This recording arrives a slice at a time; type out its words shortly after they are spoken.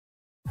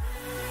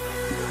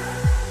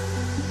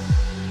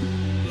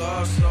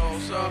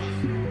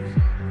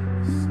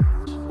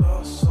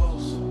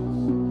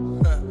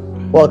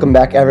Welcome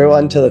back,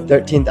 everyone, to the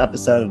 13th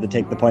episode of the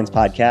Take the Points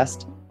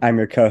podcast. I'm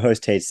your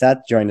co-host, Tate Seth,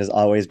 joined as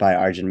always by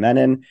Arjun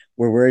Menon,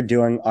 where we're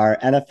doing our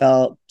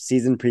NFL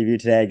season preview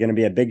today. Going to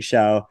be a big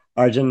show.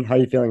 Arjun, how are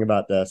you feeling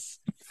about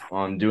this?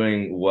 I'm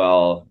doing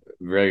well.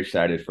 Very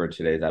excited for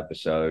today's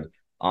episode.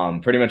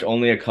 Pretty much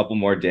only a couple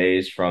more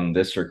days from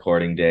this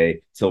recording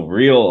day till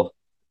real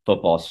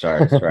football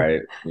starts,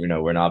 right?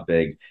 We're not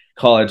big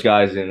college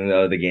guys, even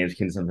though the games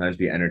can sometimes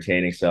be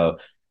entertaining. So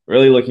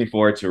really looking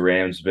forward to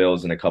Rams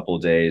Bills in a couple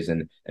of days,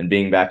 and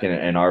being back in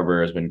Ann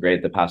Arbor has been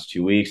great the past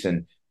 2 weeks.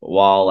 And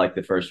while like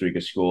the first week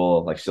of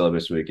school, like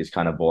syllabus week, is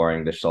kind of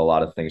boring, there's still a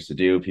lot of things to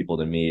do, people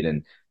to meet,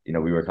 and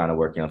we were kind of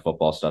working on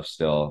football stuff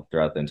still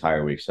throughout the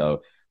entire week.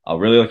 So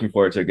really looking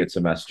forward to a good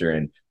semester.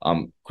 And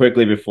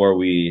quickly before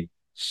we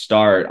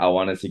start, I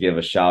wanted to give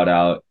a shout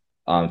out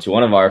to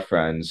one of our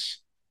friends.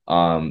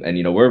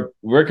 And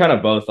we're kind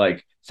of both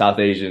like South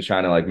Asians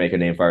trying to like make a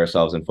name for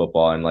ourselves in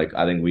football. And like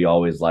I think we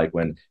always like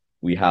when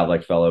we have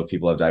like fellow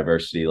people of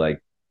diversity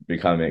like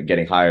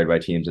getting hired by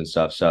teams and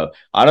stuff. So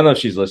I don't know if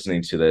she's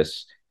listening to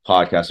this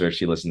podcast or if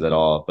she listens at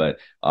all, but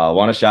I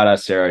want to shout out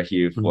Sarah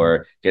Hugh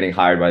for getting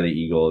hired by the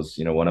Eagles,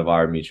 one of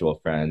our mutual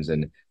friends.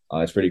 And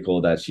it's pretty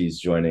cool that she's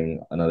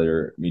joining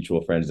another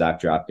mutual friend,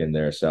 Zach Drapkin,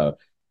 there. So,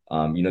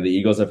 the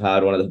Eagles have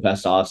had one of the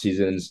best off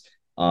seasons,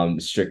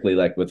 strictly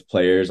like with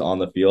players on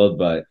the field,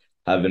 but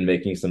have been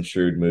making some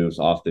shrewd moves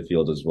off the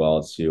field as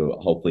well to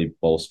hopefully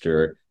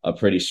bolster a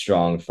pretty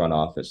strong front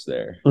office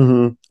there.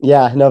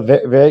 Yeah, no,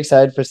 very, very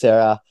excited for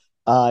Sarah.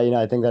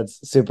 I think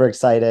that's super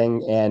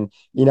exciting. And,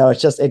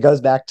 it goes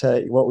back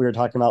to what we were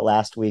talking about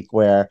last week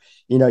where,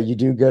 you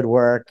do good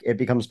work, it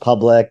becomes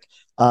public.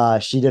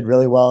 She did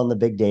really well in the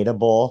Big Data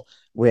Bowl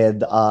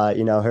with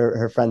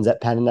her friends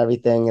at Penn and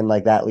everything, and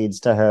like that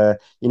leads to her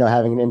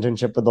having an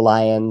internship with the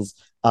Lions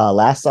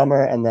last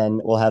summer, and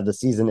then we'll have the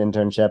season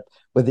internship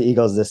with the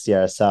Eagles this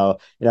year. So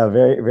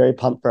very, very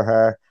pumped for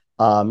her.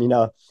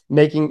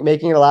 Making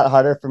it a lot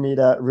harder for me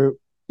to root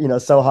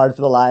so hard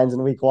for the Lions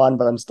in week 1,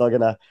 but I'm still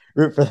gonna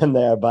root for them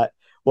there. But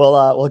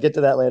we'll get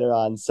to that later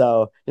on.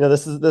 So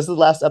this is the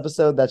last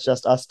episode that's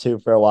just us two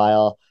for a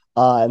while.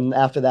 And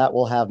after that,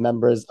 we'll have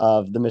members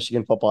of the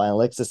Michigan Football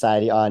Analytics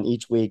Society on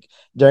each week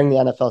during the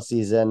NFL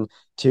season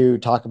to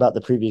talk about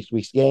the previous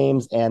week's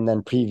games and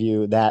then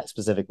preview that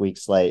specific week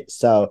slate.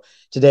 So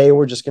today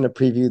we're just going to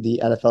preview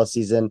the NFL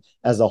season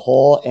as a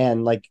whole.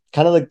 And like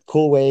kind of the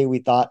cool way we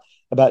thought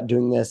about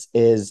doing this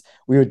is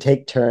we would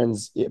take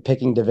turns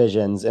picking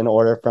divisions in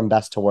order from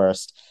best to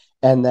worst.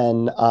 And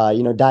then,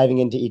 diving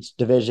into each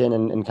division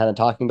and kind of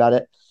talking about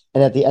it.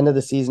 And at the end of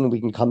the season,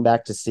 we can come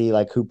back to see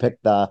like who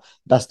picked the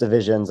best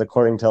divisions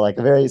according to like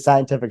a very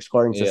scientific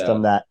scoring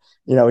system that,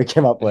 we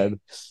came up with.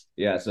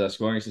 Yeah, so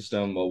scoring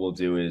system, what we'll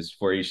do is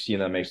for each team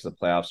that makes the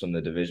playoffs from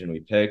the division we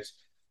picked,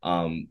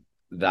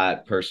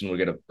 that person will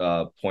get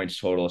a points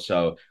total.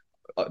 So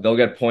they'll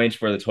get points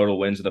for the total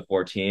wins of the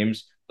 4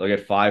 teams. They'll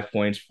get 5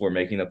 points for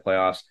making the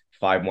playoffs,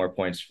 5 more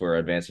points for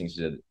advancing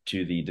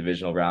to the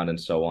divisional round, and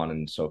so on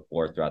and so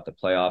forth throughout the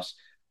playoffs.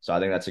 So I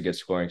think that's a good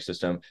scoring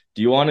system.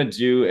 Do you want to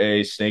do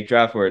a snake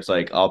draft where it's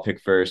like I'll pick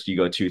first, you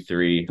go 2,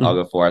 3, I'll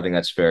go 4? I think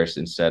that's fair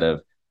instead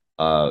of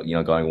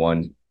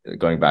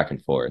going back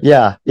and forth.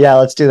 Yeah,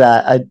 let's do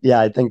that.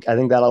 I think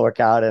that'll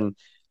work out, and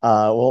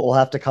we'll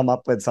have to come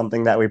up with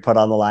something that we put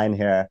on the line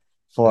here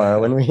for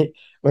when we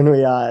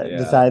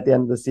decide at the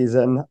end of the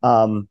season.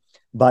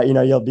 But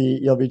you'll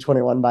be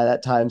 21 by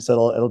that time,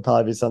 so it'll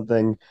probably be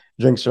something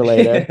drinks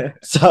related.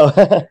 So,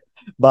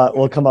 but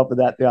we'll come up with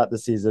that throughout the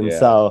season. Yeah.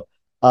 So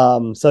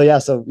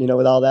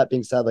with all that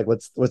being said, like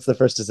what's the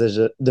first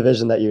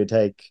division that you would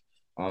take?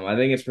 I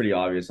think it's pretty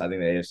obvious. I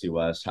think the AFC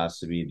West has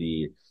to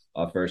be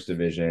the first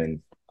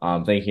division.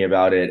 Thinking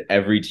about it,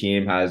 every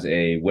team has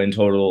a win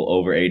total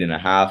over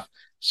 8.5.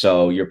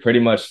 So you're pretty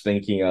much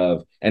thinking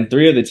of, and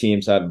 3 of the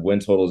teams have win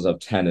totals of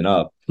 10 and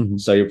up.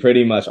 So you're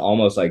pretty much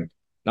almost like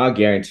not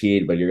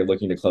guaranteed, but you're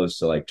looking to close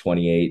to like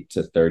 28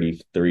 to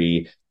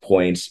 33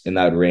 points in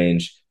that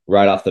range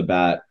right off the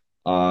bat.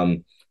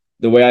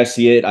 The way I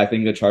see it, I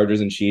think the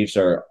Chargers and Chiefs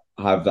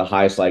have the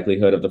highest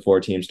likelihood of the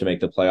 4 teams to make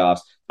the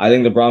playoffs. I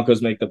think the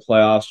Broncos make the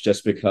playoffs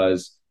just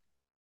because,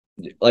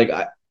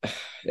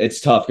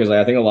 it's tough because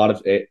I think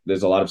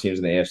there's a lot of teams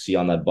in the AFC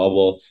on that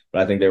bubble,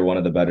 but I think they're one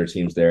of the better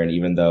teams there. And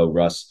even though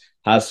Russ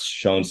has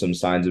shown some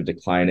signs of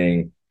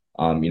declining,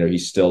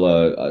 he's still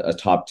a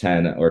top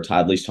 10 or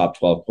at least top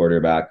 12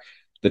 quarterback.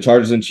 The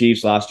Chargers and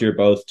Chiefs last year,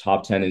 both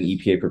top 10 in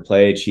EPA per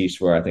play.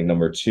 Chiefs were, I think,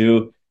 number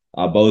 2.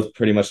 Both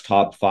pretty much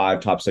top 5,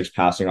 top 6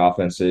 passing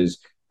offenses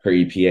per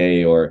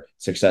EPA or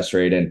success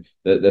rate. And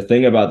the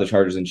thing about the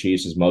Chargers and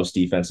Chiefs is most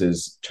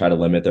defenses try to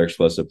limit their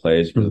explosive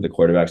plays because of the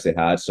quarterbacks they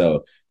had.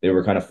 So they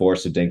were kind of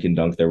forced to dink and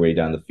dunk their way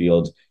down the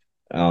field.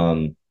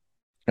 And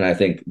I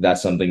think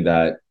that's something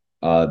that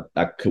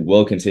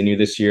will continue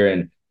this year,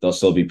 and they'll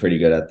still be pretty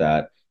good at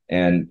that.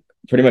 And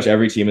pretty much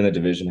every team in the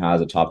division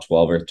has a top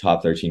 12 or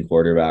top 13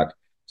 quarterback.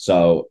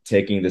 So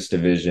taking this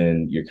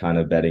division, you're kind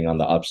of betting on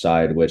the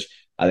upside, which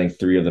I think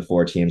three of the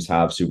four teams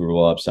have Super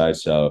Bowl upside.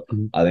 So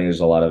Mhm. I think there's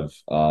a lot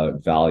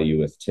of value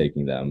with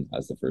taking them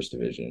as the first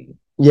division.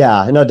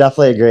 Yeah, no,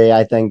 definitely agree.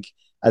 I think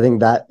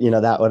that,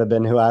 that would have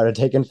been who I would have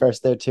taken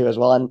first there too as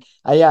well. And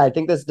yeah, I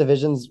think this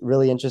division's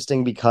really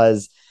interesting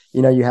because,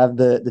 you have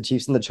the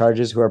Chiefs and the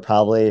Chargers who are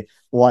probably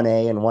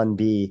 1A and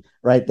 1B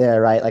right there,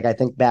 right? Like I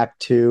think back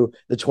to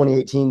the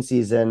 2018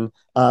 season,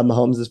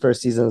 Mahomes'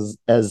 first season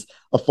as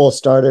a full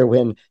starter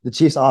when the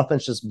Chiefs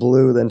offense just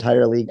blew the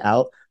entire league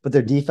out, but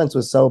their defense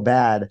was so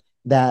bad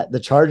that the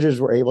Chargers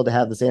were able to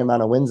have the same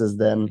amount of wins as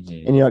them.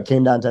 Mhm. And it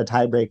came down to a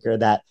tiebreaker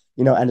that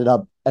ended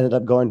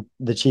up going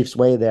the Chiefs'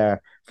 way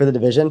there for the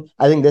division.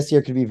 I think this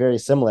year could be very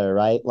similar,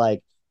 right?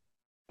 Like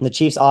the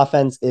Chiefs'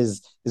 offense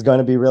is going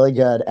to be really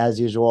good as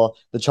usual.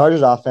 The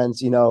Chargers'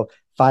 offense,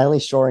 finally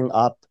shoring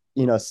up,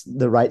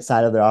 the right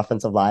side of their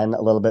offensive line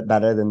a little bit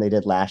better than they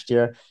did last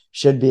year,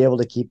 should be able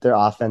to keep their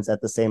offense at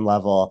the same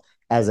level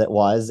as it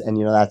was. And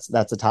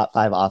that's a top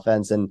five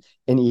offense in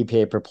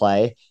EPA per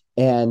play.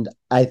 And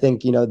I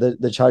think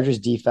the Chargers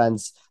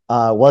defense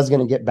was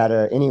going to get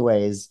better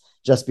anyways,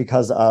 just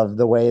because of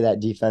the way that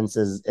defense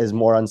is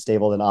more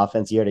unstable than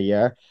offense year to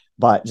year.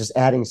 But just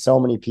adding so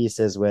many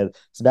pieces with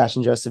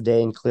Sebastian Joseph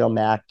Day and Khalil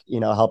Mack,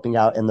 helping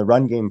out in the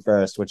run game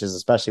first, which is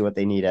especially what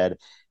they needed.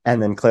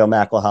 And then Khalil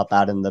Mack will help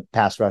out in the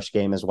pass rush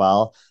game as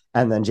well.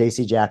 And then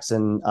JC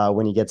Jackson,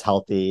 when he gets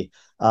healthy,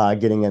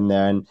 getting in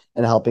there and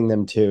helping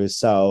them too.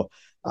 So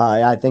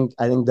I think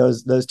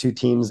those two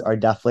teams are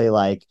definitely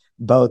like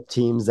both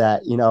teams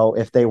that,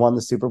 if they won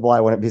the Super Bowl, I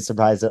wouldn't be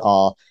surprised at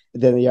all.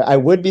 Then the year I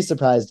would be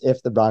surprised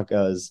if the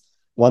Broncos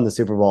won the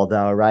Super Bowl,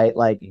 though, right?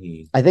 Like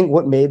Mhm. I think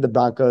what made the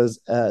Broncos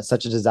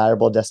such a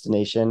desirable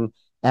destination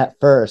at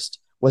first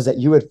was that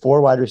you had four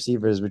wide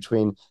receivers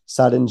between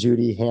Sutton,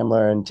 Judy,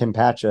 Hamler, and Tim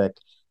Patrick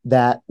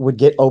that would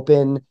get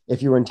open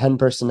if you were in 10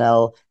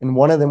 personnel, and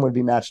one of them would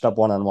be matched up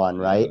one on one,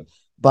 Yeah. right?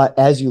 But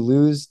as you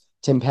lose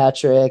Tim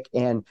Patrick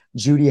and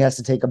Judy has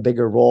to take a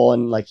bigger role,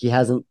 and like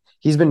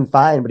he's been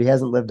fine, but he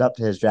hasn't lived up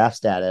to his draft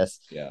status.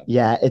 Yeah.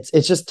 Yeah, it's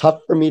just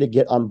tough for me to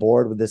get on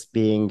board with this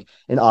being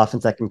an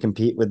offense that can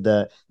compete with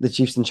the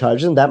Chiefs and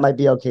Chargers. And that might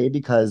be okay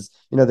because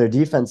their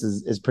defense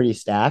is pretty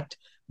stacked.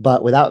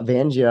 But without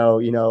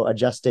Fangio,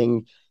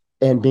 adjusting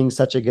and being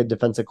such a good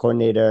defensive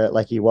coordinator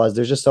like he was,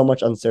 there's just so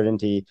much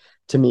uncertainty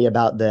to me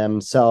about them.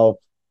 So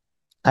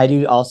I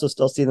do also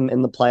still see them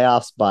in the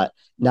playoffs, but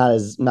not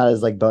as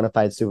like bona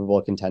fide Super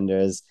Bowl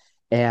contenders.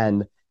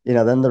 And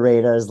then the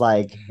Raiders,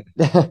 like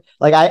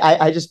like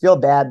I just feel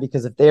bad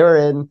because if they were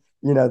in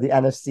the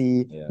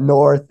NFC Yeah.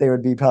 North, they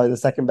would be probably the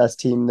second best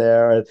team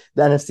there. Or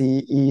the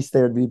NFC East,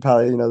 they would be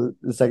probably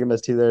the second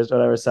best team there, or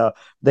whatever. So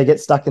they get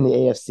stuck in the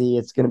AFC.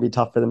 It's going to be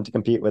tough for them to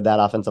compete with that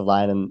offensive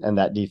line and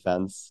that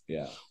defense.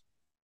 Yeah.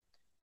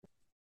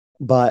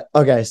 But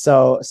okay,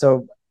 so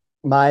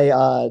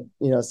my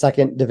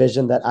second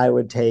division that I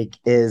would take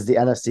is the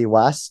NFC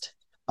West.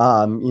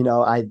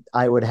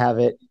 I would have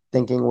it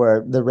thinking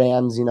where the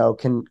Rams,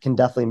 can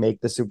definitely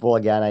make the Super Bowl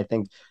again. I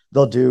think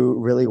they'll do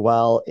really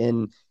well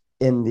in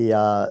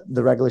the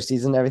regular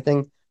season and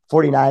everything.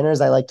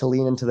 49ers, I like to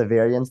lean into the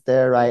variance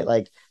there, right? Yeah.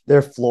 Like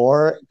their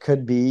floor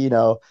could be,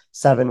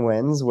 7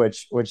 wins,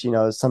 which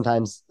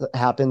sometimes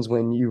happens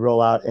when you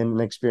roll out an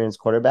experienced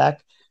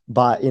quarterback.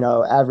 But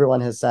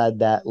everyone has said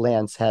that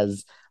Lance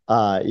has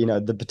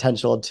the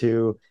potential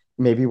to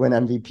maybe win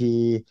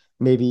MVP,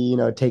 maybe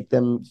take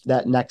them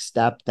that next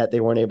step that they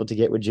weren't able to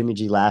get with Jimmy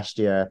G last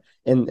year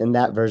in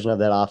that version of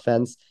that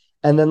offense.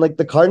 And then like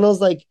the Cardinals,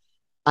 like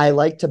I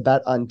like to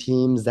bet on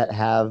teams that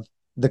have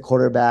the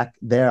quarterback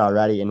there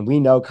already. And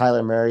we know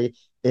Kyler Murray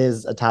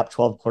is a top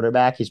 12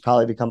 quarterback. He's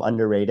probably become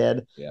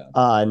underrated Yeah.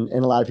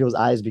 in a lot of people's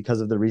eyes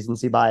because of the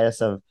recency bias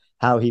of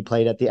how he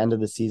played at the end of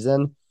the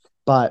season.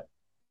 But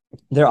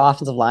their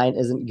offensive line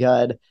isn't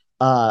good.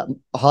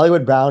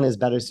 Hollywood Brown is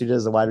better suited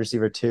as a wide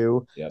receiver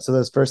too. Yep. So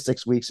those first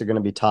 6 weeks are going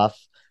to be tough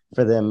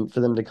for them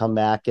to come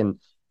back. And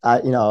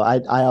I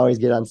always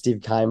get on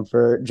Steve Keim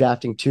for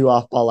drafting two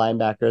off ball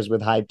linebackers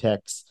with high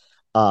picks.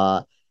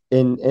 Uh,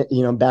 in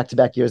back to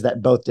back years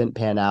that both didn't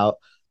pan out.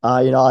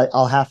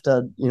 I'll have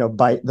to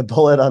bite the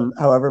bullet on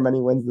however many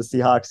wins the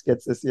Seahawks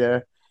gets this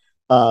year.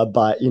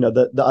 But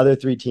the other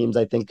three teams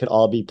I think could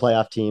all be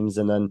playoff teams,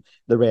 and then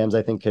the Rams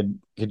I think could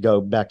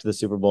go back to the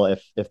Super Bowl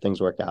if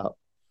things work out.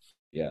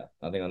 Yeah.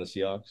 Nothing on the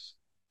Seahawks.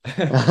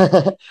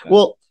 No.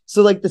 Well,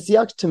 so like the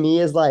Seahawks to me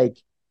is like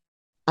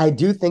I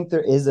do think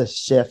there is a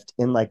shift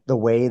in like the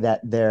way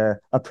that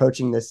they're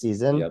approaching this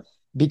season Yep.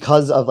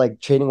 because of like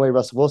trading away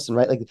Russell Wilson,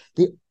 right? Like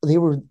they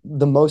were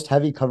the most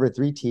heavy cover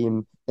three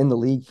team in the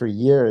league for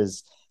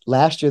years.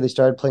 Last year they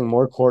started playing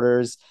more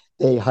quarters.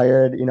 They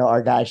hired,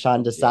 our guy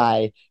Sean Yep.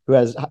 Desai, who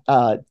has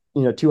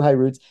two high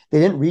roots. They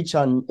didn't reach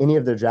on any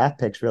of their draft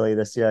picks really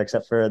this year,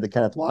 except for the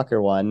Kenneth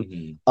Walker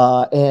one.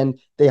 Mhm. And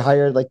they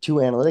hired like two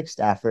analytics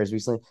staffers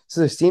recently. So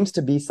there seems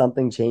to be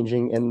something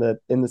changing in the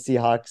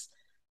Seahawks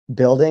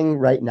building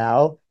right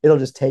now. It'll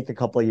just take a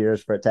couple of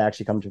years for it to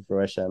actually come to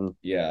fruition.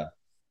 Yeah.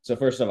 So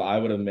first off, I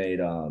would have made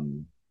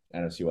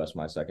NFC West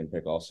my second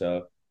pick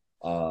also.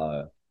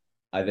 Uh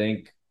I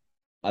think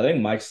I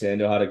think Mike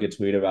Sando had a good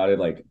tweet about it,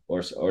 like,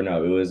 or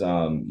no, it was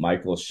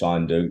Michael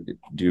Sean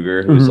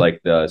Dugar, who's Hmm.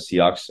 like the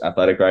Seahawks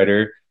athletic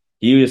writer.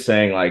 He was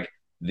saying like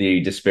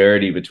the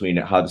disparity between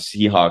how the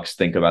Seahawks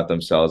think about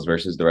themselves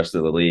versus the rest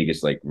of the league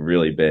is like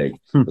really big.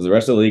 Because the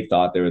rest of the league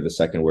thought they were the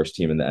second worst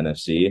team in the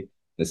NFC.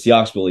 The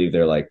Seahawks believe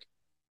they're like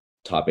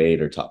top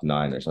eight or top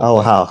nine or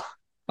Oh, something,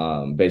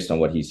 wow. based on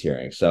what he's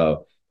hearing.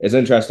 So it's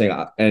interesting.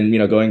 And,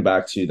 going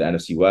back to the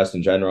NFC West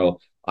in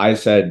general, I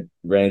said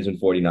Rams and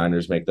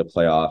 49ers make the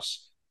playoffs.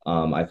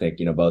 I think,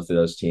 both of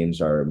those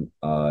teams are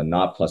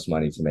not plus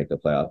money to make the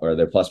playoff, or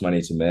they're plus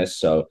money to miss.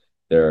 So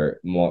they're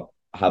more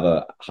have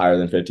a higher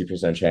than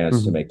 50%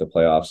 chance to Hmm. make the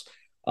playoffs.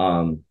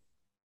 Um,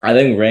 I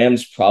think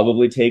Rams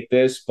probably take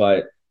this,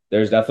 but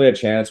there's definitely a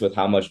chance with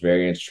how much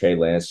variance Trey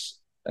Lance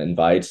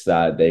invites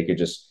that they could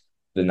just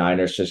the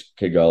Niners just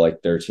could go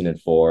like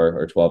 13-4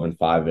 or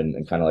 12-5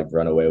 and kind of like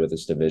run away with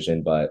this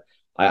division. But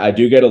I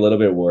do get a little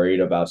bit worried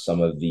about some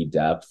of the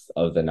depth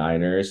of the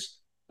Niners.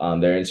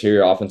 Their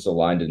interior offensive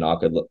line did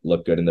not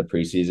look good in the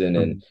preseason,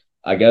 Hmm. and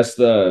I guess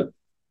the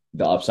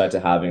upside to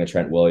having a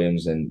Trent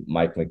Williams and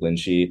Mike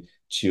McGlinchey,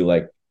 two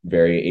like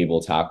very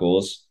able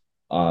tackles.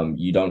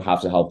 You don't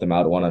have to help them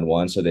out one on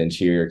one, so the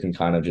interior can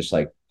kind of just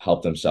like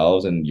help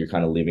themselves, and you're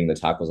kind of leaving the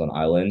tackles on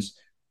islands.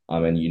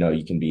 And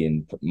you can be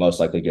in most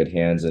likely good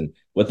hands. And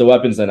with the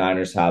weapons the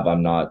Niners have,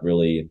 I'm not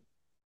really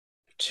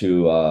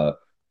too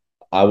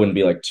I wouldn't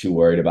be like too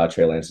worried about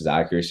Trey Lance's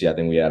accuracy. I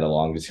think we had a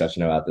long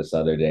discussion about this the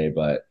other day,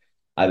 but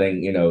I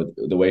think,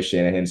 the way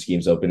Shanahan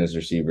schemes open his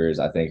receivers,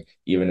 I think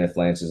even if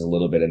Lance is a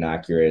little bit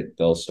inaccurate,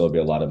 there'll still be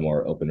a lot of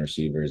more open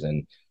receivers.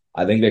 And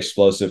I think the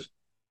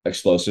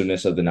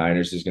explosiveness of the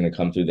Niners is going to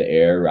come through the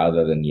air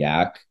rather than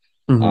yak.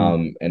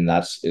 Hmm. And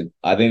that's it.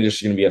 I think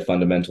there's going to be a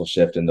fundamental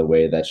shift in the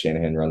way that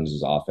Shanahan runs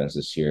his offense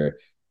this year.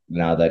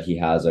 Now that he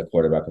has a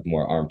quarterback with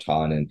more arm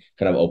talent and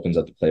kind of opens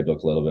up the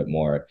playbook a little bit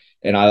more.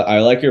 And I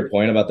like your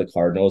point about the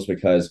Cardinals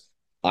because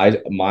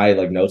my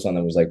like notes on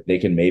them was like they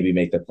can maybe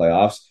make the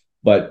playoffs,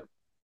 but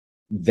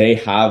they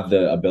have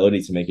the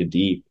ability to make it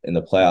deep in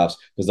the playoffs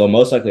because they'll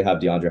most likely have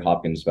DeAndre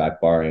Hopkins back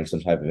barring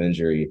some type of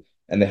injury.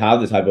 And they have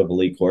the type of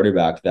elite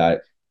quarterback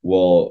that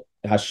will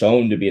has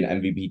shown to be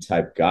an MVP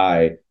type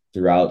guy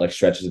throughout like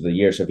stretches of the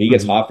year. So if he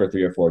gets Hmm. hot for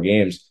 3 or 4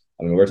 games,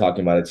 I mean, we're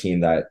talking about a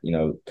team that,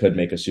 could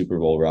make a Super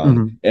Bowl run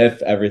Hmm.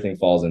 if everything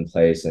falls in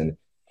place. And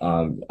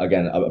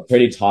again, a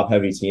pretty top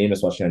heavy team,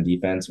 especially on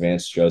defense.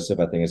 Vance Joseph,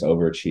 I think, has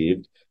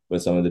overachieved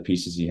with some of the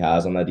pieces he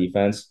has on that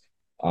defense.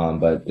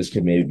 But this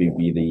could maybe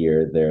be the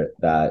year there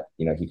that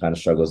he kind of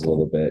struggles a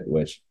little bit,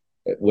 which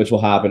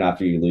will happen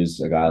after you lose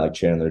a guy like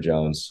Chandler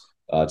Jones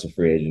to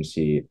free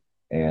agency,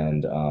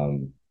 and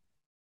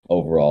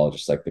overall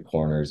just like the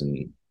corners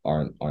and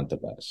aren't the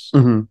best.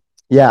 Hmm.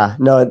 Yeah,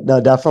 no, no,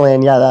 definitely.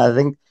 And yeah, I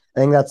think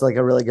that's like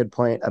a really good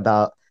point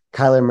about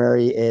Kyler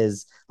Murray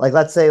is like,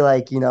 let's say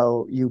like,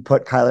 you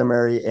put Kyler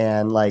Murray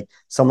and like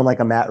someone like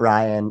a Matt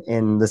Ryan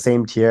in the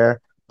same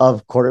tier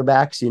of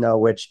quarterbacks,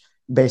 which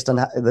based on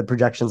the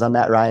projections on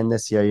Matt Ryan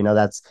this year,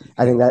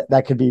 I think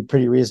that could be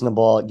pretty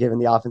reasonable given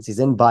the offense he's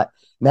in. But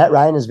Matt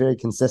Ryan is very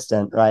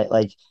consistent, right?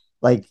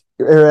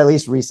 Or at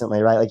least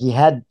recently, right? Like he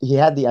had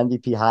the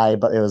MVP high,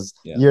 but it was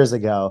Yeah. years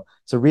ago.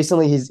 So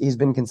recently he's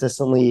been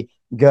consistently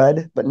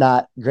good, but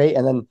not great.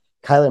 And then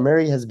Kyler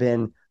Murray has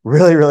been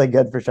really, really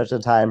good for such a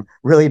time,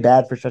 really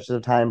bad for such a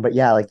time. But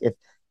yeah, like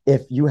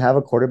if you have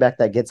a quarterback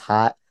that gets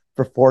hot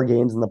for 4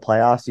 games in the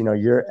playoffs,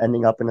 you're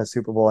ending up in a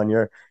Super Bowl and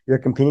you're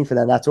competing for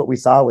that. That's what we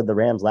saw with the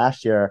Rams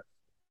last year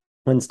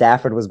when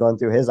Stafford was going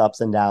through his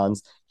ups and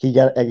downs. He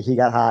got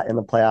hot in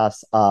the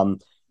playoffs.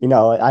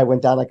 I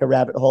went down like a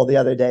rabbit hole the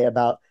other day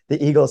about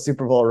the Eagles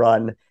Super Bowl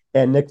run,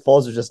 and Nick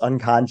Foles was just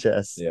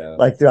unconscious Yeah.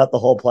 like throughout the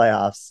whole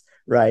playoffs,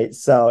 right?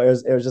 So it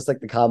was just like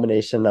the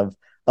combination of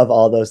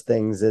all those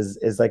things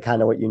is like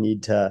kind of what you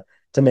need to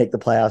make the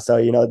playoffs. So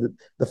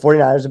the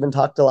 49ers have been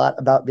talked a lot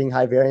about being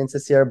high variance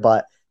this year,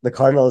 but the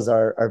Cardinals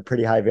are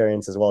pretty high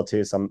variance as well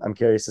too. So I'm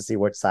curious to see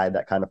which side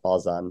that kind of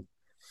falls on.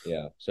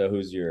 Yeah. So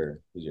who's your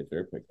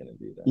third pick gonna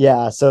be then?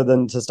 Yeah, so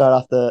then to start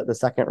off the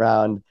second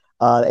round,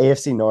 the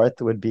AFC North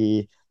would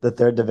be the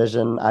third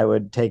division I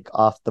would take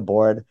off the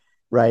board,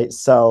 right?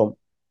 So,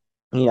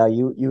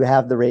 you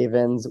have the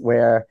Ravens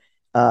where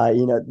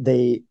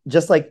they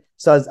just like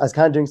so I was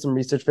kind of doing some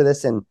research for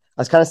this and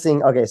I was kind of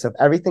seeing, okay, so if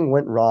everything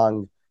went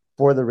wrong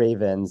for the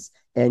Ravens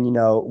and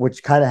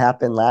which kind of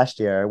happened last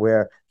year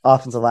where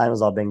offensive line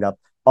was all banged up,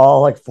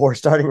 all like four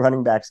starting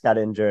running backs got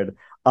injured,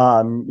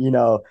 um, you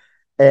know,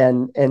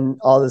 and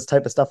all this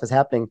type of stuff is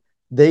happening.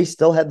 They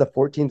still had the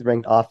 14th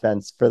ranked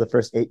offense for the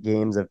first 8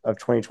 games of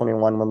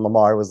 2021 when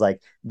Lamar was like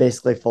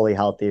basically fully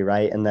healthy,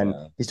 right? And then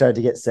Yeah. he started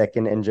to get sick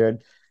and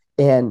injured.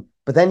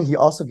 But then he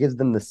also gives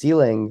them the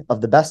ceiling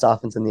of the best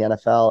offense in the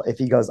NFL if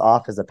he goes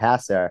off as a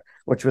passer,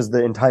 which was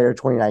the entire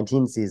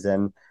 2019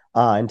 season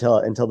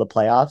until the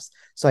playoffs.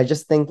 So I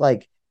just think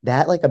like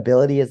that like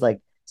ability is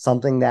like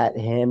something that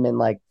him and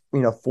like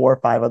 4 or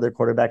 5 other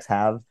quarterbacks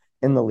have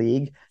in the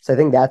league. So I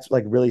think that's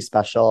like really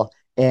special.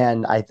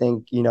 And I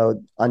think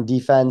on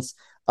defense,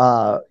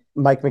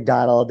 Mike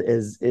McDonald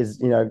is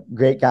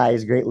great guy,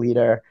 he's a great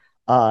leader.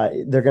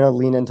 They're going to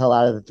lean into a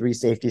lot of the three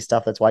safety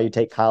stuff. That's why you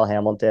take Kyle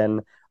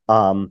Hamilton.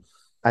 Um,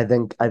 I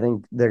think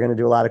they're going to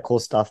do a lot of cool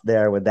stuff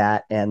there with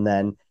that. And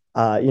then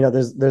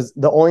there's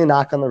the only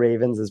knock on the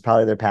Ravens is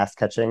probably their pass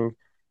catching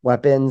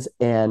weapons.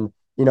 And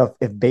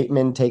if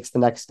Bateman takes the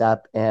next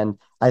step and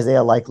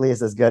Isaiah Likely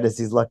is as good as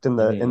he's looked in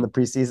the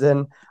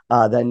preseason,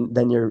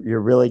 then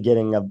you're really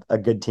getting a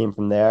good team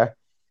from there.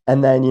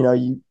 And then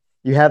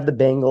you have the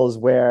Bengals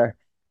where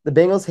the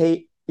Bengals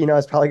hate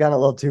has probably gone a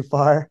little too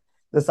far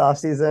this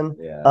offseason.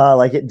 Yeah.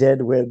 Like it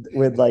did with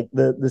like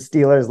the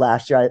Steelers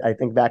last year. I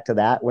think back to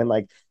that when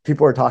like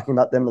people were talking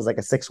about them as like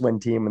a 6-win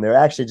team and they're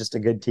actually just a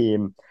good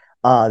team.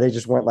 They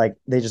just weren't like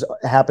they just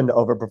happened to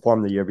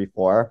overperform the year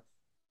before.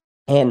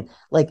 And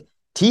like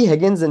T.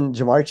 Higgins and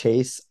Jamar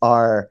Chase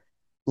are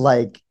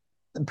like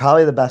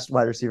probably the best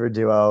wide receiver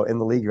duo in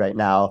the league right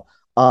now.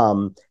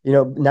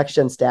 Next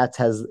Gen Stats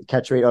has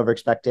catch rate over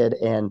expected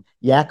and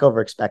yak over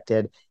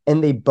expected,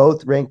 and they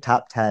both rank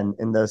top 10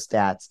 in those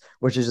stats,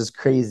 which is just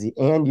crazy.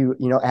 And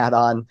add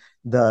on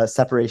the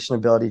separation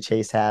ability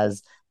Chase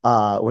has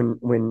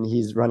when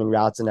he's running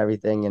routes and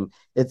everything, and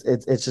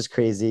it's just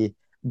crazy.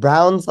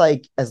 Browns,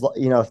 like, as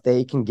if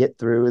they can get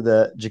through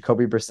the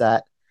Jacoby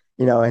Brissett,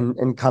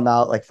 and come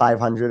out like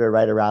 500 or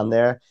right around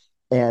there.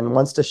 And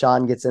once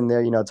Deshaun gets in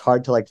there, it's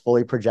hard to like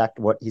fully project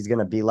what he's going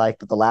to be like.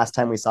 But the last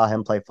time we saw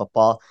him play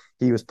football,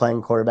 he was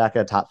playing quarterback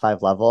at a top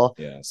 5 level.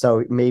 Yeah.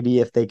 So maybe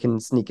if they can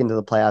sneak into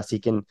the playoffs, he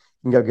can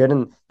go good.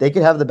 And they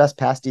could have the best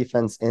pass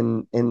defense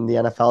in the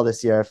NFL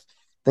this year if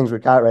things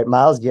work out right.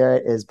 Myles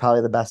Garrett is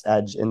probably the best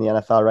edge in the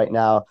NFL right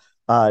now.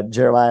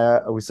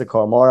 Jeremiah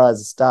Owusu-Koramoah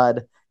is a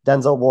stud.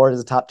 Denzel Ward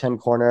is a top 10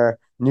 corner.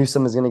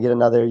 Newsome is going to get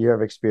another year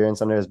of experience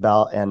under his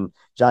belt, and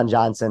John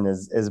Johnson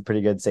is a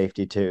pretty good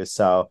safety too.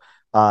 So,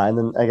 and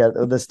then I got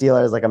the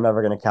Steelers. Like I'm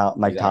never going to count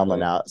Mike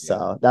Tomlin out,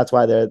 so that's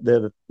why they're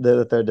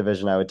the third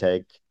division I would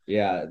take.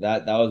 Yeah,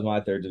 that was my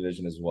third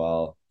division as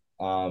well.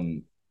 I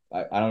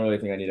don't really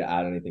think I need to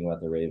add anything about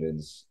the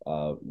Ravens.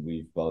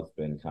 We've both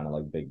been kind of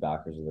like big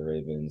backers of the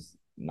Ravens.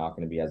 Not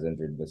going to be as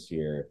injured this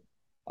year.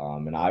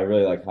 And I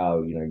really like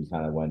how you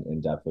kind of went in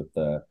depth with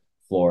the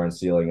floor and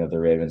ceiling of the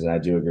Ravens, and I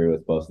do agree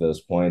with both of those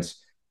points.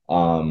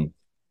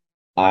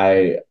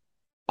 I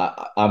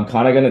I'm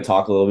kind of going to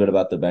talk a little bit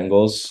about the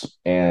Bengals,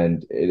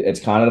 and it's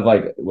kind of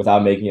like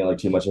without making it like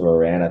too much of a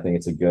rant. I think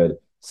it's a good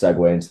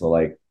segue into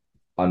like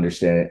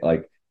understanding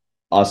like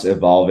us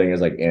evolving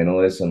as like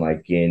analysts and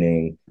like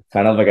gaining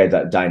kind of like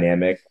a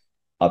dynamic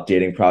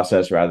updating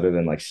process rather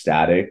than like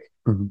static.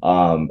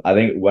 I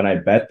think when I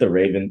bet the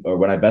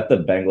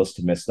Bengals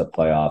to miss the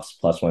playoffs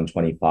plus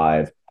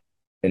 125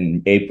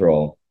 in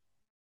April,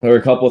 there were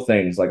a couple of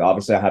things. Like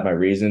obviously I had my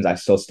reasons. I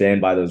still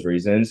stand by those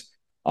reasons.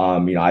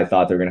 I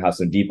thought they were gonna have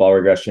some deep ball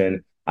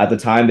regression. At the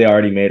time, they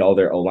already made all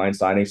their O-line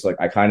signings. So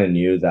like I kind of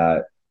knew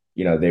that,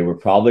 they were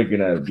probably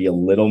gonna be a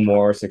little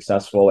more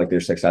successful. Like their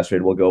success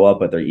rate will go up,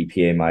 but their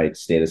EPA might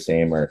stay the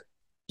same or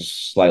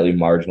just slightly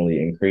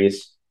marginally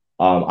increase.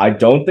 I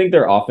don't think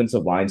their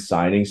offensive line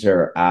signings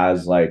are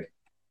as like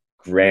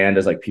grand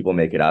as like people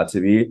make it out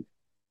to be.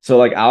 So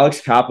like Alex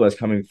Cappa is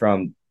coming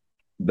from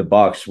the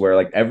Bucks, where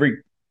like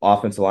every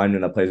offensive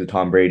lineman that plays with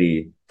Tom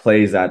Brady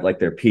plays at like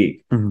their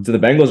peak. So the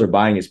Bengals are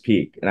buying his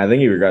peak, and I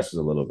think he regresses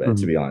a little bit,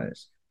 to be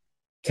honest.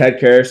 Ted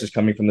Karras is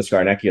coming from the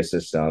Scarnecchia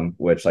system,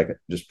 which like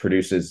just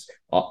produces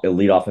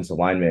elite offensive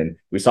linemen.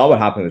 We saw what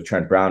happened with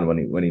Trent Brown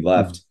when he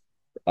left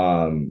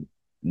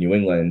New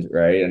England,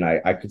 right? And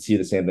I could see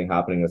the same thing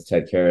happening with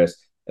Ted Karras.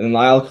 And then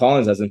Lyle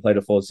Collins hasn't played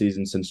a full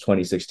season since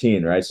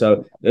 2016, right?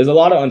 So there's a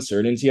lot of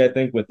uncertainty, I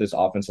think, with this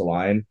offensive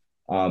line.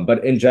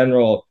 But in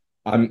general,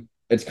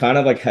 it's kind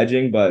of like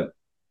hedging, but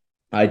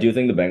I do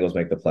think the Bengals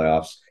make the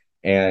playoffs.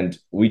 And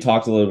we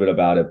talked a little bit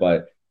about it,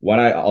 but when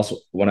I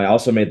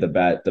also made the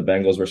bet, the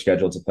Bengals were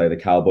scheduled to play the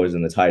Cowboys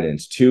and the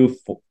Titans, two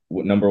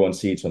number one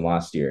seeds from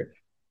last year.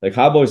 The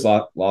Cowboys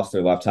lost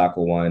their left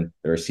tackle one,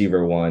 their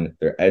receiver one,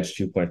 their edge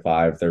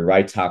 2.5, their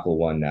right tackle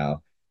one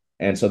now.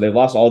 And so they've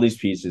lost all these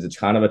pieces. It's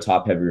kind of a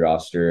top heavy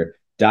roster.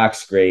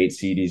 Dak's great,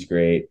 CD's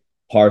great,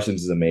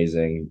 Parsons is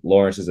amazing,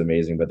 Lawrence is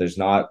amazing, but there's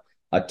not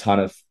a ton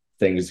of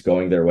things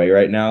going their way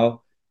right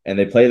now. And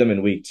they play them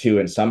in week 2,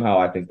 and somehow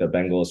I think the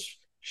Bengals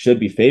should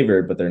be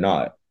favored, but they're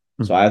not.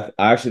 So I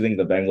actually think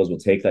the Bengals will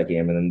take that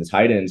game. And then the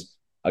Titans,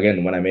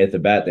 again, when I made the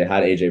bet, they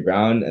had AJ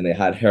Brown and they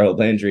had Harold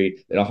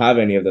Landry. They don't have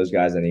any of those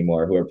guys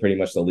anymore, who are pretty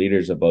much the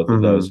leaders of both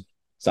of those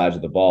sides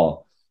of the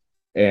ball.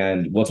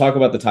 And we'll talk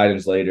about the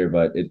Titans later,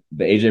 but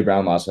the AJ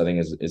Brown loss, I think,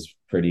 is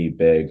pretty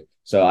big.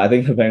 So I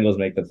think the Bengals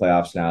make the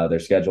playoffs now. Their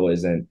schedule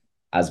isn't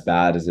as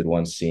bad as it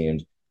once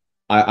seemed.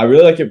 I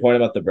really like your point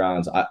about the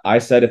Browns. I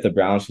said if the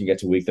Browns can get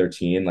to week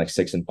 13, like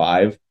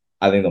 6-5,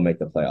 I think they'll make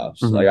the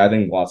playoffs. Like I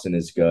think Watson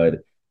is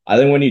good. I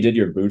think when you did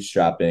your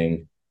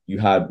bootstrapping, you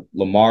had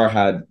Lamar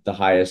had the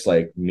highest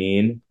like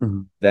mean.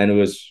 Then it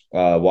was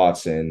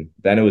Watson.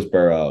 Then it was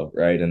Burrow,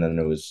 right? And then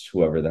it was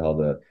whoever the hell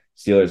the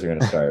Steelers are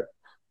going to start.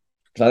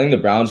 So I think the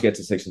Browns get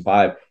to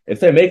 6-5. If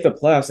they make the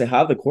playoffs, they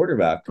have the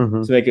quarterback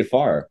to make it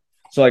far.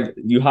 So like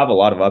you have a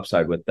lot of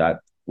upside with that,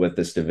 with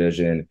this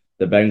division.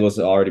 the Bengals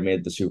already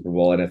made the Super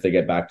Bowl, and if they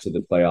get back to the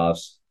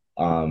playoffs,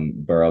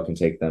 Burrow can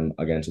take them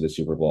again to the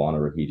Super Bowl on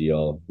a rookie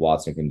deal.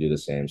 Watson can do the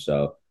same.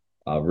 So,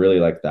 really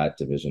like that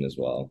division as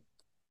well.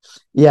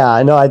 Yeah,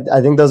 I know.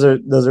 I think those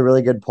are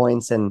really good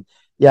points. And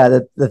yeah,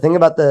 the thing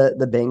about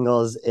the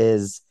Bengals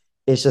is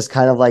it's just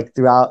kind of like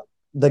throughout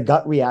the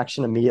gut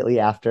reaction immediately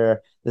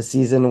after the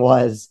season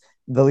was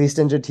the least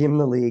injured team in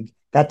the league,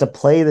 got to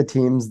play the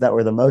teams that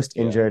were the most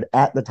Yeah. injured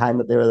at the time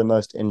that they were the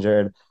most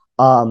injured.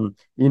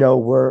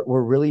 We're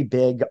really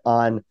big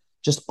on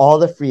just all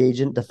the free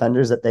agent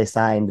defenders that they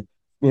signed,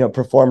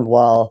 performed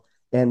well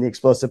and the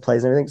explosive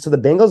plays and everything. So the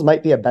Bengals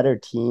might be a better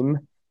team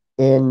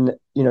in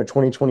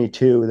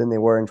 2022 than they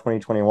were in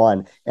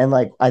 2021, and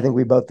like I think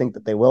we both think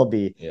that they will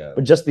be. Yeah.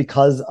 But just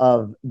because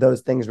of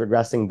those things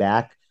regressing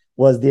back,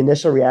 was the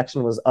initial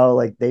reaction was, oh,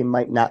 like they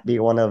might not be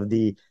one of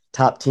the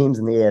top teams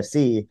in the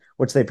AFC,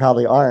 which they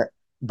probably aren't.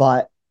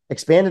 But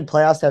expanded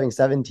playoffs having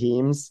 7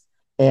 teams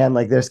and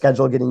like their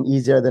schedule getting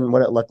easier than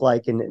what it looked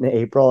like in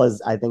April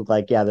is, I think,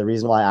 like, yeah, the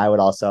reason why I would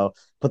also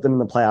put them in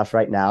the playoffs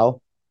right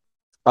now.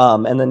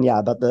 And then yeah,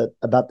 about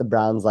the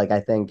Browns, like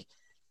I think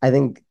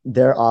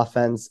their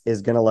offense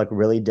is gonna look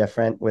really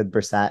different with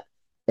Brissett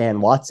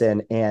and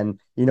Watson. And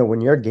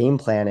when you're game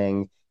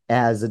planning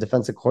as a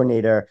defensive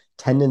coordinator,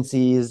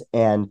 tendencies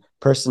and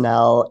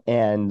personnel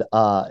and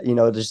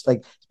just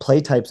like play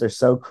types are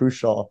so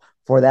crucial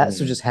for that.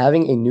 So Mm. just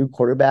having a new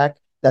quarterback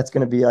that's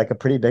going to be like a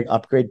pretty big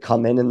upgrade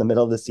come in the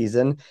middle of the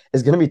season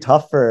is going to be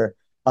tough for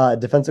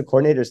defensive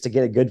coordinators to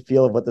get a good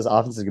feel of what this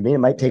offense is going to be. It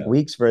might take Yeah.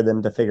 weeks for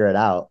them to figure it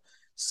out.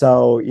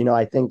 So,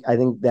 I think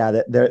yeah,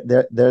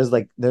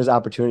 that there's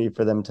opportunity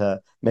for them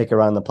to make a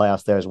run in the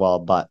playoffs there as well.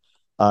 But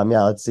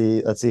yeah, let's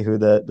see who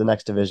the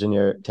next division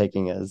you're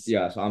taking is.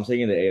 Yeah, so I'm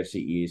taking the AFC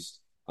East.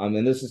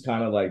 And this is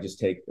kind of like just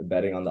take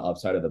betting on the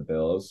upside of the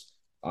Bills.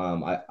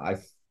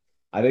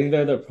 I think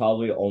they're the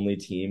probably only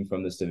team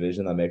from this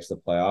division that makes the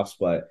playoffs,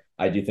 but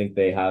I do think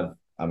they have,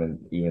 I mean,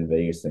 even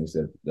Vegas thinks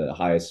that the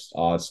highest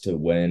odds to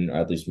win or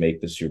at least make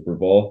the Super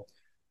Bowl.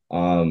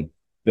 Um,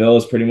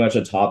 Bills pretty much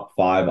a top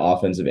five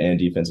offensive and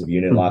defensive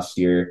unit Mhm. last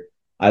year.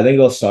 I think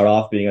they'll start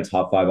off being a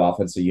top five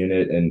offensive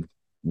unit, and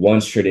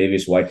once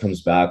Tre'Davious White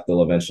comes back,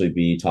 they'll eventually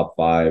be top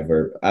five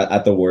or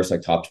at the worst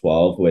like top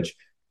 12. Which,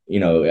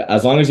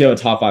 as long as you have a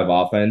top five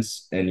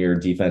offense and your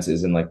defense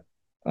isn't like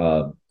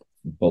uh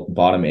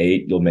bottom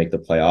eight, you'll make the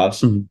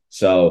playoffs. Mhm.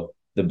 So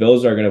the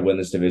Bills are going to win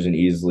this division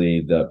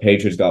easily. The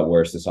Patriots got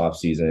worse this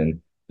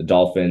offseason. The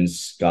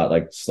Dolphins got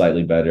like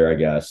slightly better, I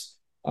guess.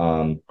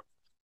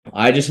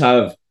 I just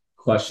have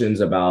questions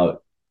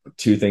about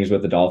two things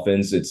with the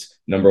Dolphins. It's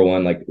number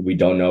one, like we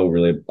don't know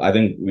really. I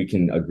think we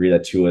can agree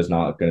that Tua is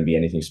not going to be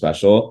anything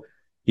special.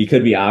 He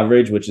could be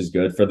average, which is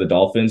good for the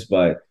Dolphins,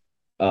 but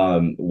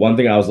one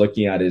thing I was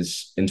looking at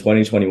is in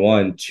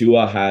 2021,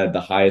 Tua had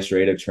the highest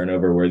rate of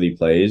turnover worthy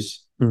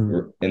plays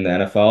Mhm. in the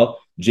NFL.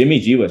 Jimmy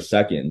G was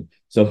second.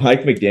 So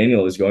Mike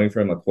McDaniel is going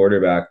from a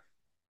quarterback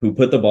who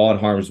put the ball in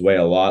harm's way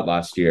a lot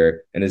last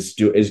year and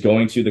is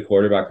going to the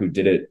quarterback who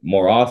did it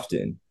more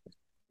often.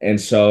 And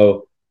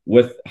so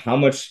with how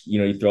much,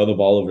 you throw the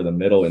ball over the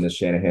middle in this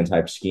Shanahan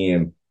type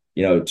scheme,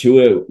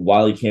 Tua,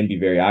 while he can be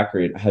very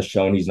accurate, has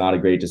shown he's not a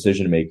great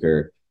decision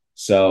maker.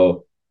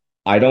 So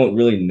I don't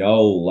really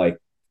know like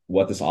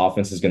what this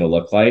offense is going to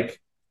look like.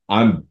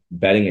 I'm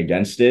betting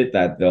against it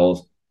that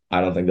I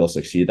don't think they'll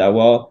succeed that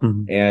well.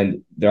 Mhm.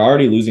 And they're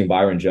already losing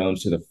Byron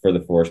Jones for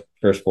the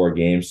first 4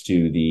 games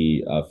to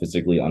the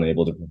physically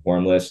unable to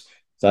perform list.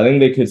 So I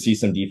think they could see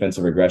some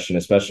defensive regression,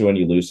 especially when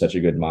you lose such a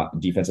good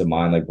defensive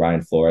mind like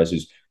Brian Flores,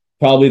 who's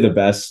probably the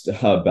best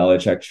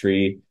Belichick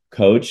tree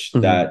coach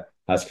Mhm. that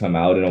has come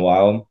out in a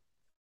while.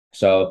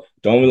 So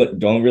don't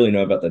really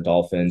know about the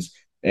Dolphins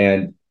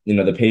and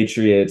the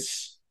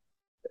Patriots.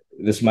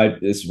 This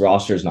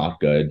roster is not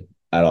good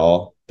at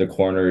all. The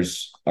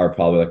corners are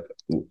probably like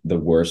the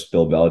worst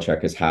Bill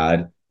Belichick has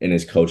had in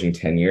his coaching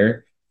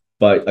tenure.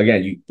 But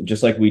again, you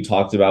just like we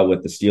talked about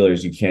with the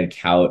Steelers, you can't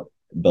count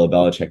Bill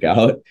Belichick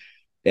out.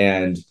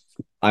 And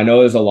I know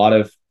there's a lot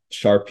of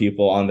sharp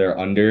people on their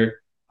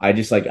under. I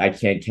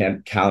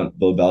can't count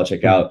Bill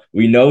Belichick Mhm. out.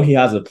 We know he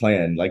has a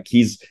plan. Like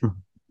Mhm.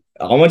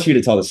 I want you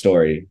to tell the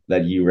story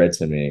that you read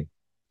to me.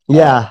 Uh,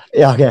 Yeah,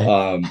 yeah,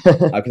 okay.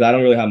 because I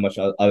don't really have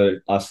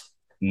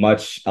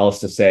much else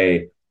to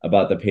say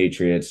about the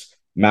Patriots.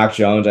 Mac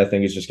Jones, I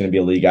think, is just going to be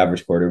a league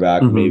average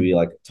quarterback, Mhm. maybe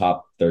like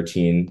top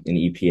 13 in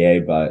EPA.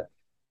 But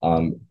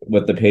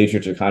with the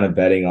Patriots, are kind of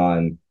betting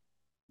on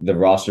the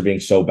roster being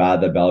so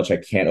bad that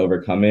Belichick can't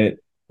overcome it,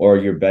 or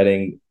you're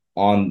betting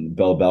on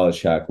Bill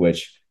Belichick,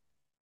 which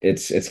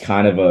it's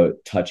kind of a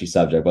touchy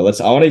subject. But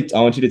I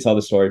want you to tell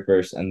the story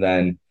first, and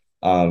then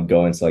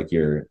go into like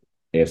your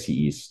AFC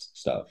East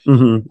stuff.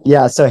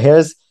 Yeah, so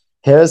here's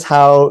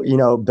how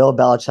Bill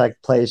Belichick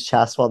plays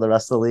chess while the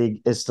rest of the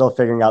league is still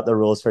figuring out the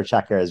rules for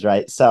checkers,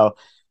 right? So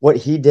what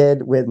he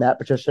did with Matt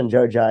Patricia and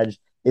Joe Judge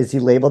is he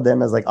labeled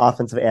them as like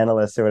offensive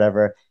analysts or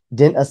whatever,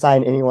 didn't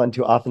assign anyone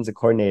to offensive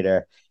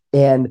coordinator.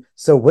 And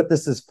so what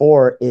this is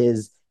for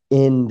is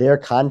in their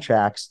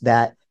contracts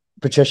that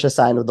Patricia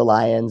signed with the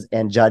Lions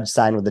and Judge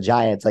signed with the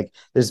Giants, like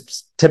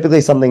there's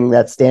typically something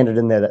that's standard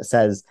in there that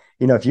says,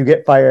 if you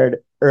get fired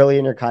early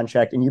in your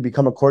contract and you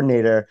become a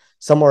coordinator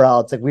somewhere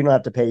else, like we don't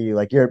have to pay you.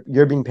 Like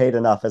you're being paid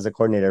enough as a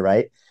coordinator,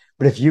 right?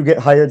 But if you get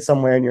hired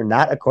somewhere and you're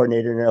not a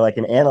coordinator and you're like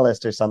an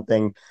analyst or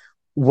something,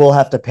 we'll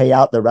have to pay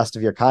out the rest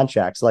of your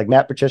contract. So like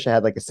Matt Patricia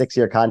had like a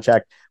 6-year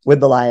contract with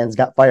the Lions,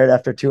 got fired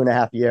after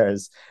 2.5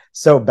 years.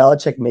 So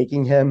Belichick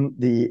making him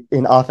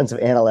an offensive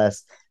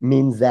analyst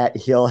means that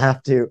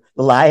the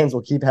Lions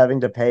will keep having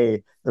to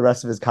pay the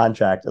rest of his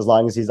contract as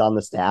long as he's on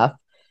the staff.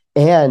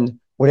 And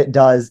what it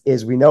does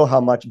is we know how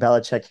much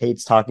Belichick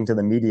hates talking to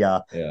the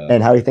media Yeah.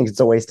 and how he thinks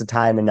it's a waste of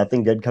time and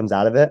nothing good comes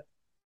out of it.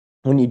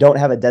 When you don't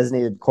have a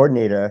designated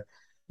coordinator,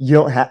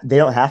 they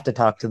don't have to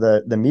talk to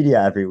the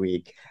media every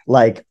week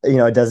like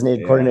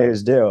designated Yeah.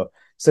 coordinators do.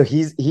 So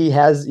he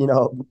has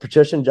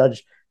Patricia and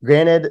Judge.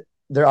 Granted,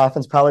 their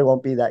offense probably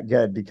won't be that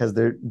good because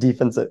they're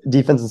defense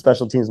and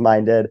special teams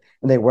minded,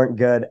 and they weren't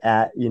good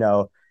at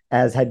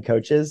as head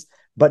coaches.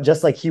 But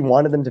just like he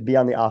wanted them to be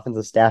on the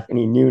offensive staff, and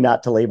he knew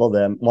not to label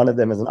one of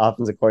them as an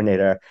offensive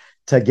coordinator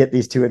to get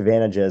these two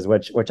advantages,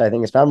 which I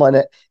think is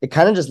phenomenal. And it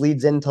kind of just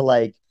leads into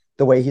like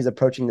the way he's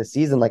approaching the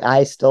season. Like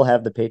I still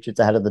have the Patriots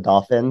ahead of the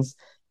Dolphins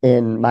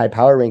in my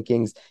power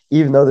rankings,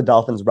 even though the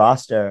Dolphins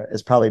roster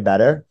is probably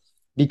better,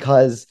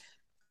 because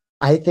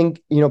I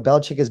think,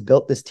 Belichick has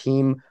built this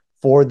team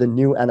for the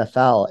new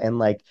NFL, and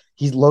like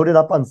he's loaded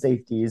up on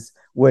safeties,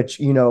 which,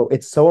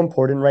 it's so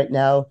important right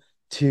now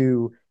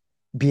to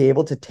be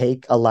able to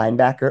take a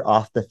linebacker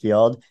off the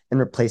field and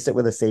replace it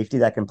with a safety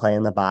that can play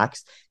in the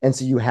box. And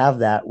so you have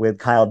that with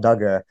Kyle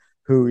Duggar,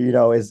 who,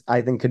 is,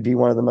 I think, could be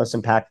one of the most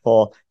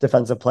impactful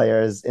defensive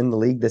players in the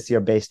league this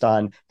year based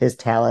on his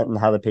talent and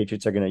how the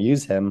Patriots are going to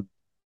use him.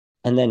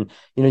 And then,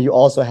 you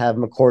also have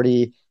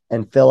McCourty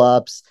and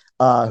Phillips,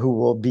 who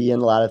will be in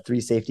a lot of 3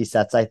 safety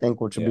sets, I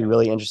think, which will be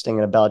really interesting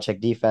in a Belichick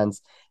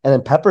defense. And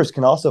then Peppers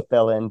can also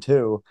fill in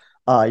too.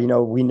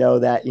 We know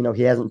that,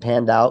 he hasn't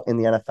panned out in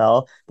the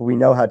NFL, but we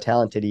know how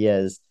talented he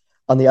is.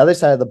 On the other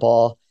side of the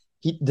ball,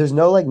 there's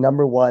no like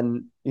number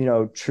one,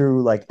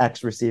 true like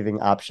X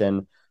receiving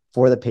option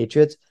for the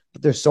Patriots,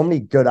 but there's so many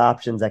good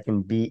options that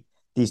can beat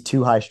these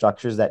two high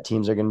structures that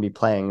teams are going to be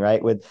playing,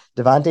 right? With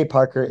Devontae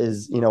Parker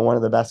is, one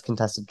of the best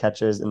contested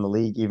catchers in the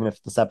league, even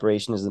if the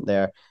separation isn't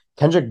there.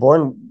 Kendrick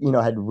Bourne,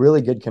 had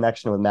really good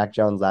connection with Mac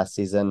Jones last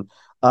season.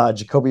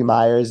 Jacoby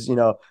Myers,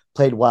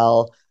 played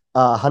well.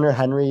 Hunter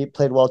Henry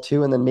played well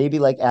too. And then maybe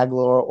like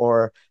Aguilar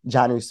or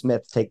Jonnu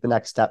Smith take the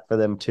next step for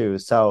them too.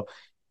 So,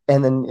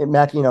 and then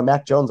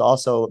Mac Jones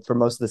also for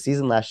most of the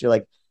season last year,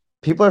 like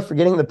people are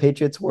forgetting the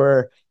Patriots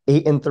were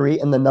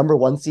 8-3 and the number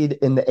 1 seed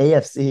in the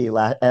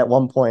AFC at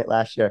one point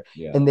last year.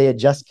 Yeah. And they had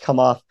just come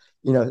off,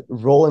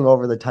 rolling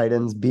over the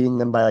Titans, beating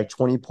them by like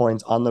 20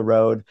 points on the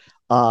road.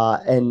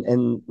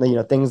 And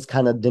things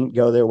kind of didn't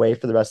go their way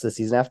for the rest of the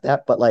season after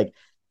that. But like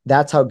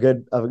that's how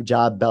good of a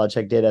job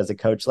Belichick did as a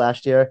coach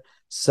last year.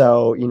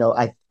 So,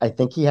 I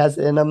think he has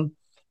it in him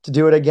to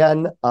do it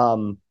again.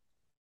 And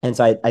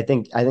so I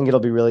think it'll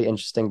be really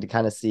interesting to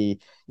kind of see,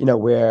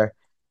 where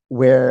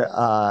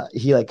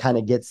he like kind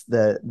of gets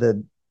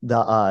the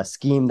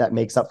scheme that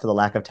makes up for the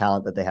lack of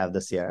talent that they have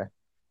this year.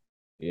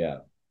 Yeah.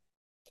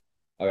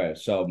 Okay,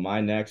 so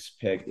my next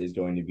pick is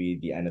going to be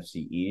the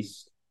NFC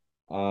East.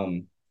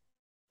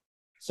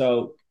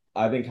 So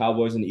I think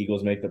Cowboys and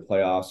Eagles make the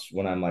playoffs.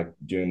 When I'm like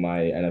doing my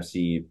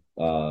NFC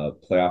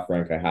playoff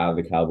rank, I have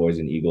the Cowboys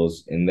and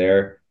Eagles in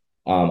there.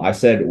 I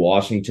said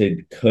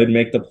Washington could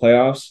make the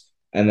playoffs,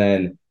 and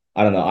then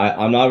I don't know.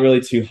 I'm not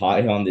really too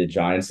high on the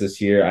Giants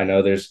this year. I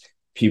know there's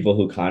people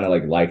who kind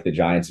of like the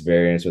Giants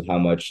variance with how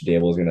much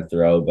Dable is going to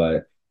throw,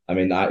 but I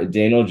mean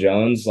Daniel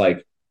Jones,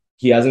 like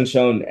he hasn't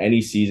shown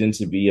any season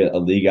to be a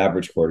league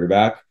average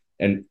quarterback,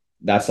 and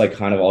that's like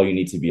kind of all you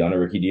need to be on a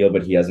rookie deal.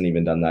 But he hasn't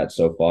even done that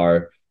so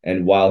far.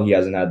 And while he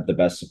hasn't had the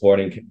best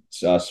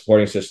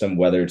supporting system,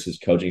 whether it's his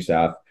coaching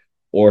staff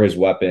or his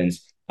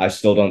weapons, I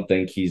still don't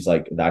think he's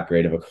like that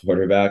great of a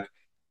quarterback.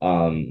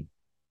 And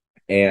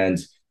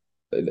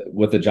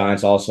with the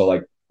Giants, also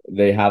like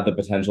they have the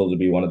potential to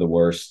be one of the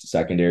worst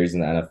secondaries in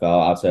the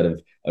NFL outside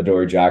of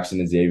Adoree Jackson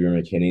and Xavier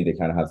McKinney. They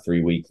kind of have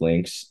 3 weak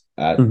links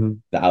at the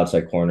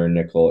outside corner,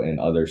 nickel, and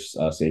other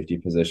safety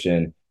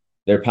position.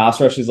 Their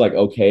pass rush is like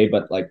okay,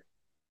 but like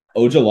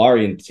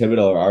Ojulari and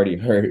Thibodeaux are already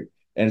hurt.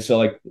 And so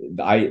like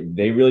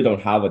they really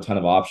don't have a ton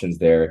of options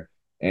there.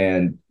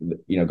 And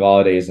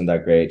Golladay isn't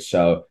that great.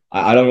 So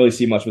I don't really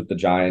see much with the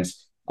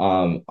Giants.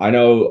 I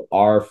know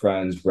our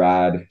friends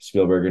Brad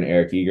Spielberg and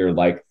Eric Eager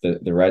like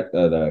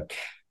not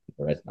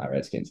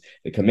Redskins,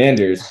 the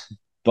Commanders,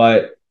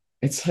 but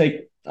it's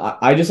like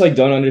I just like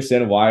don't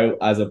understand why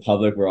as a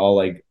public we're all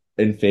like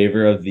in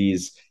favor of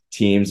these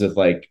teams with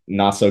like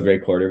not so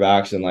great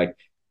quarterbacks. And like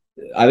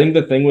I think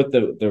the thing with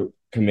the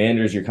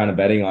Commanders you're kind of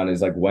betting on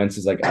is like Wentz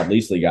is like at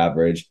least league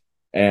average,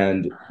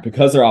 and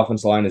because their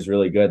offensive line is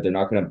really good, they're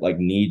not going to like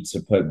need to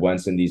put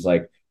Wentz in these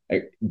like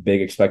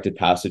big expected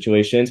pass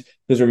situations.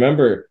 Because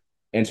remember,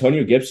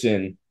 Antonio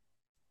Gibson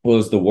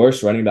was the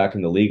worst running back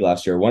in the league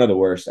last year, one of the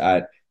worst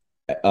at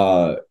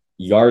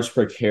yards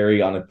per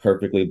carry on a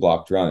perfectly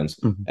blocked runs.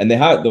 Mhm. And they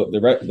had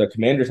the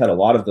Commanders had a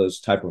lot of those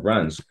type of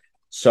runs.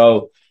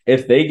 So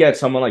if they get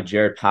someone like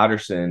Jared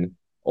Patterson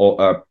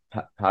or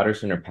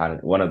Patterson or Patton,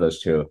 one of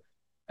those two,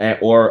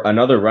 or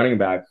another running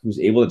back who's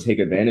able to take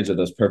advantage of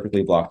those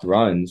perfectly blocked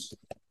runs,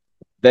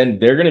 then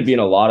they're going to be in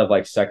a lot of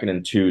like second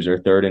and twos or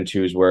third and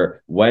twos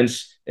where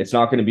Wentz, it's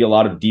not going to be a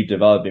lot of deep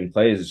developing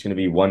plays. It's going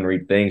to be one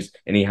read things.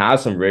 And he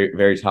has some very,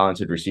 very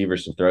talented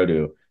receivers to throw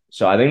to.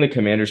 So I think the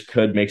Commanders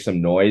could make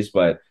some noise,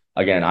 but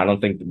again, I don't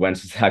think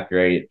Wentz is that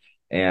great.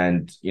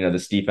 And,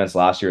 this defense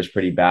last year was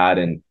pretty bad.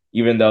 And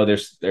even though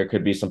there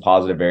could be some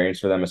positive variance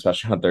for them,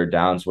 especially on third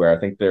downs, where I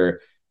think their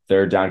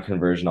third down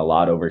conversion a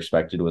lot over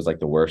expected was like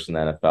the worst in the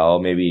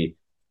NFL, maybe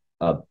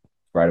uh,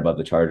 right above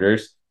the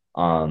Chargers.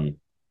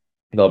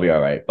 They'll be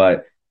all right.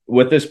 But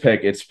with this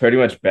pick, it's pretty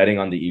much betting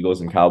on the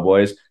Eagles and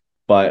Cowboys.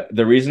 But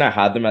the reason I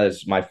had them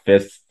as my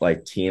fifth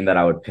like team that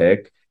I would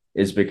pick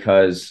is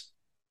because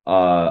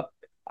uh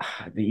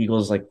the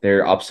Eagles, like,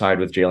 their upside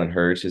with Jalen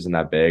Hurts isn't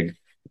that big.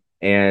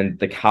 And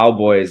the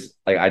Cowboys,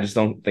 like, I just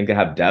don't think they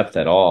have depth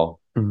at all.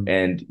 Mhm.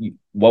 And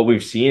what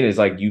we've seen is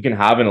like you can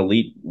have an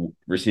elite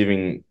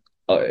receiving,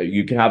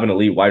 you can have an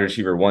elite wide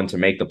receiver one to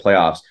make the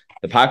playoffs.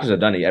 The Packers have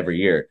done it every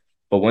year.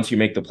 But once you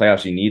make the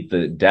playoffs, you need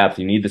the depth,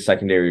 you need the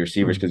secondary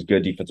receivers Mhm. because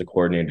good defensive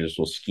coordinators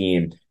will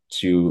scheme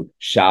to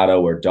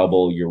shadow or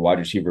double your wide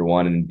receiver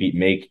one and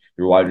make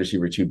your wide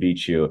receiver two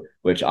beat you,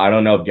 which I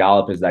don't know if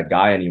Gallup is that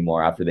guy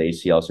anymore after the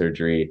ACL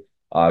surgery.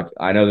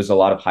 I know there's a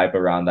lot of hype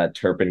around that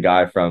Turpin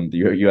guy from the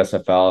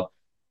USFL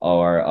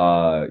or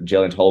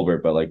Jalen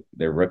Tolbert, but like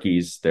they're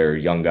rookies, they're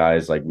young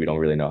guys. Like we don't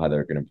really know how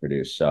they're going to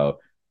produce. So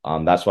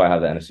that's why I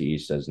have the NFC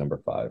East as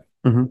number five.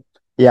 Mhm.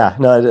 Yeah,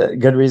 no,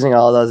 good reasoning,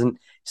 all those. And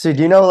so,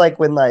 do you know like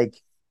when a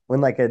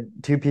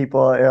two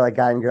people or like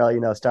guy and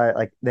girl, start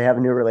like they have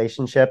a new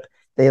relationship,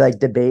 they like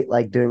debate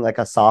like doing like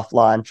a soft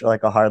launch or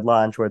like a hard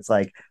launch where it's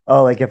like,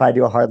 oh, like if I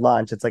do a hard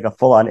launch, it's like a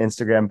full on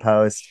Instagram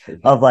post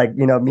of like,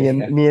 me and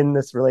Yeah. me in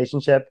this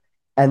relationship.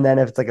 And then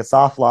if it's like a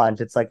soft launch,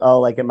 it's like, oh,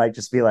 like it might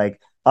just be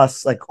like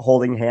us like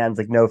holding hands,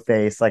 like no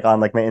face, like on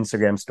like my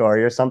Instagram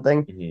story or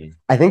something. Mhm.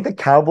 I think the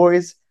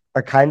Cowboys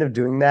are kind of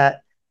doing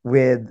that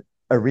with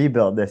a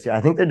rebuild this year.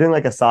 I think they're doing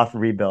like a soft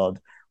rebuild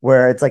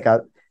where it's like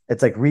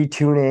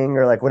retuning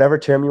or like whatever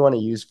term you want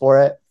to use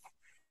for it.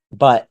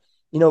 But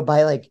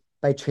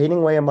by trading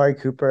away Amari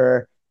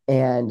Cooper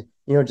and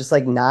just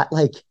like not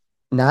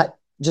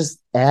just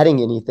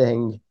adding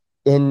anything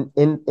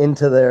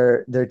into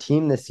their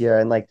team this year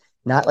and like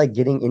not like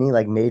getting any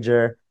like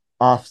major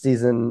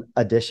off-season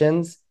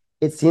additions,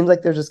 it seems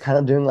like they're just kind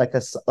of doing like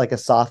a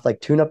soft like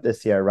tune-up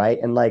this year, right?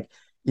 And like,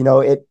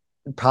 it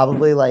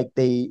probably like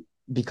they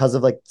because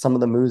of like some of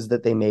the moves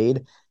that they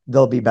made,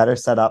 they'll be better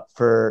set up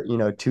for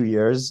 2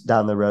 years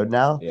down the road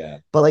now. Yeah.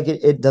 But like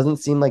it doesn't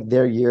seem like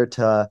their year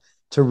to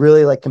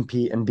really like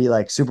compete and be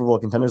like Super Bowl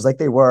contenders like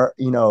they were,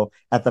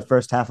 at the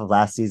first half of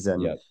last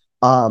season. Yeah.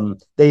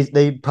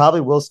 They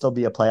probably will still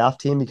be a playoff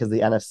team because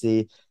the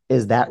NFC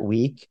is that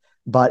weak,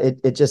 but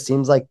it just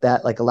seems like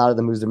that like a lot of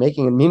the moves they're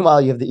making. And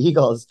meanwhile, you have the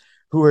Eagles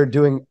who are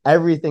doing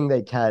everything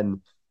they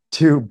can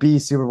to be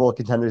Super Bowl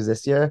contenders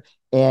this year.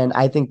 And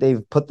I think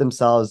they've put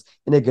themselves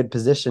in a good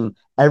position.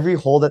 Every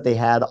hole that they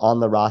had on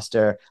the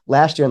roster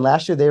last year, and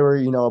last year they were,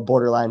 a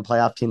borderline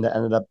playoff team that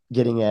ended up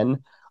getting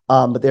in.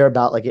 But they're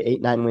about like an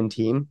 8-9 win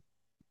team.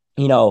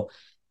 You know,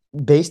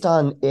 based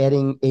on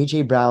adding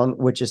AJ Brown,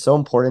 which is so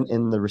important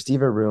in the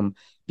receiver room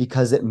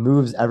because it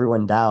moves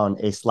everyone down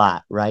a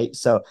slot, right?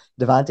 So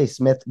Devontae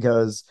Smith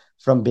goes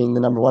from being the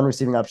number one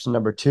receiving option to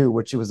number two,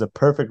 which was a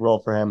perfect role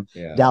for him.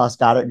 Yeah. Dallas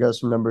Goedert goes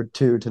from number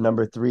two to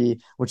number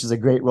three, which is a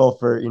great role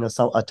for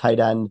a tight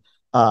end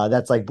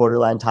that's like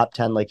borderline top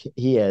 10, like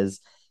he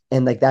is,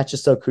 and like that's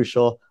just so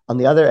crucial. On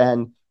the other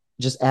end,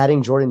 just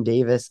adding Jordan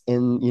Davis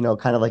in,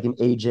 kind of like an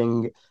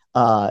aging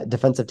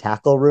defensive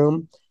tackle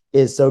room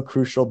is so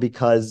crucial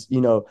because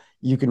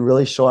you can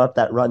really shore up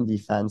that run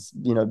defense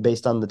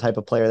based on the type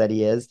of player that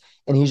he is,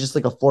 and he's just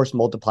like a force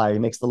multiplier. He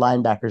makes the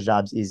linebackers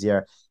jobs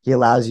easier. He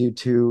allows you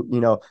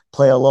to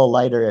play a little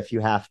lighter if you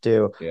have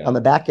to on Yeah.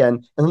 the back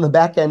end. And then the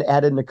back end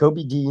added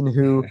Nakobe Dean,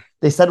 who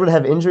they said would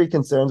have injury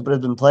concerns but has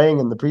been playing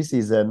in the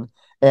preseason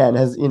and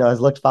has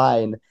looked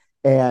fine.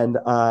 And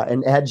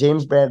add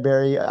James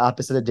Bradbury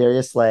opposite of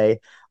Darius Slay,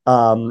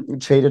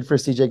 traded for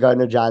CJ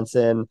Gardner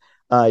Johnson,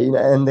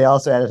 and they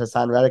also added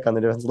Hassan Reddick on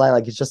the defensive line.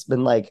 Like it's just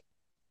been like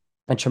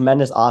a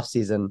tremendous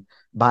offseason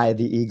by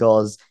the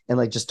Eagles and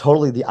like just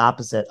totally the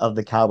opposite of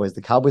the Cowboys.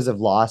 The Cowboys have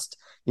lost,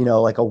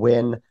 like a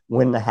win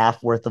and a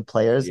half worth of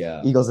players.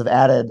 Yeah. Eagles have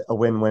added a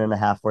win and a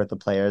half worth of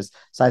players.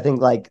 So I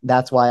think like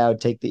that's why I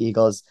would take the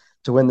Eagles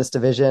to win this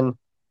division.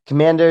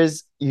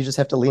 Commanders, you just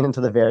have to lean into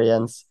the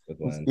variance. With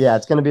Yeah, Wentz.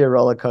 it's going to be a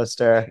roller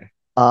coaster.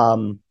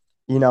 Um,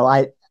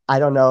 I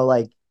don't know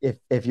like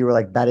if you were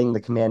like betting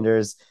the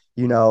Commanders,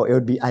 it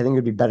would be, I think it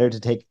would be better to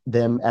take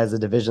them as a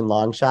division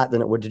long shot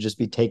than it would to just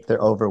be take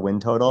their over win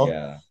total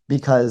Yeah.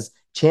 because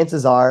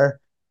chances are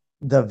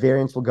the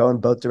variance will go in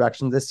both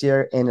directions this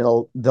year and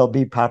they'll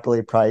be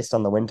properly priced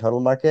on the win total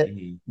market.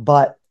 Mhm.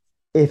 But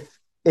if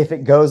if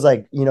it goes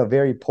like,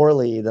 very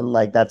poorly, then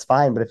like that's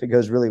fine. But if it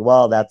goes really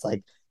well, that's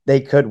like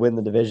they could win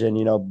the division,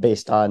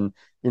 based on,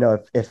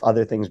 if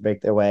other things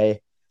break their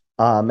way.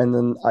 And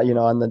then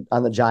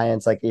on the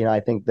Giants, like, I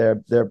think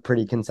they're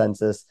pretty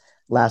consensus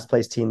last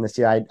place team this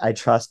year. I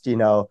trust,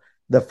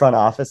 the front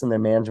office and their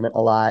management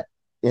a lot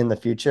in the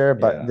future,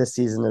 but Yeah. this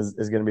season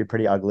is going to be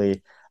pretty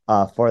ugly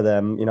for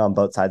them, on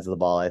both sides of the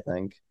ball, I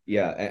think.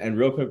 Yeah. And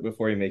real quick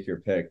before you make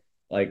your pick,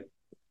 like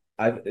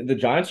the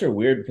Giants are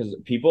weird because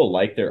people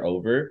like their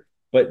over,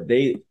 but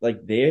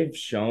they've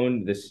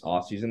shown this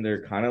offseason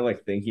they're kind of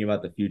like thinking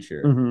about the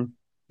future. Mm-hmm.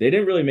 They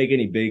didn't really make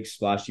any big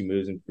splashy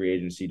moves in free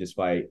agency,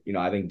 despite,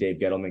 I think Dave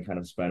Gettleman kind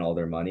of spent all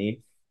their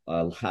money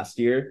last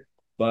year,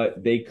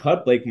 but they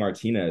cut Blake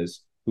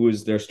Martinez, who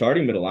is their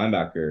starting middle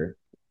linebacker,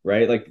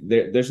 right? Like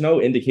there's no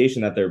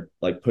indication that they're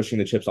like pushing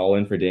the chips all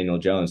in for Daniel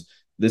Jones.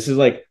 This is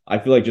like, I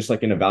feel like just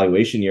like an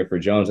evaluation year for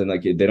Jones, and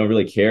like they don't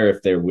really care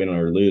if they win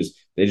or lose.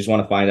 They just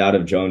want to find out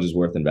if Jones is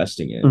worth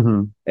investing in.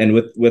 Mm-hmm. And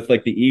with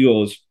like the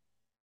Eagles,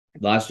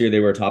 last year they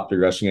were a top three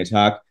rushing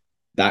attack.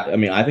 I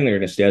mean, I think they're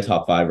going to stay a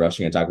top five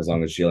rushing attack as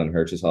long as Jalen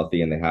Hurts is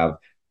healthy, and they have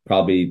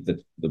probably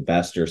the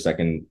best or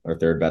second or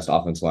third best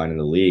offensive line in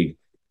the league.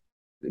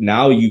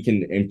 Now you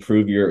can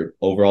improve your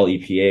overall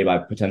EPA by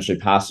potentially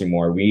passing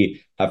more.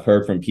 We have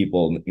heard from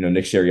people,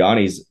 Nick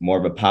Sirianni's more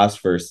of a pass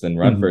first than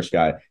run Mm-hmm. first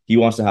guy. He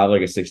wants to have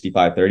like a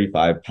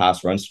 65-35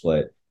 pass run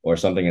split or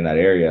something in that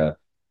area.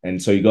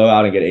 And so you go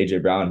out and get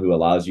AJ Brown, who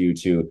allows you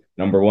to,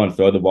 number one,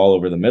 throw the ball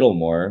over the middle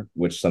more,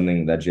 which is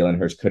something that Jalen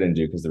Hurts couldn't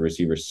do because the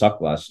receivers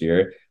sucked last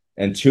year.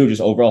 And two, just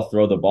overall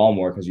throw the ball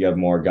more because you have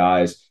more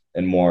guys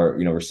and more,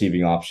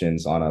 receiving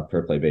options on a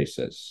per play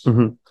basis.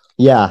 Mm-hmm.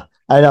 Yeah,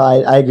 I know.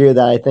 I agree with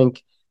that. I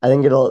think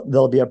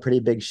there'll be a pretty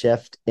big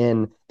shift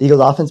in the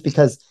Eagles offense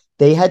because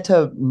they had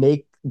to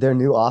make their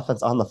new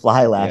offense on the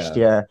fly last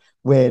Yeah. year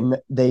when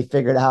they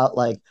figured out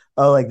like,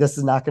 oh, like this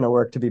is not going to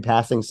work to be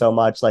passing so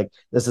much. Like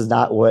this is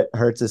not what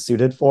Hurts is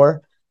suited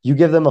for. You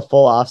give them a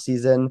full off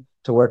season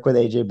to work with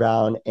AJ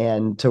Brown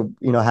and to,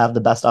 have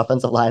the best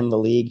offensive line in the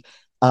league.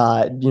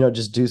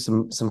 Just do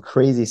some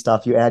crazy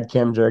stuff. You add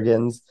Cam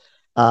Jurgens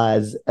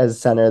as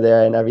center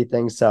there and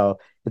everything. So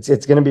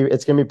it's gonna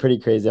be pretty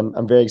crazy.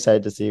 I'm very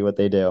excited to see what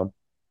they do.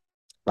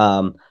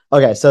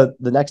 Okay, so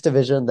the next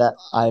division that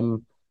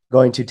I'm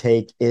going to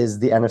take is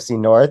the NFC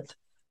North.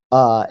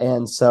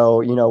 And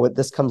so, what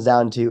this comes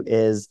down to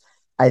is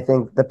I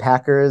think the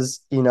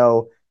Packers,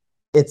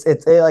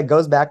 it like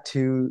goes back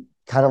to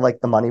kind of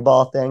like the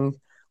Moneyball thing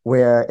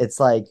where it's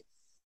like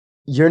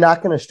you're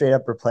not going to straight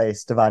up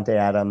replace Devonte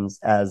Adams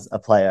as a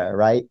player,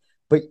 right?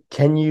 But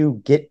can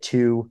you get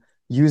to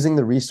using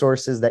the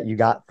resources that you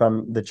got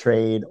from the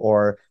trade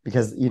or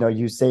because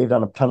you saved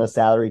on a ton of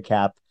salary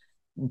cap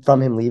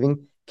from him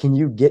leaving, can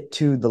you get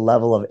to the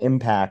level of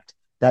impact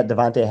that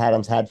Devonte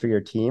Adams had for your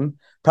team?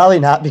 Probably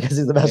not because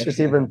he's the best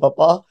receiver in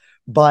football,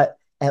 but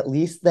at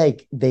least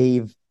like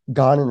they've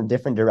gone in a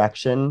different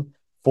direction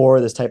for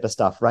this type of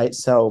stuff, right?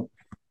 So,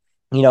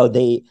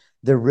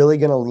 they're really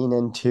going to lean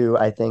into,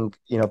 I think,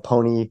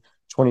 Pony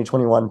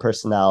 2021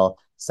 personnel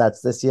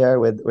sets this year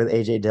with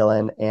AJ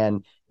Dillon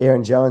and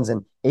Aaron Jones,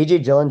 and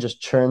AJ Dillon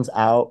just churns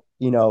out,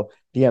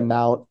 the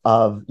amount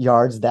of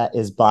yards that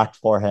is blocked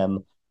for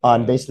him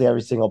on Yeah. basically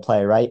every single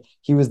play, right?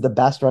 He was the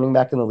best running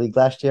back in the league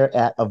last year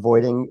at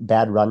avoiding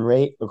bad run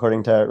rate,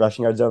 according to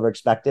rushing yards over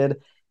expected,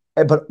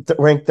 but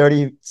ranked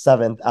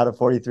 37th out of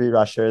 43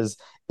 rushers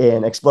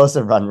in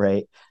explosive run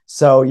rate.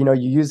 So, you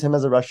use him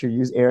as a rusher,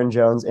 use Aaron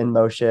Jones in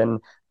motion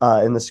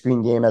in the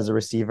screen game as a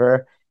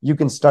receiver. You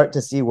can start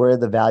to see where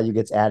the value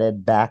gets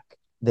added back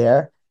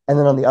there. And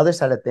then on the other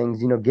side of things,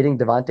 getting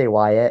Devonte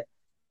Wyatt,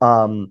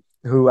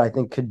 who I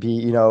think could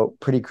be,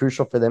 pretty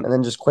crucial for them. And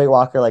then just Quay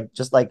Walker, like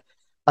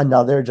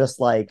another, just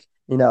like,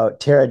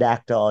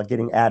 pterodactyl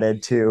getting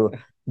added to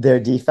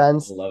their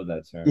defense. Love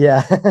that term.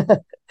 Yeah.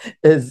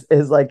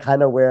 is like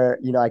kind of where,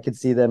 I could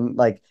see them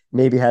like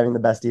maybe having the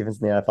best defense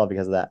in the NFL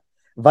because of that.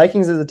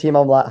 Vikings is a team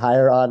I'm a lot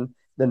higher on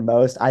than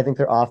most. I think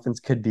their offense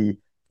could be,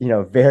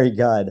 very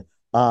good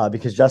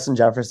because Justin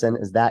Jefferson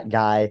is that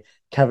guy.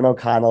 Kevin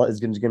O'Connell is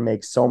going to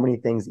make so many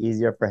things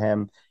easier for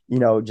him.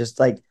 Just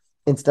like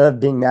instead of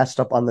being matched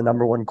up on the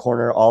number one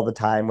corner all the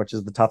time, which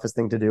is the toughest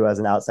thing to do as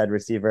an outside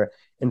receiver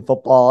in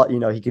football,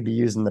 he could be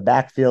used in the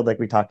backfield, like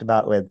we talked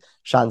about with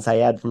Sean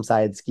Syed from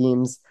Syed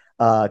Schemes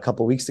a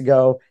couple weeks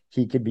ago.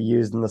 He could be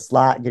used in the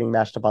slot, getting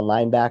matched up on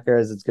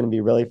linebackers. It's going to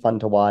be really fun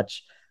to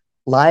watch.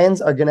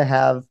 Lions are going to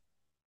have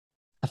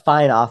a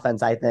fine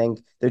offense, I think.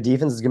 Their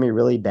defense is going to be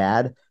really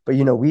bad. But,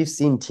 we've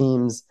seen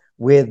teams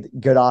with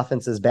good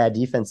offenses, bad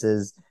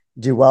defenses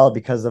do well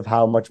because of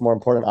how much more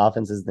important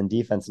offense is than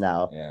defense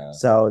now. Yeah.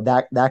 So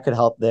that could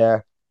help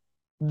there.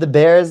 The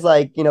Bears,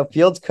 like,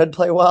 Fields could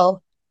play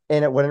well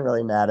and it wouldn't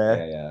really matter.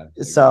 Yeah.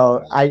 Yeah. So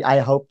Exactly. I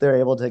hope they're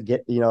able to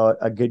get,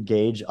 a good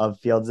gauge of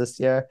Fields this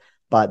year,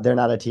 but they're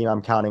not a team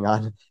I'm counting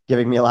on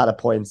giving me a lot of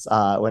points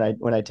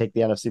when I take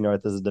the NFC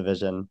North as a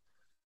division.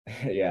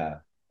 Yeah.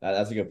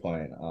 That's a good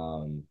point.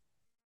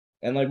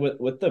 And like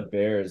with the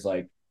Bears,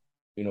 like,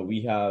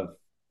 we have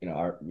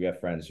we have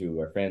friends who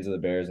are fans of the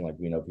Bears, and like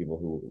we know people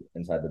who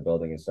inside the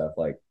building and stuff.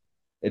 Like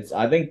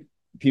I think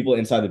people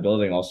inside the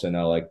building also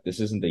know like this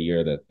isn't the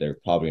year that they're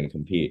probably going to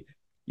compete.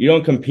 You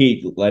don't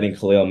compete letting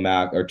Khalil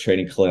Mack or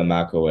trading Khalil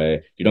Mack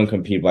away. You don't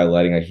compete by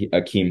letting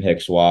Akeem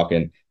Hicks walk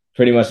and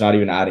pretty much not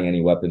even adding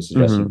any weapons to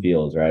Justin Hmm.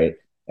 Fields, right?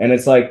 And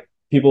it's like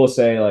people will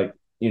say like,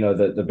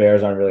 the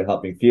Bears aren't really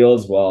helping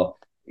Fields. Well,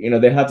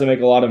 they have to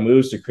make a lot of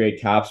moves to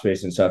create cap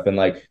space and stuff. And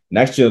like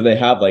next year they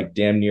have like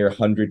damn near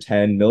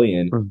 110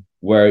 million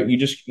where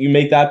you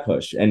make that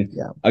push. And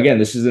Yeah. again,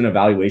 this is an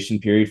evaluation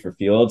period for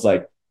Fields.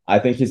 Like I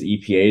think his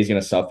EPA is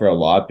going to suffer a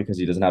lot because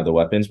he doesn't have the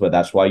weapons, but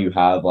that's why you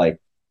have like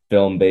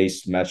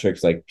film-based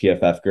metrics like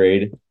PFF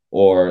grade,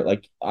 or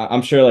like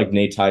I'm sure like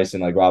Nate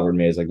Tyson, like Robert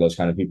Mays, like those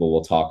kind of people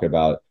will talk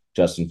about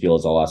Justin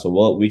Fields a lot.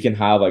 So we can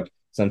have like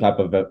some type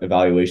of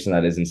evaluation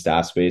that isn't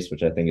stats based,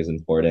 which I think is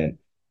important.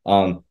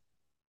 Um,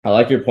 I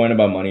like your point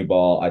about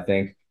Moneyball. I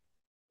think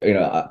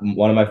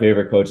one of my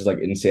favorite coaches, like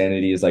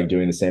Insanity, is like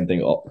doing the same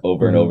thing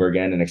over and Hmm. over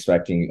again and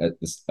expecting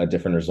a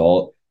different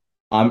result.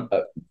 I'm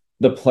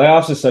The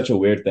playoffs is such a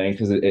weird thing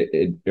because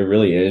it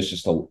really is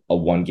just a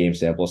one game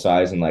sample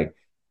size, and like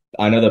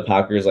I know the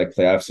Packers like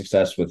playoff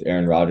success with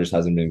Aaron Rodgers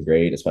hasn't been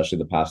great, especially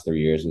the past 3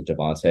 years with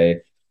Devontae.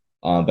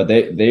 But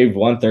they've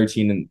won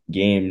 13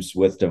 games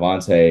with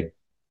Devontae,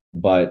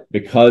 but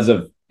because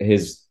of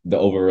the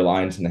over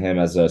reliance on him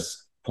as a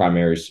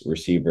primary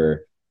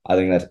receiver, I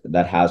think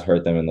that has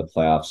hurt them in the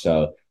playoffs.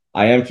 So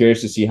I am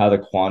curious to see how the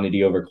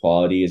quantity over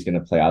quality is going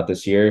to play out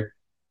this year.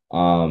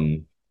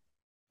 Um,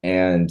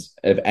 and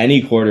if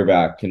any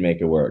quarterback can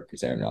make it work,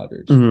 it's Aaron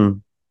Rodgers. Hmm.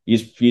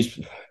 He's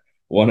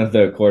one of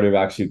the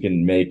quarterbacks who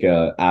can make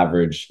a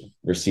average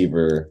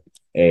receiver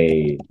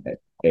a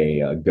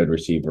a good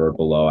receiver or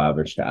below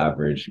average to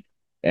average.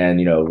 And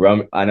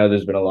I know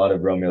there's been a lot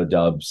of Romeo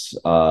Dubs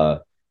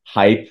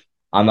hype.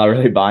 I'm not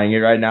really buying it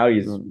right now.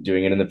 He's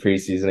doing it in the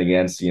preseason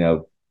against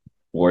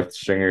fourth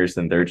stringers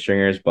and third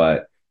stringers,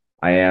 but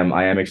I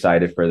am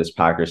excited for this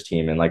Packers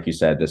team. And like you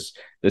said,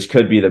 this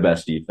could be the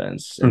best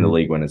defense in the Hmm.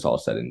 league when it's all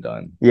said and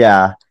done.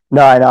 Yeah.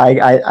 No, I know.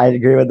 I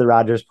agree with the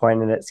Rodgers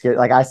point, and it's scary.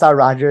 Like I saw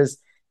Rodgers,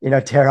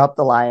 tear up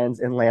the Lions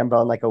in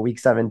Lambeau in like a week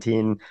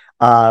 17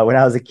 when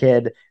I was a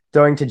kid,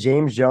 throwing to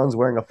James Jones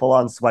wearing a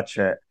full-on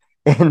sweatshirt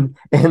in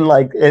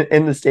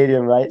the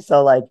stadium, right?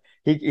 So like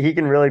he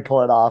can really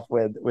pull it off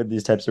with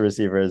these types of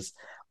receivers.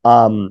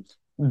 Um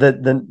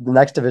the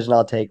next division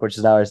I'll take, which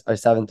is now our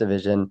seventh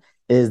division,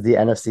 is the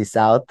NFC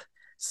South.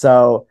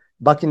 So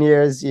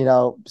Buccaneers,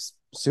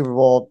 Super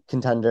Bowl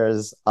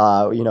contenders,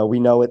 we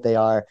know what they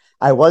are.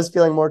 I was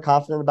feeling more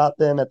confident about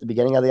them at the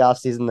beginning of the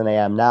offseason than I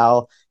am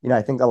now.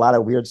 I think a lot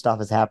of weird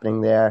stuff is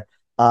happening there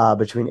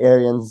between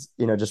Arians,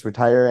 just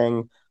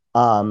retiring.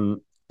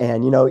 Um,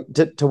 and,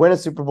 to win a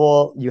Super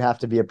Bowl, you have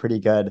to be a pretty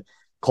good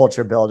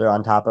culture builder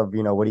on top of,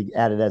 what he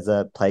added as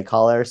a play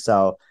caller.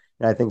 So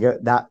I think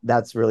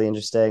that's really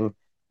interesting.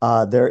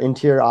 Their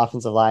interior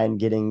offensive line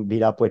getting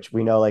beat up, which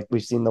we know, like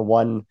we've seen the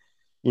one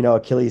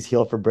Achilles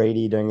heel for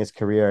Brady during his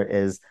career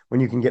is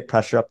when you can get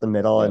pressure up the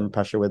middle Yeah. and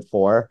pressure with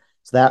four.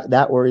 So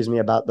that worries me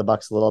about the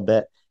Bucks a little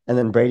bit. And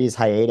then Brady's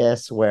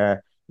hiatus,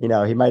 where he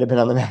might have been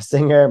on the Masked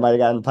Singer, might have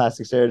gotten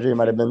plastic surgery,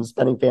 might have been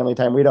spending family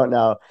time. We don't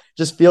know.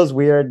 Just feels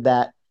weird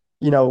that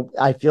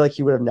I feel like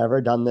he would have never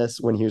done this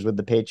when he was with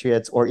the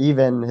Patriots, or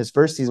even his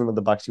first season with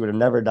the Bucks. He would have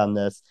never done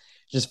this.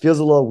 It just feels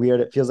a little weird.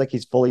 It feels like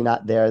he's fully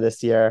not there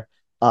this year.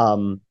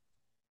 Um,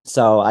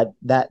 so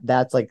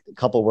that's like a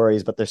couple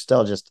worries, but they're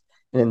still just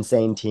an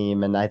insane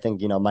team. And I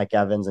think Mike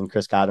Evans and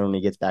Chris Godwin when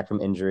he gets back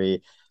from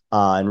injury,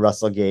 and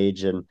Russell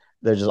Gage, and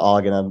they're just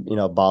all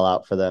gonna ball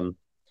out for them.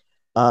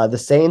 The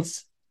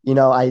Saints,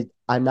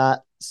 I'm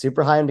not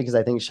super high on because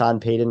I think Sean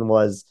Payton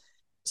was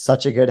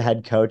such a good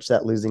head coach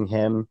that losing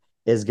him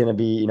is going to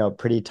be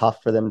pretty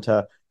tough for them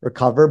to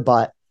recover.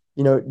 But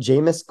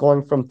Jameis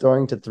going from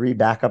throwing to three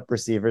backup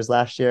receivers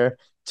last year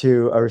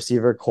to a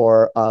receiver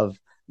core of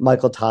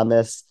Michael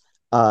Thomas,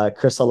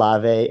 Chris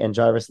Olave, and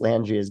Jarvis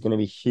Landry is going to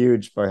be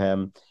huge for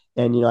him.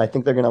 And I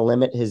think they're going to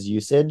limit his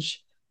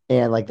usage,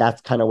 and like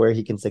that's kind of where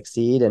he can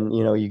succeed. And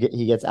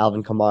he gets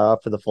Alvin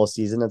Kamara for the full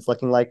season. It's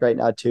looking like right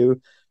now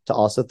too, to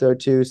also throw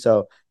to.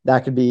 So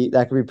that could be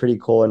pretty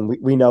cool. And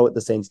we know what the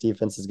Saints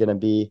defense is going to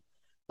be.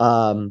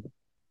 Um,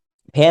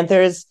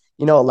 Panthers,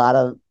 a lot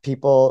of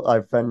people,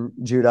 our friend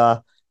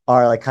Judah,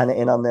 are like kind of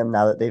in on them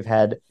now that they've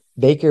had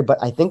Baker. But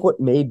I think what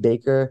made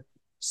Baker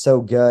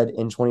so good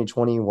in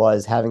 2020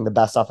 was having the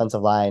best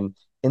offensive line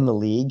in the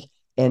league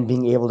and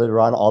being able to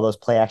run all those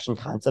play action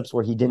concepts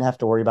where he didn't have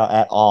to worry about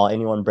at all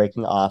anyone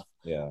breaking off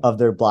Yeah. of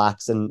their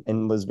blocks,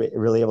 and was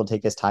really able to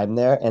take his time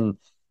there. And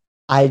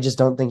I just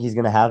don't think he's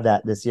going to have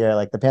that this year.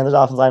 Like the Panthers'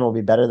 offensive line will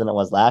be better than it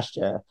was last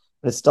year,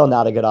 but it's still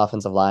not a good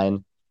offensive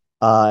line.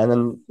 And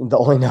then the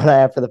only note I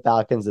have for the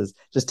Falcons is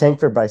just tank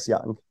for Bryce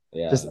Young.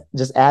 Just Yeah.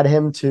 just add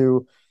him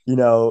to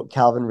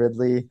Calvin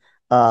Ridley,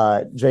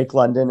 Drake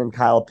London, and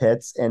Kyle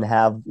Pitts, and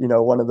have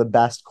one of the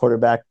best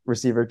quarterback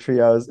receiver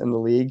trios in the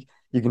league.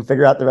 You can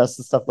figure out the rest of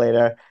the stuff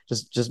later.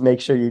 Just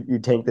make sure you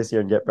tank this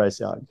year and get Bryce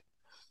Young.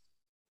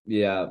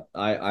 Yeah,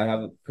 I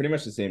have pretty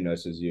much the same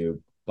notes as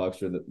you.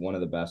 Bucks were one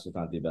of the best, if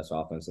not the best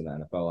offense in the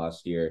NFL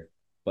last year.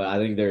 But I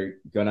think they're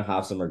gonna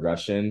have some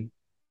regression.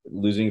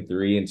 Losing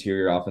three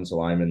interior offensive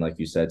linemen, like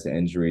you said, to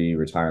injury,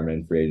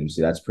 retirement, free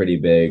agency, that's pretty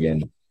big.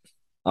 And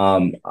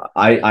um,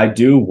 I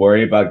do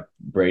worry about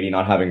Brady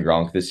not having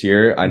Gronk this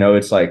year. I know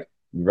it's like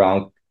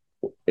Gronk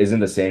isn't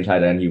the same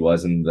tight end he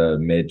was in the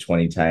mid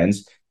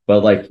 2010s,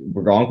 but like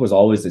Gronk was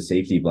always the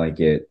safety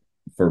blanket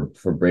for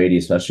Brady,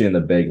 especially in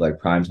the big like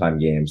primetime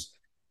games.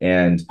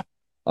 And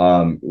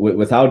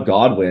without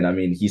Godwin, I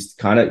mean, he's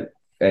kind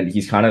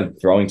of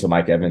throwing to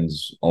Mike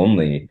Evans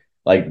only.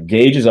 Like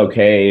Gage is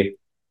okay.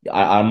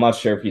 I'm not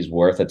sure if he's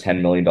worth a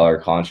 $10 million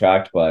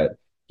contract, but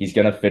he's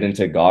gonna fit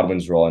into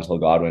Godwin's role until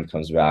Godwin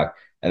comes back.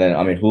 And then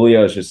I mean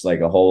Julio is just like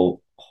a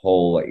whole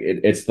like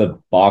it's the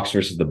box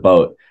versus the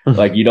boat.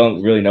 Like you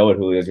don't really know what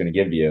Julio's gonna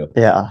give you.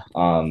 Yeah.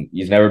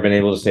 He's never been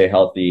able to stay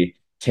healthy.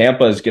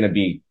 Tampa is gonna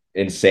be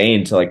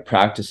insane to like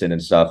practice in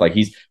and stuff. Like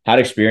he's had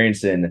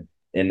experience in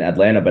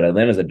Atlanta, but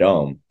Atlanta's a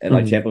dome, and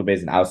like Tampa Bay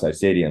is an outside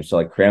stadium, so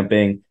like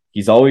cramping.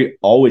 He's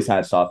always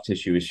had soft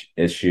tissue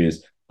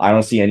issues. I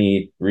don't see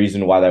any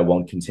reason why that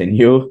won't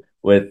continue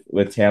with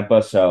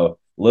Tampa. So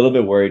a little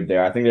bit worried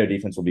there. I think their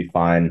defense will be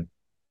fine.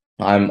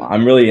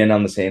 I'm really in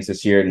on the Saints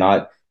this year,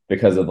 not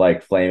because of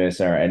like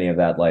Flamus or any of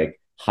that like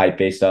hype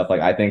based stuff.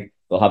 Like I think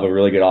they'll have a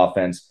really good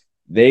offense.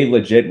 They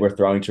legit were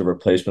throwing to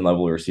replacement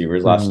level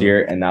receivers last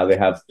year, and now they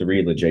have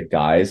three legit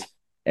guys.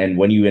 And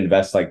when you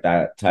invest like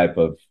that type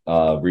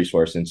of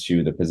resource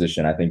into the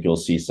position, I think you'll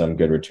see some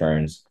good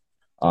returns.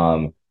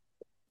 Um,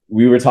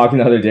 we were talking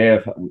the other day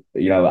of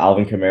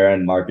Alvin Kamara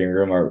and Mark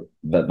Ingram are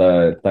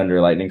the Thunder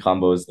Lightning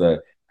combo is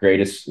the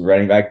greatest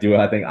running back duo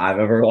I think I've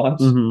ever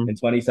watched in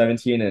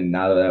 2017. And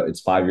now that it's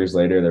 5 years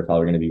later, they're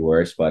probably going to be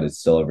worse, but it's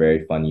still a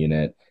very fun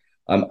unit.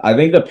 I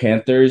think the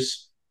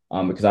Panthers,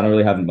 because I don't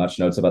really have much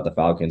notes about the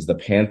Falcons. The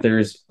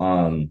Panthers,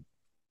 I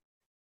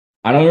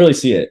don't really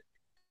see it.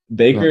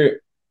 Baker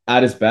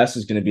at his best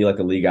is going to be like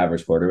a league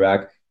average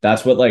quarterback.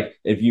 That's what like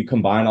if you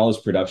combine all his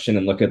production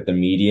and look at the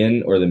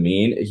median or the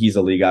mean, he's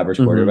a league average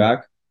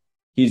quarterback.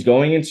 He's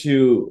going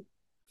into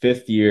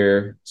fifth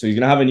year, so he's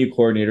gonna have a new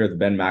coordinator with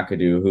Ben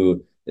McAdoo,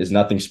 who is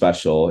nothing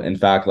special. In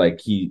fact,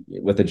 like he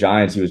with the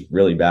Giants, he was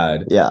really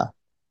bad. Yeah.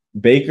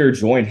 Baker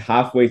joined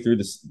halfway through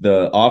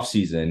the off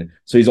season,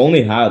 so he's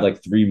only had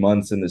like 3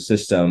 months in the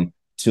system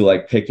to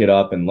like pick it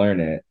up and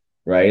learn it,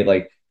 right?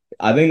 Like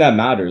I think that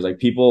matters. Like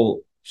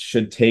people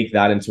should take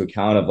that into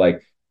account of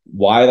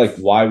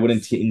why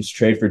wouldn't teams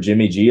trade for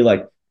Jimmy G?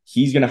 Like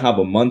he's gonna have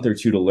a month or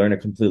two to learn a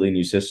completely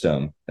new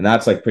system, and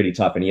that's like pretty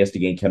tough. And he has to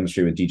gain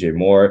chemistry with DJ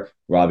Moore,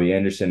 Robbie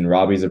Anderson.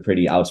 Robbie's a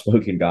pretty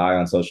outspoken guy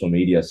on social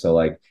media, so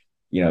like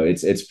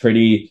it's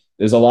pretty.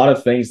 There's a lot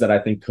of things that I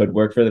think could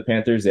work for the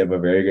Panthers. They have a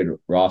very good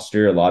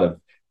roster, a lot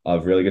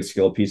of really good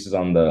skill pieces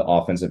on the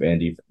offensive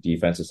and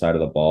defensive side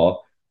of the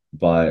ball,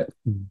 but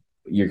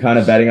you're kind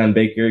of betting on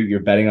Baker,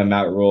 you're betting on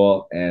Matt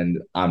Rule, and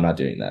I'm not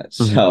doing that.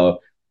 So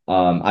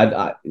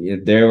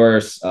they were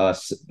the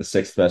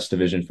sixth best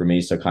division for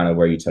me, so kind of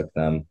where you took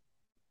them,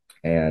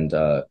 and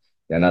yeah,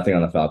 nothing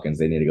on the Falcons.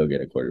 They need to go get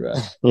a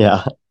quarterback.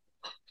 Yeah.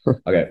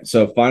 Okay,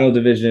 so final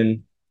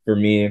division for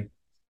me,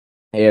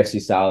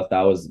 AFC South.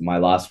 That was my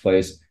last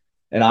place,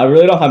 and I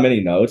really don't have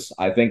many notes.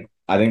 I think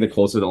the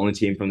Colts are the only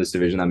team from this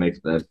division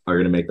that are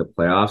going to make the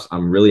playoffs.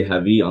 I'm really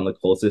heavy on the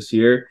Colts this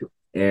year,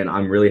 and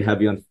I'm really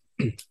heavy on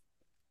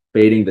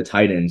fading the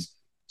Titans.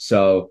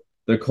 So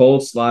the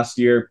Colts last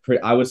year,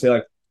 I would say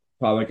like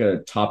probably like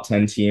a top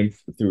 10 team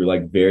through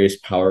like various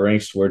power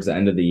ranks towards the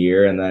end of the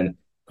year. And then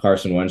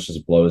Carson Wentz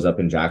just blows up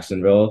in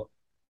Jacksonville.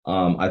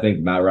 I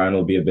think Matt Ryan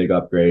will be a big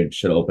upgrade,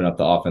 should open up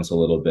the offense a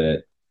little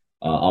bit.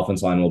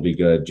 Offense line will be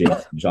good.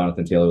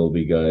 Jonathan Taylor will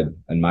be good.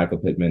 And Michael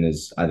Pittman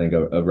is, I think,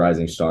 a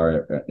rising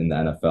star in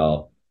the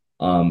NFL.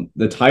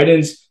 The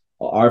Titans,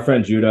 our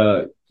friend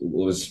Judah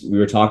we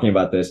were talking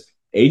about this.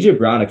 AJ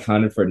Brown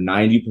accounted for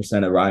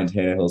 90% of Ryan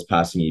Tannehill's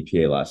passing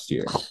EPA last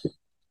year.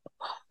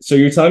 So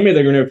you're telling me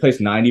they're going to replace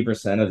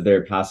 90% of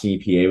their passing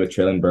EPA with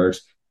Treylon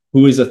Burks,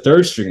 who is a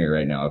third stringer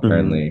right now,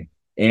 apparently,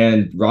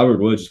 and Robert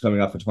Woods is coming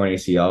off a torn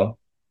ACL,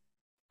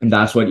 and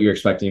that's what you're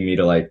expecting me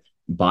to like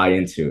buy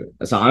into.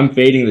 So I'm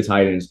fading the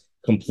Titans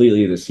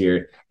completely this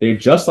year. They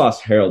just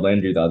lost Harold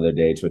Landry the other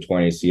day to a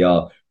torn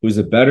ACL, who's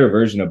a better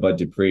version of Bud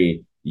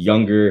Dupree,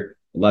 younger,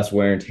 less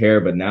wear and tear,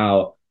 but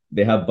now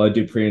they have Bud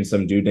Dupree and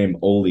some dude named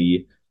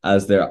Oli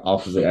as their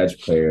opposite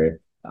edge player.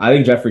 I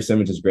think Jeffrey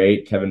Simmons is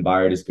great. Kevin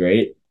Byard is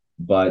great,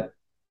 but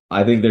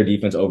I think their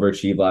defense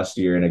overachieved last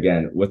year. And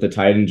again, with the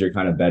Titans, you're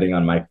kind of betting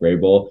on Mike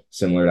Vrabel,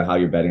 similar to how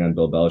you're betting on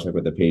Bill Belichick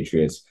with the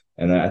Patriots.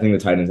 And I think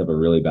the Titans have a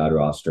really bad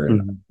roster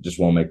and just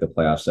won't make the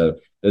playoffs. So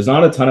there's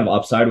not a ton of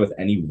upside with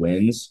any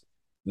wins.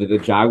 The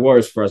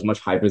Jaguars, for as much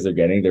hype as they're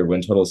getting, their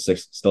win total is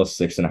still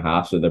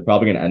 6.5. So they're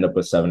probably going to end up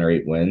with 7 or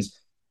 8 wins.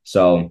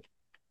 So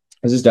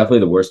this is definitely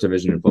the worst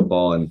division in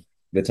football, and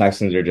the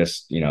Texans are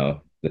just,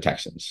 the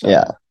Texans. So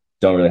yeah.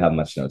 Don't really have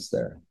much notes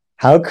there.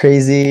 How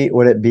crazy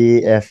would it be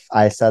if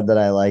I said that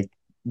I like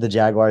the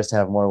Jaguars to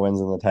have more wins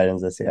than the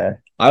Titans this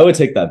year? I would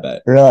take that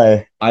bet.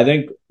 Really? I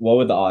think, what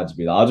would the odds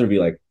be? The odds would be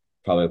like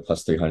probably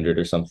plus 300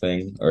 or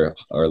something, or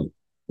I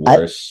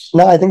worse.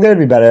 no, I think that would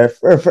be better.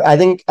 I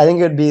think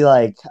it would be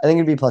like I think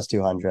it'd be plus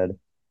 200.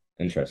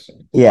 Interesting.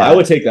 I Yeah.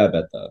 would take that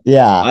bet though.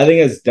 Yeah. I think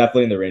it's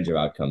definitely in the range of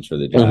outcomes for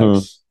the hmm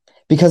Jags.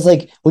 Because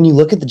like when you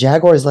look at the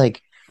Jaguars,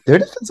 like their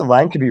defensive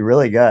line could be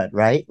really good,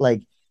 right?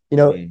 Like,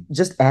 Mhm.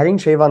 just adding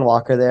Trayvon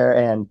Walker there,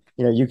 and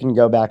you can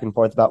go back and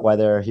forth about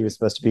whether he was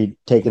supposed to be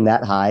taken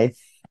that high.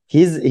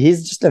 He's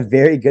just a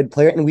very good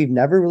player, and we've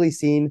never really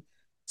seen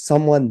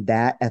someone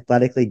that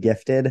athletically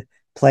gifted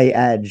play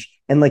edge.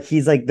 And like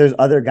he's like there's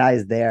other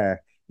guys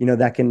there,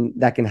 that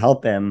can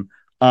help him.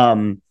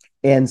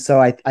 And so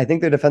I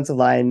think their defensive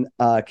line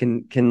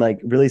can like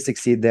really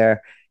succeed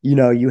there.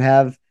 You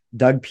have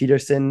Doug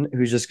Peterson,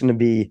 who's just going to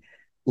be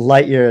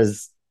light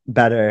years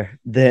better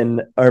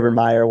than Urban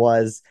Meyer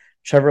was.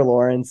 Trevor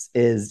Lawrence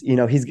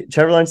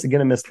Trevor Lawrence is going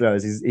to miss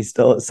throws. He's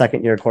still a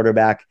second year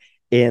quarterback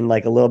in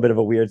like a little bit of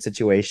a weird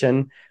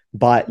situation,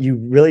 but you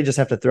really just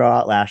have to throw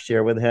out last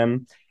year with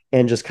him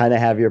and just kind of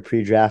have your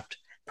pre-draft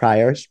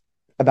priors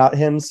about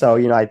him. So,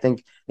 I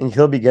think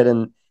he'll be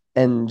good,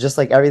 and just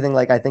like everything,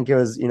 like I think it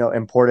was,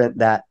 important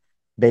that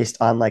based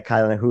on like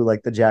kind of who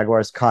like the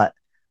Jaguars cut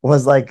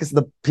was like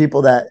the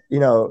people that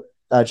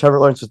Trevor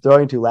Lawrence was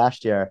throwing to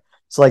last year.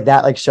 So like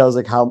that like shows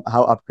like how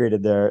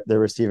upgraded their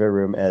receiver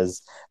room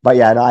is. But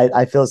yeah, no,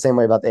 I feel the same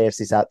way about the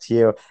AFC South to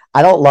you.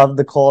 I don't love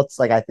the Colts.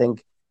 Like I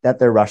think that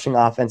their rushing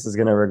offense is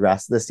going to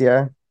regress this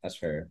year, That's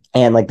fair.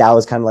 and like that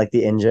was kind of like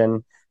the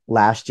engine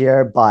last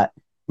year. But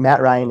Matt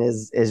Ryan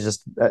is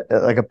just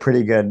like a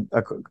pretty good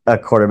a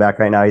quarterback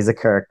right now. He's a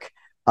Kirk.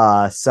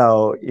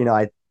 So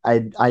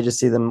I just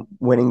see them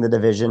winning the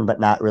division, but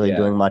not really Yeah.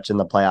 doing much in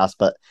the playoffs.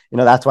 But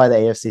that's why the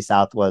AFC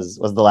South was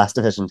the last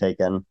division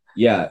taken.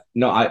 Yeah.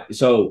 No,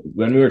 so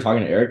when we were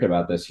talking to Eric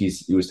about this, he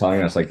was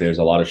telling us like there's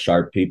a lot of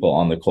sharp people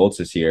on the Colts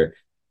this year.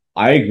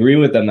 I agree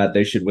with them that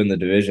they should win the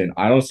division.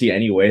 I don't see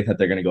any way that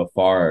they're going to go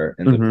far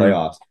in the Mm-hmm.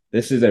 playoffs.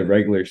 This is a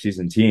regular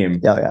season team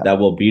Yeah, yeah. that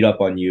will beat up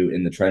on you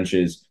in the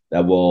trenches,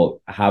 that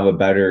will have a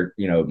better,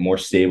 more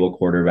stable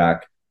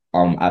quarterback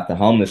at the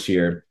helm this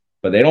year.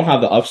 But they don't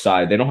have the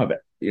upside. They don't have,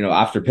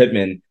 after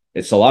Pittman,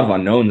 it's a lot of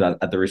unknowns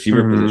at the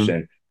receiver Mm-hmm.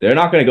 position. They're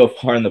not going to go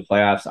far in the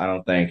playoffs, I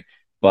don't think.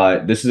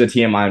 But this is a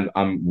team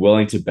I'm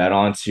willing to bet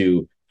on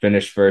to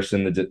finish first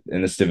in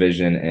this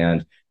division.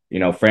 And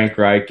Frank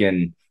Reich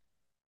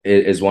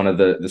is one of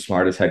the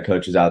smartest head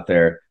coaches out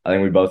there. I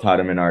think we both had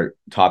him in our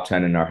top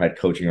 10 in our head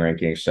coaching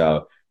rankings.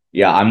 So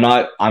yeah,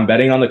 I'm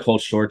betting on the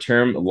Colts short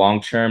term,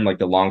 long term, like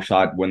the long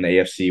shot, win the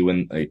AFC,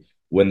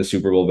 win the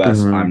Super Bowl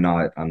best.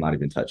 Mm-hmm. I'm not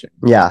even touching.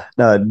 Yeah,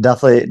 no,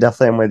 definitely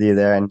I'm with you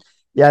there. And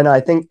yeah, no,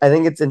 I think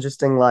it's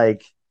interesting,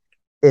 like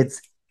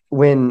it's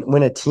when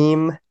a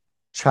team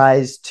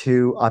tries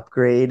to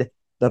upgrade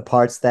the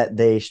parts that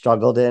they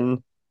struggled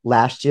in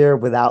last year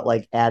without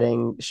like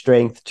adding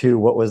strength to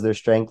what was their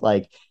strength.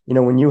 Like,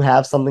 when you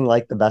have something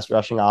like the best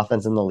rushing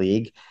offense in the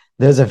league,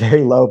 there's a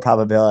very low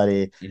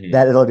probability Mm-hmm.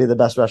 that it'll be the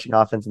best rushing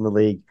offense in the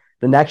league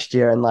the next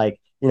year. And like,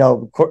 they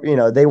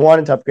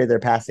wanted to upgrade their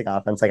passing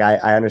offense. Like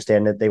I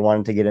understand that they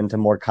wanted to get into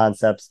more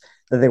concepts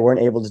that they weren't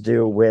able to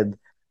do with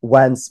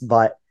Wentz,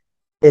 but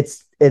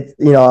it's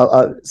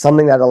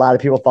something that a lot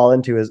of people fall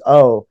into is,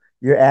 oh,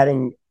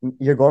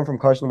 you're going from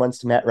Carson Wentz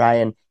to Matt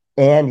Ryan,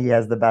 and he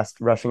has the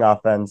best rushing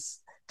offense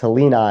to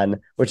lean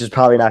on, which is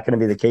probably not going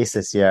to be the case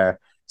this year.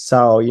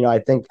 So I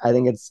think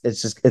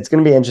it's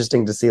going to be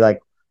interesting to see like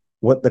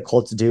what the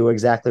Colts do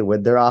exactly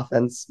with their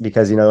offense,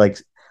 because like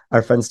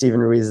our friend Steven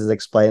Ruiz has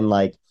explained,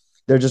 like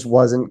there just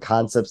wasn't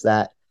concepts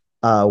that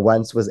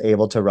Wentz was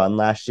able to run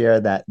last year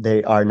that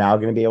they are now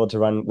going to be able to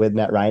run with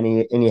Matt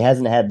Ryan. And he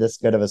hasn't had this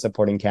good of a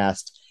supporting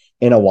cast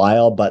in a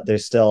while, but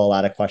there's still a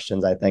lot of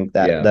questions I think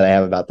that Yeah. that I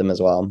have about them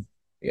as well.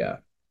 Yeah.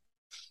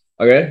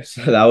 Okay.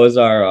 So that was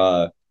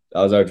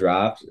our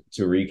draft.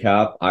 To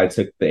recap, I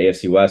took the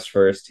AFC West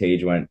first.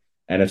 Tage went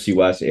NFC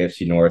West,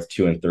 AFC North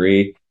 2 and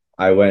 3.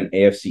 I went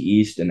AFC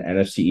East and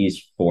NFC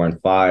East 4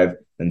 and 5.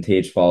 Then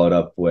Tage followed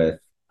up with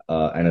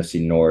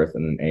NFC North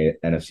and then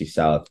NFC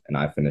South, and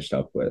I finished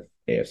up with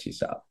AFC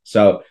South.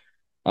 So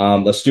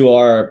let's do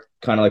our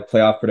kind of like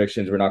playoff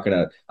predictions. We're not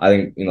gonna. I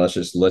think let's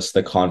just list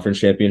the conference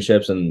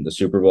championships and the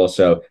Super Bowl.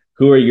 So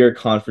who are your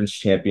conference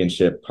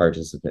championship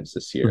participants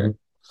this Mm-hmm. year?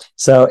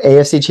 So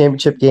AFC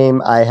Championship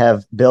game, I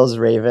have Bills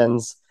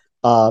Ravens.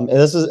 And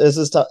this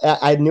is tough.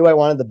 I knew I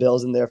wanted the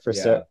Bills in there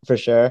Yeah. for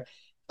sure.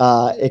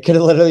 It could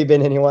have literally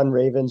been anyone: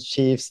 Ravens,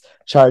 Chiefs,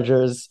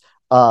 Chargers,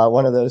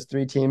 one of those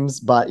three teams.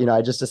 But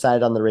I just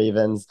decided on the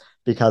Ravens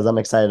because I'm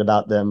excited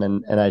about them,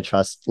 and I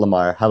trust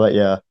Lamar. How about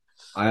you?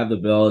 I have the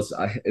Bills.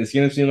 It's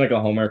gonna seem like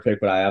a homer pick,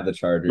 but I have the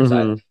Chargers.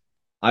 Mm-hmm.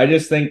 I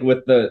just think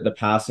with the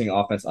passing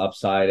offense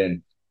upside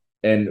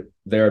and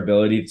their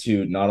ability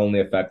to not only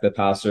affect the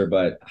passer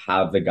but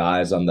have the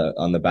guys on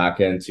the back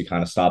end to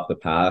kind of stop the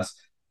pass.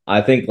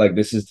 I think like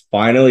this is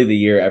finally the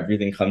year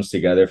everything comes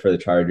together for the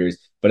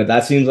Chargers. But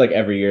that seems like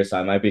every year, so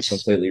I might be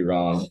completely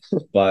wrong.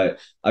 But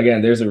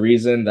again, there's a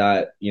reason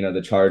that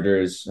the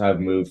Chargers have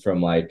moved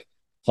from like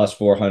plus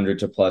 400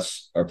 to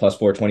plus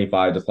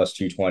 425 to plus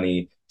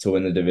 220 to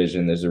win the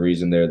division. There's a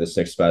reason they're the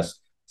sixth best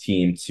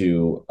team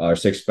to or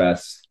sixth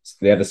best.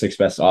 They have the sixth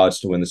best odds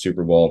to win the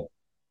Super Bowl.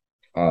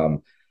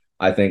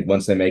 I think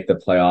once they make the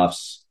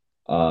playoffs,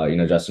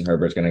 Justin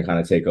Herbert's going to kind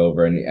of take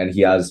over, and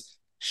he has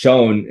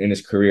shown in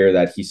his career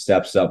that he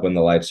steps up when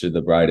the lights are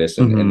the brightest.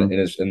 And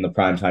in the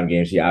primetime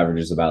games, he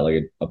averages about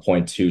like a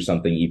 0.2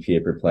 something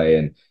EPA per play,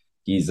 and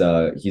he's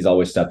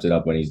always stepped it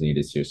up when he's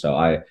needed to. So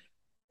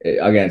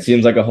again, it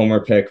seems like a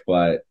homer pick,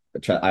 but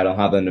I don't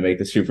have them to make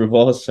the Super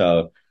Bowl.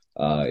 So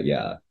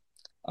yeah.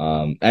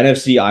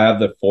 NFC, I have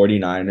the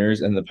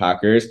 49ers and the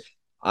Packers.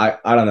 I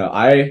don't know.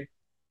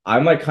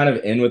 I'm like kind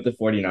of in with the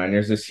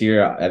 49ers this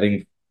year. I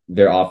think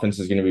their offense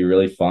is going to be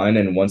really fun.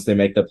 And once they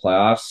make the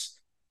playoffs,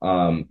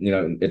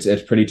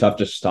 it's pretty tough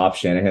to stop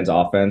Shanahan's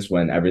offense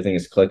when everything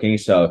is clicking.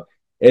 So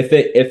if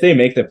they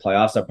make the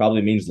playoffs, that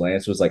probably means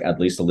Lance was like at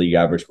least a league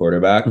average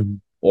quarterback. Mm-hmm.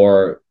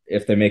 Or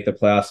if they make the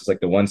playoffs, it's like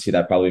the 1 seed,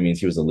 that probably means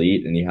he was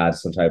elite and he had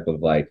some type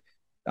of like,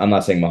 I'm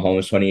not saying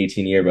Mahomes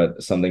 2018 year,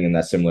 but something in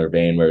that similar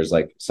vein where it's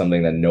like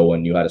something that no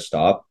one knew how to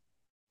stop.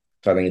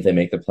 So I think if they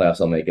make the playoffs,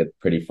 they'll make it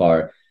pretty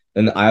far.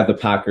 Then I have the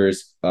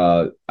Packers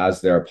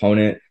as their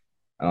opponent.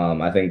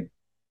 I think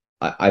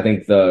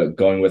the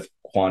going with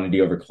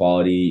quantity over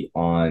quality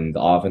on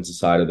the offensive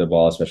side of the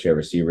ball, especially a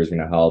receiver, is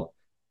going to help.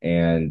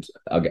 And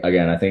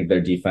again, I think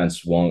their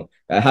defense won't.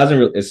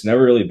 It's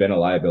never really been a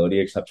liability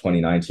except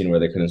 2019 where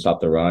they couldn't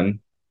stop the run.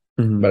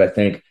 Mm-hmm. But I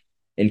think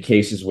in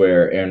cases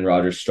where Aaron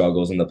Rodgers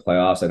struggles in the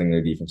playoffs, I think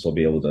their defense will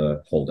be able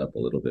to hold up a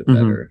little bit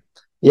better.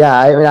 Yeah,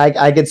 I mean,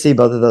 I could see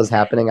both of those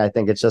happening. I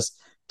think it's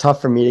just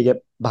tough for me to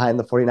get behind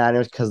the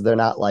 49ers because they're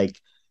not like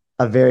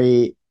a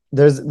very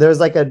there's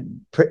like a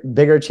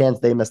bigger chance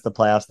they miss the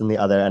playoffs than the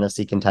other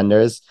NFC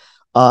contenders.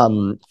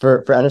 For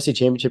NFC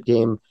Championship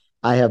game,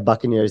 I have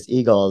Buccaneers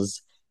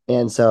Eagles,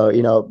 and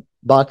so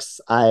Bucks,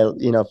 I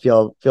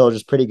feel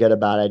just pretty good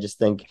about it. I just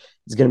think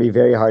it's going to be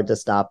very hard to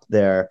stop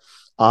their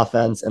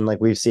offense, and like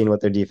we've seen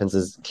what their defense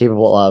is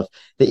capable of.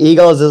 The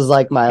Eagles is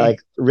like my like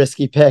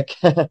risky pick.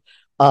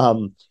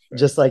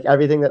 Just like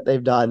everything that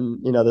they've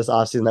done, this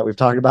offseason that we've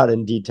talked about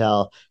in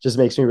detail just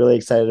makes me really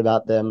excited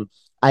about them.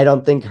 I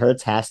don't think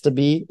Hurts has to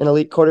be an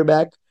elite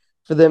quarterback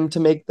for them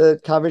to make the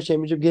conference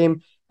championship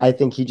game. I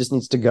think he just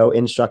needs to go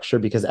in structure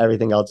because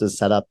everything else is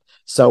set up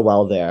so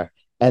well there.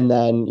 And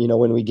then,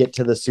 when we get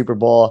to the Super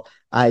Bowl,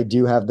 I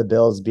do have the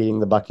Bills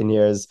beating the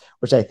Buccaneers,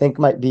 which I think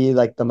might be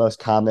like the most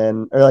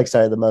common or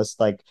the most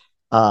like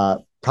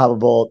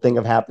probable thing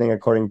of happening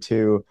according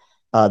to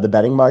the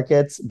betting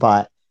markets.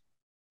 But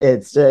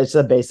it's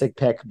a basic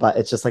pick, but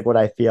it's just like what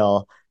I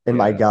feel in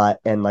my gut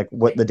and like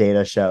what the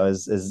data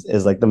shows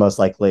is like the most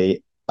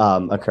likely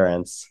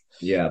occurrence.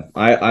 Yeah,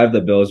 I have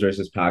the Bills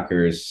versus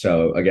Packers.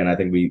 So again, I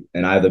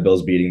have the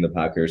Bills beating the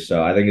Packers.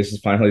 So I think this is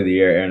finally the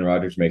year Aaron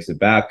Rodgers makes it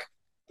back.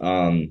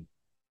 And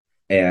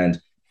Matt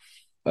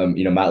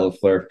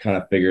LaFleur kind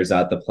of figures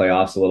out the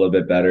playoffs a little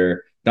bit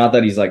better. Not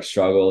that he's like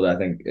struggled. I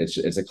think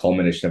it's a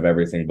culmination of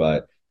everything,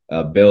 but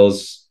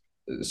Bills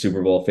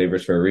Super Bowl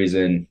favorites for a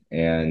reason.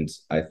 And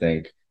I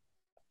think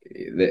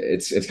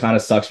it's kind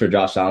of sucks for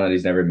Josh Allen that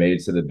he's never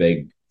made it to the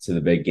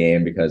big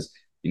game because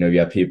you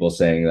have people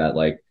saying that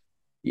like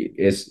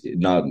there's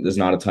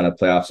not a ton of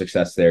playoff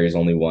success there. He's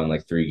only won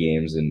like 3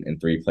 games and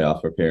 3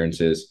 playoff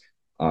appearances.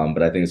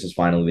 But I think this is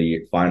finally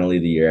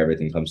the year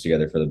everything comes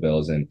together for the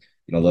Bills, and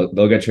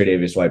they'll get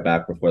Tre'Davious White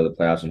back before the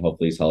playoffs, and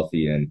hopefully he's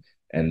healthy,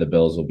 and the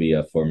Bills will be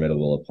a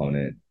formidable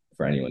opponent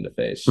for anyone to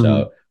face. Mm-hmm.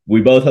 So we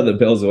both have the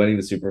Bills winning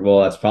the Super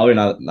Bowl. That's probably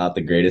not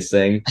the greatest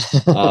thing,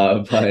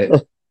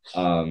 but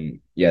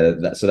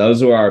so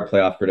those were our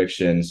playoff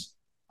predictions.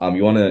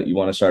 You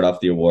want to start off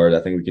the award? I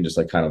think we can just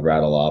like kind of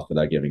rattle off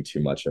without giving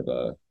too much of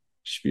a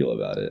spiel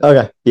about it.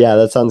 Okay, yeah,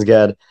 that sounds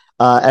good.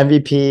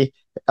 MVP.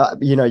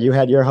 You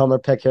had your homer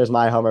pick. Here's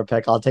my homer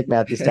pick. I'll take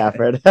Matthew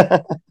Stafford.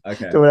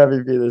 Okay. To win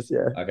MVP this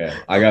year. Okay.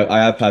 I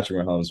have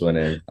Patrick Mahomes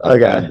winning.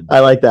 Okay. I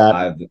like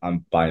that.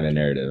 I'm buying the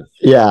narrative.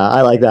 Yeah,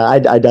 I like that. I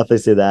definitely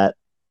see that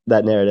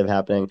narrative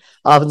happening.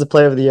 Offensive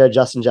player of the year,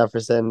 Justin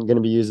Jefferson, going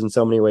to be used in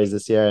so many ways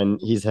this year, and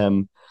he's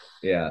him.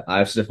 Yeah, I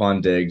have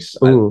Stephon Diggs.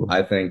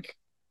 I think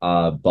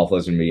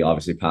Buffalo's going to be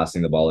obviously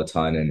passing the ball a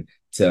ton, and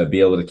to be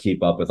able to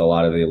keep up with a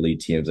lot of the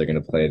elite teams they're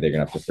going to play, they're going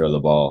to have to throw the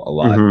ball a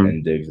lot. Mm-hmm.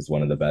 And Diggs is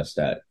one of the best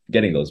at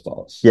getting those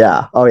balls.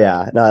 Yeah. Oh,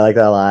 yeah. No, I like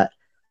that a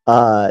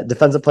lot.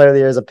 Defensive player of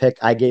the year is a pick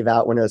I gave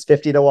out when it was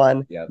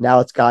 50-1. Yep. Now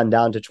it's gone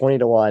down to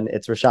 20-1.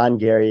 It's Rashawn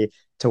Gary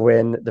to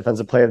win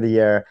defensive player of the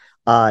year.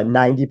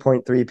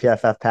 90.3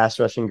 PFF pass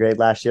rushing grade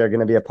last year,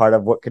 going to be a part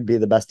of what could be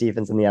the best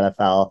defense in the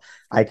NFL.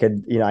 I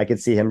could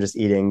see him just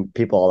eating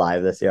people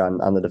alive this year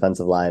on the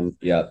defensive line.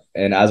 Yeah.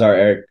 And as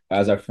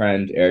our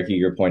friend Eric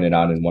Eager pointed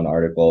out in one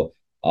article,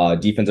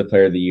 defensive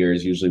player of the year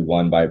is usually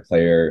won by a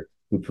player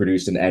who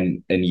produced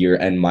an year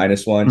N-1.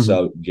 Mm-hmm.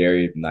 So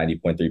Gary,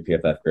 90.3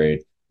 PFF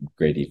grade,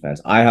 great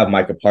defense. I have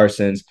Micah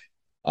Parsons.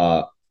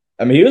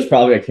 He was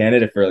probably a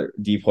candidate for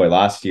DPOY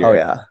last year. Oh,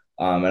 yeah.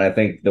 And I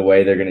think the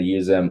way they're going to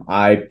use him,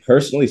 I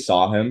personally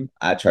saw him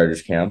at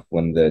Chargers camp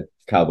when the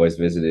Cowboys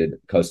visited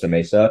Costa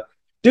Mesa.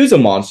 Dude's a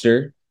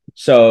monster.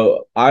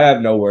 So I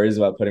have no worries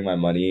about putting my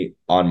money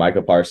on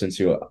Micah Parsons,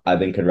 who I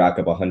think could rack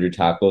up 100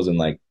 tackles and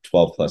like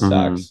 12 plus Hmm.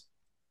 sacks.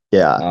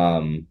 Yeah.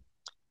 Um,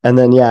 And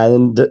then yeah,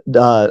 and then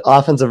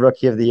offensive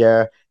rookie of the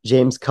year,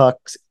 James Cook.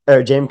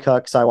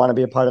 So I want to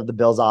be a part of the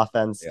Bills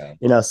offense,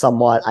 yeah,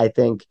 somewhat. I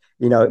think,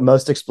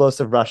 most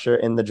explosive rusher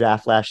in the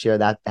draft last year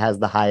that has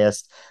the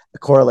highest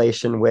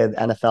correlation with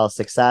NFL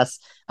success.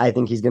 I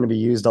think he's going to be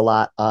used a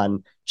lot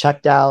on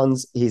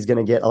checkdowns. He's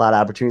going to get a lot of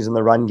opportunities in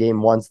the run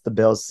game once the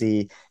Bills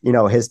see,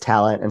 his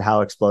talent and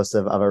how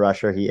explosive of a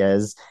rusher he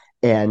is.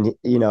 And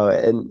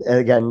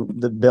again,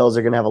 the Bills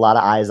are going to have a lot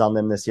of eyes on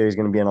them this year. He's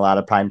going to be in a lot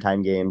of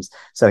primetime games,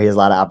 so he has a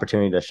lot of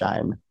opportunity to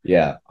shine.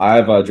 yeah. I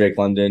have Drake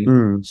London,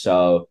 Mm.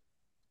 so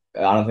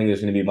I don't think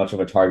there's going to be much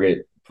of a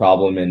target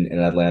problem in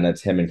Atlanta.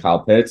 It's him and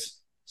Kyle Pitts.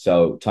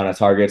 So ton of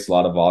targets, a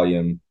lot of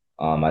volume.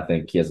 I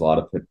think he has a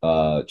lot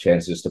of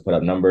chances to put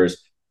up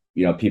numbers.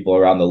 People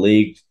around the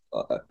league,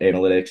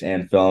 analytics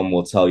and film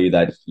will tell you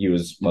that he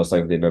was most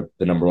likely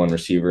the number one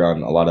receiver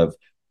on a lot of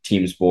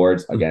teams'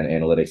 boards. Again,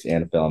 analytics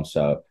and film.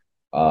 So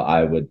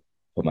I would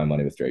put my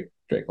money with Drake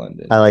I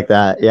London. like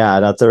that. Yeah,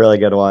 that's a really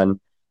good one.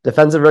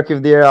 Defensive rookie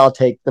of the year, I'll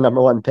take the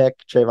number one pick,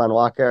 Trayvon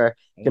Walker.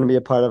 Going to be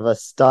a part of a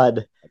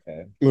stud,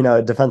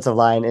 Okay. defensive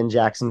line in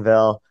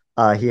Jacksonville.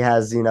 He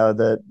has,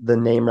 the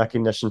name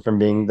recognition from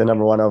being the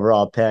number one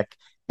overall pick,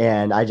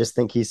 and I just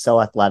think he's so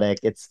athletic.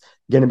 It's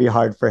going to be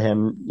hard for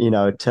him,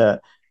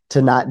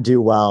 to not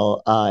do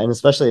well, and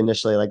especially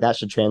initially, like that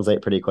should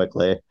translate pretty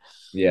quickly.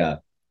 Yeah.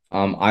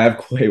 I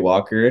have Quay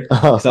Walker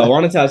because I Oh.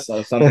 wanted to have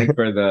something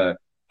for the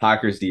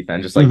Packers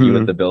defense, just like you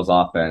with Hmm. the Bills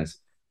offense.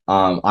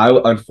 I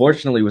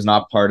unfortunately was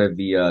not part of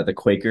the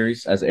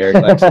Quakers, as Eric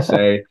likes to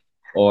say,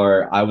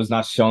 or I was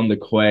not shown the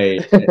Quay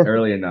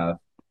early enough.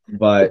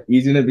 But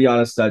he's going to be on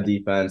a stud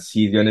defense.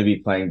 He's going to be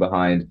playing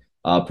behind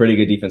a pretty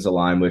good defensive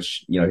line,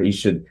 which he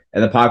should.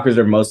 And the Packers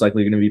are most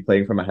likely going to be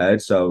playing from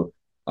ahead, so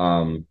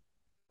um,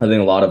 I think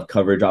a lot of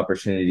coverage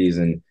opportunities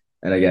and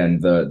again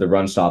the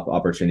run stop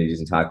opportunities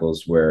and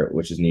tackles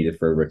which is needed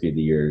for rookie of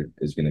the year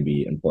is going to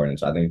be important.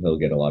 So I think he'll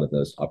get a lot of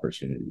those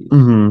opportunities.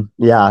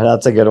 Yeah,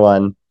 that's a good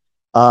one.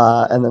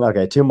 And then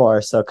okay, two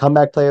more. So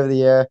comeback player of the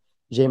year,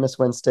 Jameis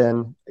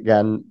Winston,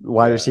 again,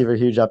 wide Yeah. receiver,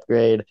 huge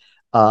upgrade.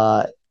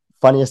 Uh,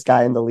 Funniest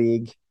guy in the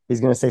league.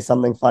 He's gonna say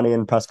something funny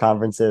in press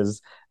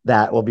conferences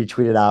that will be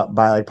tweeted out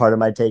by like part of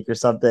my take or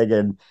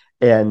something,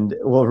 and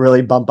will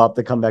really bump up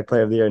the comeback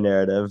player of the year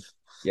narrative.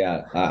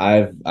 Yeah,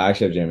 I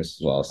actually have Jameis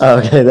as well.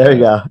 Okay, So there you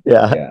go.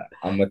 Yeah. yeah,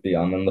 I'm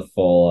on the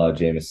full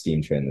Jameis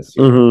steam train this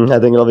year. I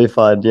think it'll be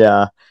fun.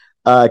 Yeah.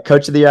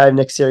 Coach of the year, I have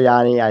Nick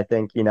Sirianni. I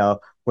think,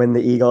 when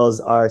the Eagles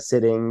are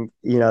sitting,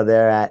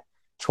 they're at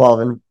 12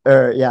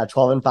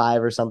 and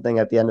 5 or something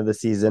at the end of the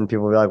season,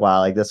 people will be like, wow,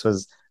 like this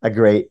was a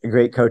great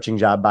coaching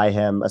job by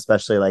him,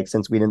 especially like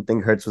since we didn't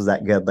think Hurts was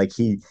that good. Like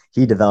he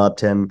developed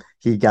him,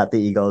 he got the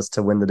Eagles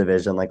to win the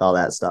division, like all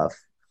that stuff.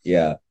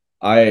 Yeah.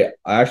 I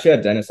actually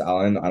had Dennis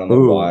Allen. I don't know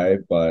Ooh. why,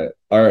 but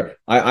or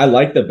I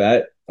like the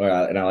bet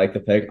and I like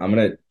the pick. I'm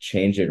gonna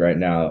change it right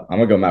now. I'm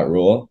gonna go Matt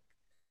Rule.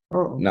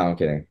 Oh. No, I'm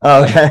kidding.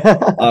 Oh, okay.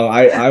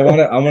 I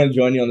wanna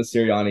join you on the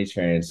Sirianni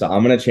train, so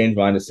I'm gonna change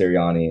mine to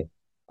Sirianni,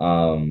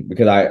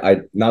 because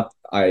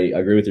I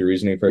agree with your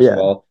reasoning first of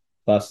Yeah. all.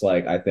 Plus,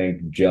 like I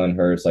think Jalen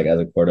Hurts, like as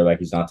a quarterback,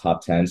 he's not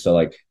top 10, so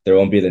like there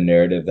won't be the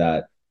narrative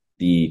that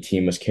the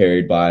team was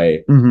carried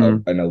by Hmm.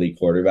 an elite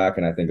quarterback,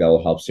 and I think that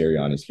will help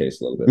Sirianni's case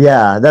a little bit more.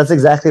 Yeah, that's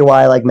exactly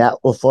why like Matt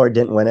LaFleur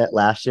didn't win it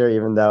last year,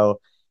 even though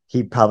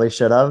he probably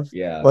should have.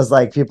 Yeah, Was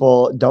like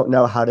people don't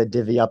know how to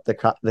divvy up the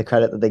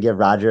credit that they give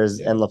Rodgers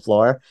yeah, and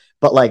LaFleur,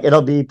 but like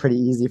it'll be pretty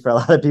easy for a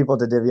lot of people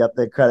to divvy up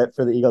the credit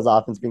for the Eagles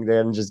offense being there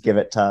and just give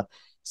it to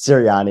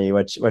Sirianni,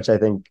 which I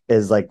think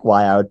is like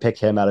why I would pick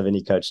him out of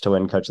any coach to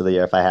win Coach of the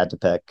Year if I had to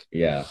pick.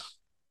 yeah.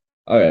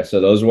 Okay, so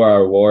those were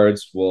our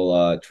awards.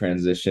 We'll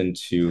transition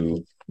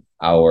to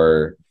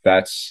our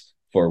bets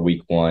for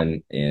week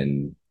one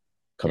in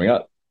coming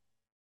up.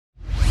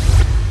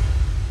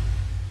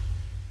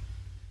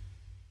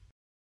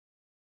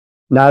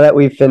 Now that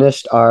we've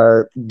finished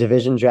our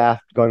division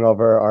draft, going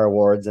over our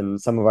awards and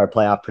some of our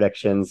playoff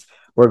predictions,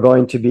 we're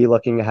going to be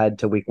looking ahead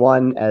to week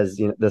one as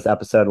this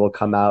episode will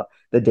come out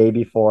the day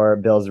before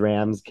Bills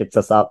Rams kicks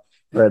us up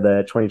for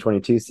the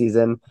 2022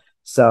 season.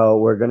 So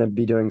we're going to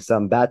be doing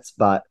some bets,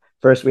 but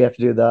first we have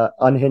to do the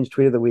unhinged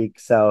tweet of the week.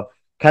 So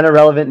kind of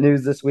relevant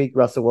news this week.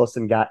 Russell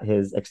Wilson got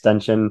his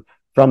extension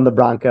from the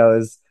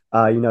Broncos.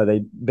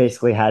 They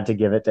basically had to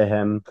give it to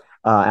him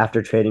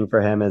after trading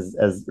for him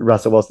as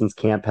Russell Wilson's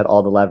camp had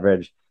all the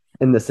leverage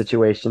in this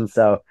situation.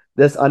 So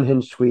this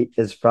unhinged tweet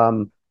is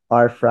from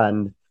our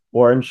friend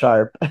Warren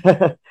Sharp.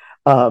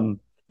 um,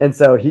 and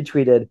so he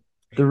tweeted,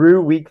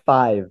 through week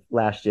 5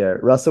 last year,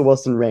 Russell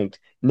Wilson ranked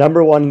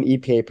number one in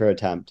EPA per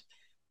attempt,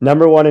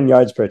 number one in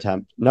yards per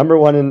attempt, number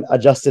one in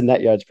adjusted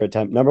net yards per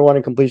attempt, number one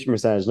in completion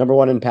percentage, number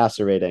one in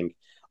passer rating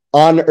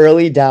on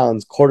early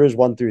downs, quarters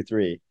 1 through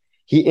 3.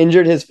 He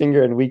injured his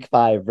finger in week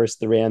 5 versus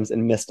the Rams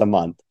and missed a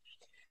month.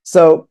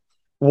 So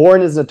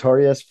Warren is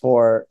notorious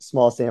for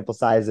small sample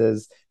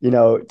sizes,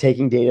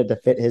 taking data to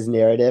fit his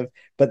narrative.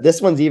 But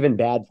this one's even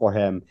bad for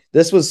him.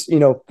 This was,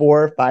 4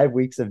 or 5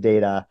 weeks of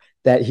data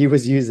that he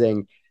was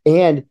using,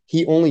 and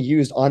he only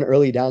used on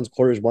early downs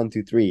quarters 1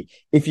 through 3.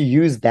 If you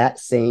use that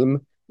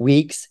same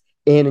weeks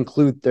and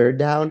include third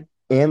down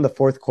and the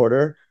fourth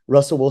quarter,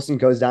 Russell Wilson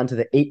goes down to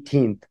the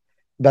 18th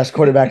best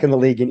quarterback in the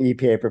league in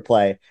EPA per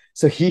play.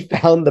 So he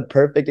found the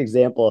perfect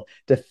example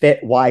to fit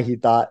why he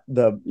thought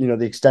the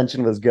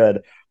extension was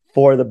good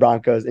for the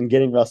Broncos and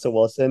getting Russell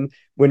Wilson.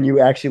 When you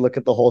actually look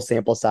at the whole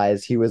sample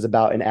size, he was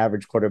about an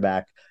average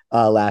quarterback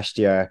last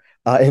year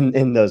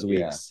in those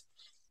weeks.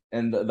 Yeah.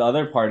 And the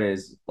other part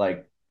is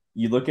like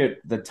you look at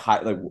the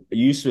like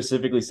you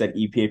specifically said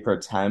EPA per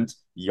attempt,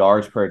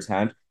 yards per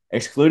attempt,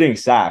 excluding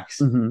sacks.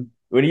 Mm-hmm.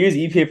 When you use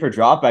EPA per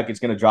dropback, it's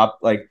going to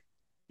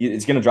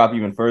drop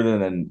even further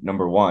than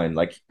number one.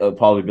 Like it'll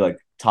probably be like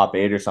top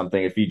 8 or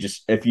something if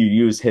you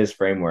use his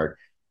framework.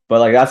 But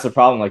like that's the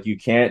problem. Like you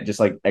can't just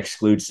like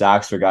exclude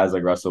sacks for guys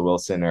like Russell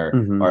Wilson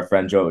or our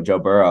friend Joe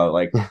Burrow.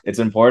 Like it's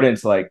important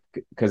to like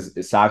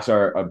because sacks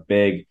are a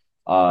big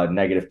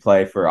negative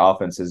play for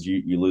offenses.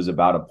 You lose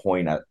about a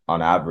point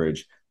on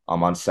average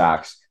on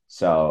sacks.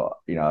 So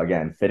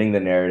again, fitting the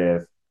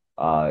narrative.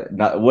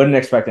 Wouldn't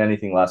expect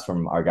anything less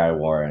from our guy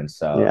Warren.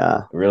 So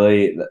yeah,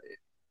 really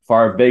for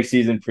our big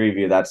season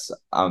preview, that's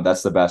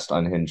the best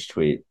unhinged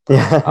tweet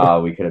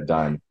we could have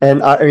done.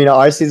 And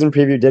our season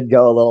preview did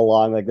go a little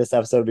long. Like this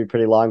episode would be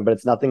pretty long, but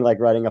it's nothing like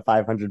writing a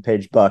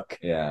 500-page book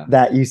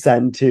that you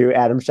send to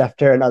Adam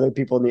Schefter and other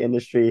people in the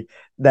industry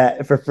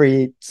that for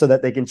free so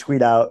that they can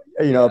tweet out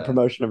a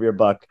promotion of your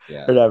book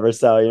or whatever.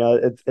 So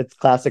it's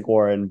classic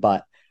Warren,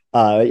 but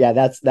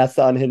that's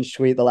the unhinged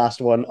tweet, the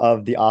last one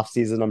of the off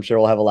season. I'm sure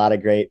we'll have a lot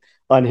of great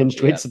unhinged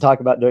tweets to talk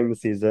about during the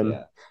season.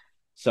 Yeah.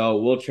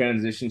 So we'll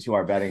transition to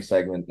our betting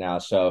segment now.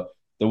 So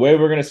the way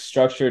we're going to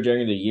structure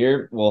during the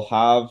year, we'll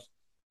have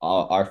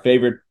our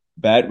favorite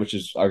bet, which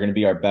are going to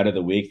be our bet of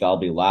the week. That'll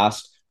be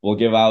last. We'll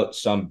give out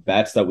some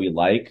bets that we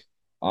like.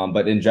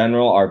 But in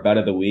general, our bet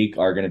of the week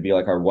are going to be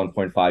like our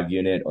 1.5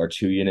 unit or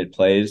 2 unit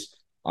plays.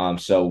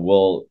 So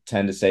we'll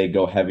tend to say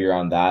go heavier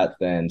on that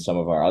than some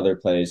of our other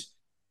plays.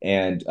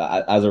 And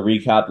as a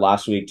recap,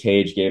 last week,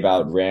 Tage gave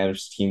out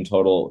Rams team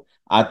total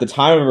at the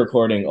time of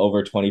recording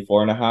over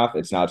 24.5.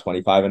 It's now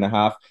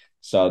 25.5.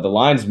 So the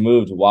lines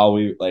moved while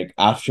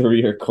after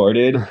we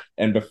recorded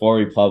and before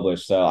we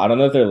published. So I don't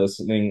know if they're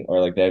listening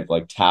or like they've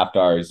like tapped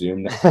our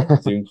Zoom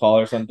call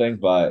or something,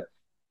 but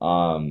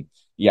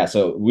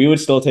so we would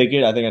still take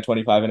it, I think, at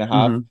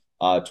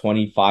 25.5.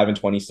 25 and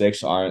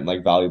 26 aren't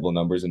like valuable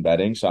numbers in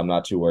betting, so I'm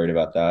not too worried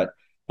about that.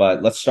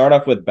 But let's start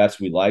off with bets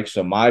we like.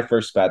 So my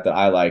first bet that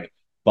I like,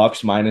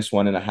 Bucks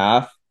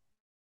 -1.5.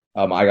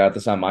 I got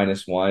this on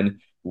 -1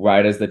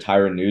 right as the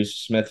Tyron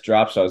Smith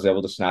dropped, so I was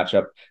able to snatch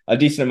up a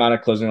decent amount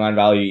of closing line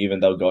value, even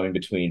though going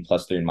between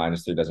 +3 and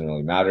 -3 doesn't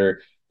really matter.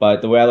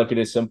 But the way I look at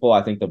it is simple.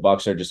 I think the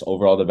Bucks are just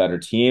overall the better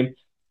team.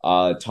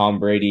 Tom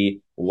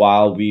Brady,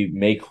 while we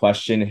may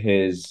question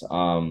his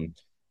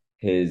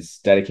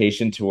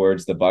dedication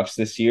towards the Bucks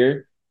this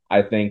year,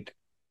 I think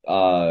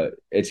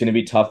it's going to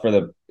be tough for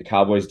the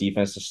Cowboys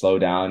defense to slow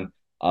down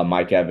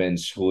Mike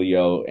Evans,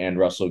 Julio, and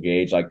Russell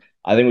Gage. Like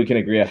I think we can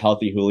agree a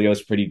healthy Julio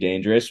is pretty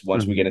dangerous.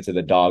 Once we get into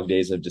the dog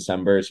days of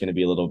December, it's going to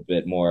be a little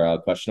bit more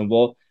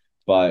questionable.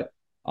 But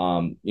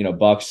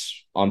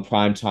Bucks on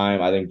prime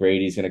time, I think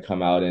Brady's going to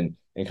come out and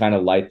kind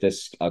of light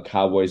this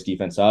Cowboys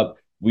defense up.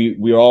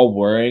 We're all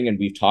worrying, and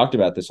we've talked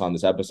about this on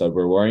this episode.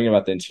 We're worrying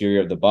about the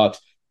interior of the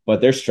Bucks, but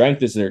their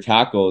strength is their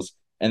tackles.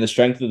 And the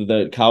strength of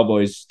the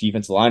Cowboys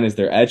defensive line is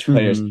their edge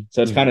players.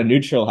 So it's kind of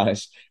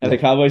neutralized. And the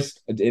Cowboys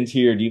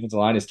interior defensive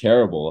line is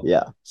terrible.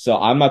 Yeah. So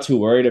I'm not too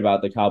worried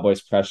about the Cowboys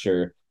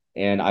pressure.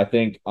 And I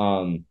think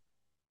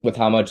with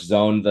how much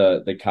zone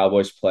the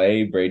Cowboys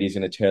play, Brady's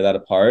going to tear that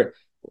apart.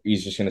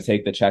 He's just going to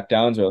take the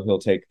checkdowns, or he'll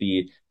take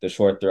the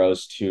short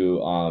throws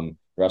to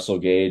Russell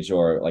Gage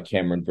or like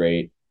Cameron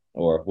Brate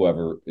or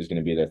whoever is going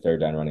to be their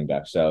third down running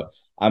back. So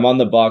I'm on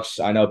the Bucks.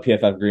 I know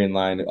PFF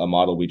Greenline, a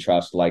model we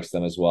trust, likes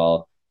them as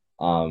well.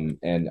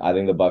 And I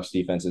think the Bucks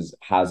defense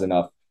has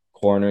enough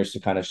corners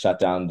to kind of shut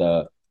down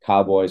the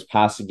Cowboys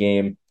passing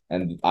game.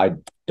 And I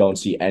don't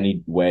see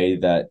any way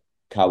that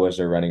Cowboys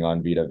are running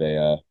on Vita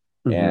Vea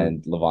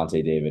and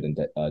Levante David and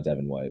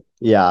Devin White.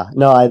 Yeah,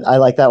 no, I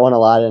like that one a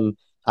lot. And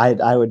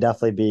I would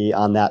definitely be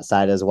on that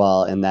side as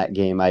well in that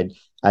game. I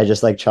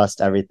just like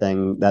trust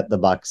everything that the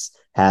Bucks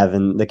have,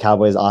 and the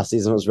Cowboys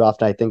offseason was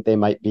rough. And I think they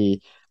might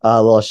be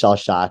a little shell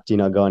shocked,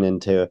 going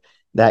into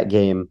that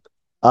game.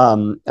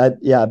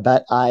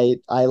 Bet I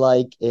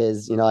like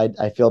is,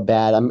 I feel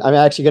bad. I'm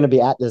actually going to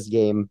be at this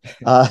game,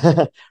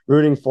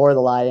 rooting for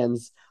the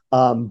Lions.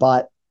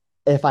 But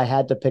if I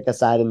had to pick a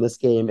side in this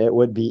game, it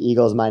would be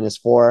Eagles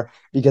 -4,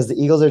 because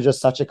the Eagles are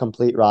just such a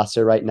complete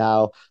roster right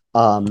now.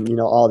 All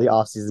the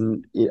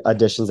offseason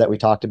additions that we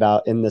talked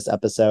about in this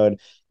episode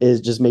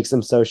just makes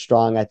them so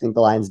strong. I think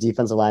the Lions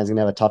defensive line is going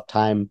to have a tough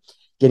time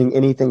getting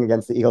anything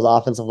against the Eagles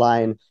offensive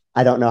line.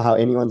 I don't know how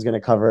anyone's going to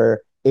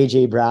cover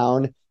AJ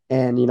Brown.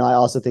 And, I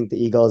also think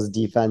the Eagles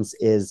defense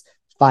is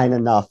fine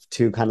enough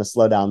to kind of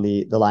slow down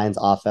the Lions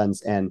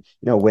offense and,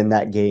 win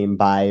that game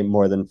by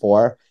more than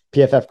four.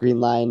 PFF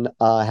Greenline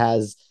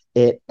has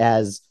it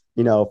as,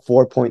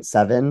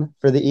 4.7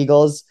 for the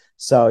Eagles.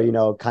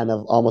 So, kind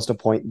of almost a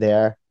point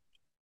there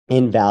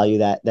in value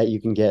that you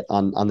can get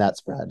on that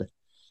spread.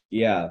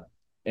 Yeah.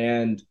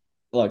 And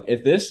look,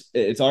 if this,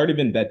 it's already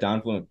been bet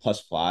down from like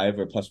 +5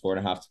 or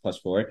 +4.5 to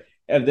 +4.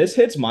 If this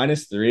hits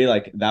 -3,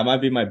 like that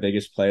might be my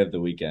biggest play of the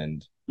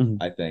weekend, Mhm.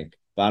 I think.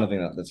 But I don't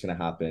think that's going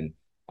to happen.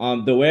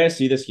 The way I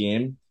see this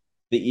game,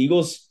 the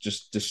Eagles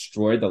just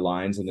destroyed the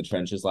Lions in the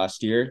trenches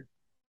last year.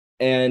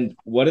 And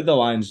what did the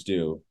Lions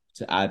do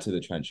to add to the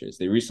trenches?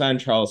 They re-signed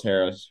Charles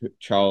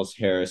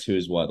Harris, who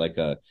is what, like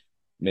a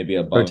maybe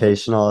above a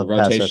Rotational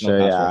pass rotational rusher,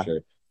 pass yeah.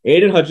 rusher.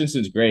 Aiden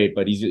Hutchinson's great,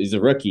 but he's a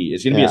rookie.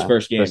 It's gonna be his Yeah,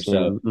 first game, first so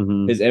game.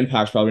 Hmm. his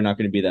impact's probably not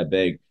gonna be that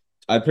big.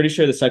 I'm pretty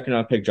sure the second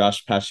round pick,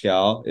 Josh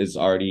Pascal, is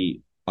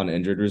already on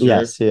injured reserve,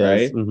 Yes, he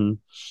is. right?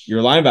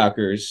 Your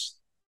linebackers,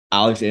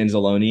 Alex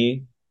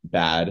Anzalone,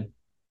 bad.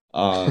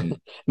 Um,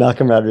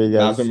 Malcolm Rodriguez,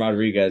 Malcolm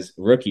Rodriguez,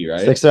 rookie,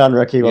 right? 6th round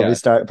rookie, will be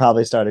Yeah.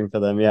 probably starting for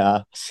them.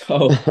 Yeah.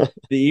 So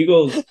the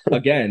Eagles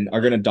again are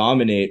going to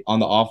dominate on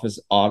the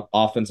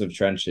offensive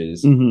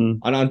trenches, Hmm.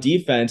 and on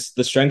defense,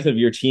 the strength of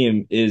your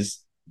team is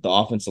the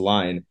offensive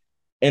line,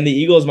 and the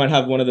Eagles might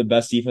have one of the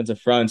best defensive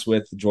fronts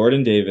with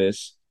Jordan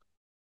Davis,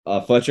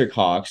 Fletcher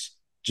Cox,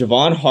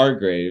 Javon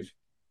Hargrave,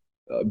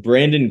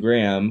 Brandon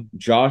Graham,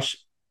 Josh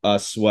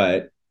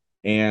Sweat,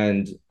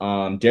 and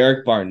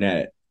Derek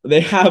Barnett.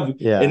 They have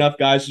Yeah. enough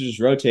guys to just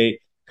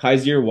rotate.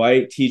 Kaiser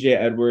White, TJ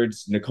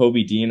Edwards,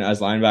 Nakobe Dean as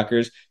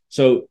linebackers.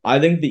 So I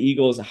think the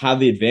Eagles have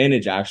the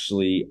advantage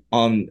actually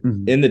on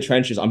Hmm. in the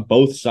trenches on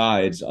both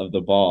sides of the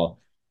ball.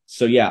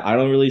 So yeah, I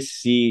don't really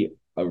see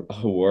a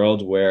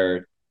world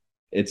where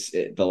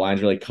the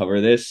lines really cover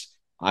this.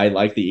 I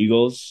like the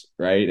Eagles,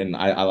 right? And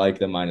I like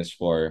the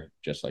 -4,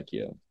 just like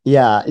you.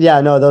 Yeah,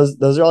 yeah, no,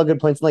 those are all good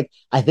points. Like,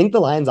 I think the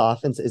Lions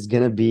offense is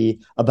gonna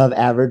be above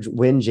average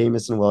when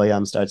Jamison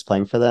Williams starts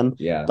playing for them.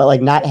 Yeah. But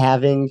like not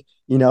having,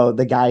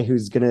 the guy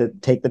who's gonna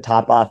take the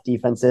top off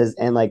defenses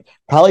and like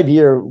probably be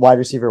your wide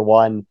receiver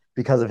one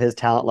because of his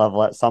talent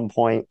level at some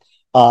point,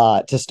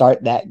 to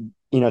start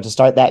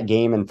that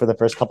game and for the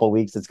first couple of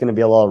weeks, it's gonna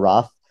be a little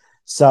rough.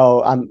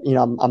 So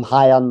I'm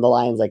high on the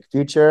Lions like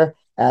future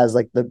as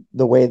like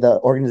the way the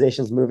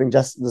organization's moving,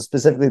 just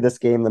specifically this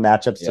game, the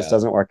matchups just Yeah.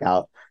 doesn't work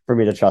out for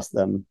me to trust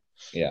them.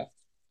 Yeah.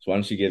 So why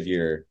don't you give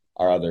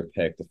our other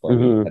pick before we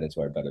Hmm. head into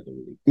our bet of the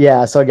week?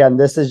 Yeah. So again,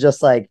 this is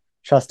just like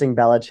trusting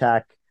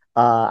Belichick.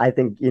 I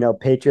think,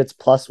 Patriots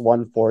plus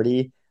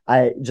 140.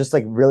 I just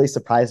like really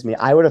surprised me.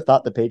 I would have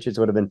thought the Patriots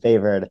would have been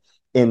favored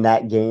in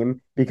that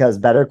game because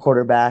better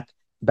quarterback,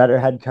 better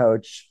head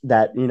coach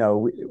that,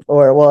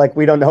 or well, like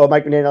we don't know what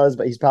Mike McDaniel is,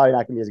 but he's probably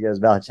not going to be as good as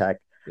Belichick.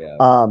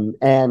 Yeah.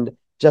 And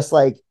just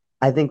like,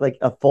 I think like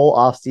a full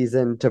off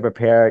season to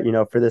prepare,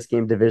 for this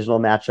game divisional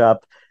matchup.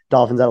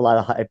 Dolphins had a lot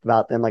of hype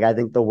about them. Like I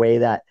think the way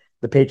that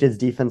the Patriots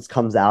defense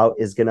comes out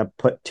is going to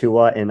put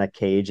Tua in a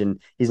cage and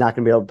he's not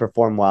going to be able to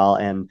perform well.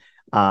 And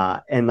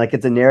like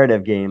it's a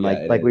narrative game.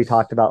 Yeah, Like it we is.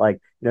 talked about,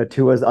 like,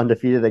 Tua's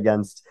undefeated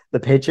against the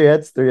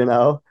Patriots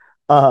 3-0.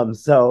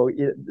 So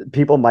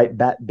people might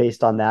bet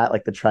based on that,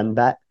 like the trend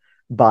bet,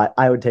 but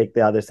I would take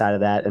the other side of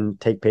that and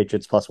take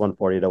Patriots plus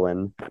 140 to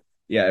win.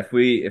 Yeah, if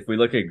we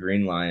look at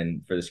green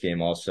line for this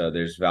game also,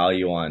 there's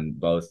value on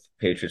both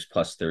Patriots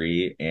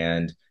 +3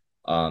 and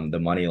the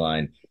money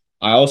line.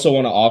 I also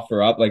want to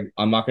offer up, like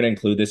I'm not going to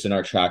include this in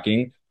our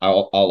tracking.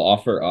 I'll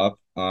offer up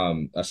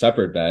a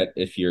separate bet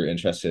if you're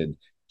interested.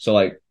 So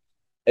like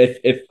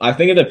if I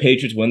think if the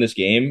Patriots win this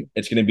game,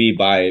 it's going to be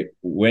by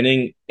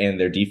winning and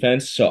their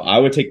defense. So I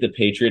would take the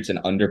Patriots and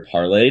under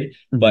parlayed.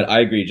 Mhm. But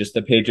I agree, just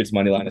the Patriots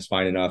money line is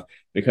fine enough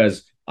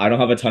because I don't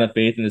have a ton of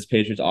faith in this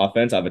Patriots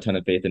offense. I have a ton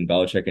of faith in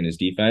Belichick and his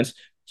defense.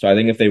 So I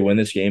think if they win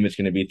this game, it's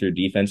going to be through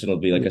defense. It'll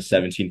be like a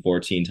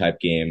 17-14 type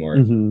game or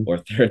Mm-hmm. or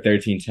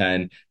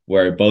 13-10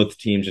 where both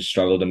teams just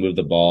struggle to move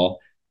the ball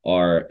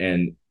or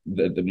and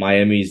the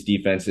Miami's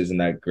defense isn't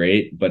that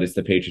great, but it's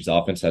the Patriots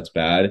offense that's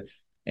bad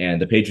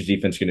and the Patriots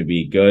defense is going to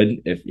be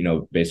good if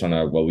based on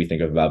what we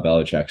think about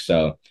Belichick.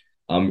 So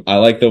I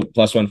like the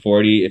plus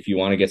 140. If you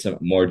want to get some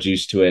more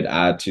juice to it,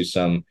 add to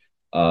some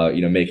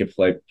make it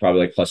play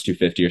probably like plus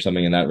 250 or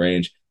something in that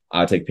range.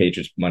 I'll take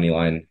Patriots money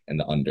line and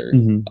the under.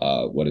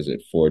 Mm-hmm. What is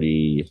it?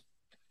 40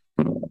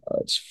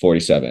 it's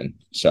 47.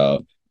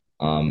 So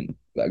um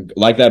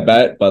like that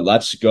bet, but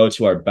let's go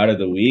to our bet of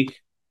the week,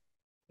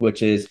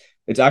 which is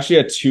it's actually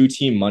a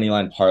two-team money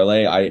line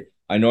parlay.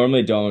 I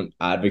normally don't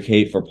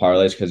advocate for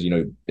parlays because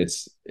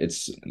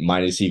it's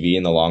minus EV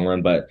in the long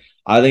run, but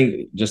I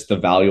think just the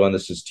value on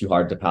this is too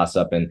hard to pass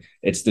up. And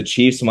it's the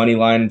Chiefs money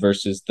line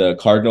versus the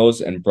Cardinals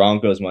and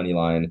Broncos money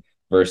line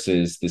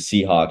versus the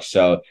Seahawks.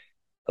 So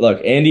look,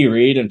 Andy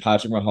Reid and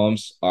Patrick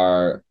Mahomes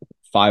are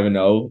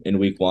 5-0 in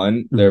week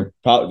one.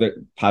 Mm-hmm.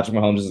 Patrick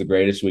Mahomes is the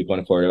greatest week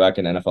one quarterback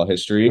in NFL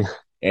history.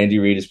 Andy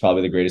Reid is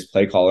probably the greatest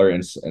play caller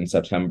in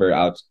September,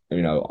 out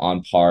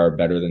on par,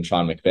 better than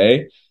Sean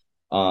McVay.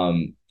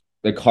 Um,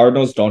 the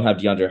Cardinals don't have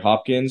DeAndre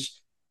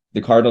Hopkins.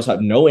 the Cardinals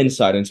have no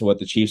insight into what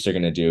the Chiefs are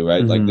going to do,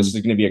 right? Like this Hmm.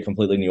 is going to be a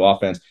completely new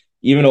offense.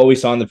 Even though we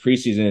saw in the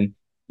preseason,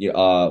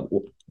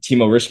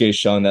 Timo Riske has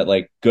shown that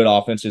like good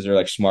offenses or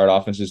like smart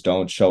offenses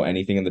don't show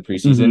anything in the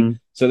preseason. Hmm.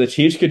 So the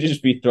Chiefs could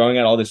just be throwing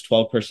out all this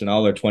 12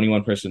 personnel or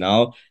 21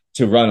 personnel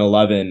to run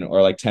 11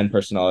 or like 10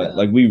 personnel. Yeah.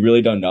 Like we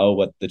really don't know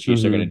what the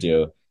Chiefs are going to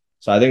Hmm. do.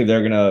 So I think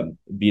they're gonna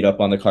beat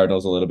up on the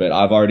Cardinals a little bit.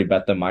 I've already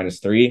bet them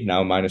 -3,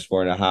 now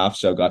 -4.5.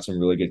 So got some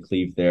really good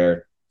cleave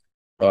there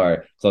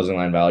or closing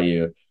line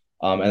value.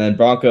 And then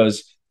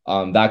Broncos,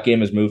 that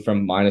game has moved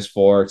from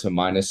 -4 to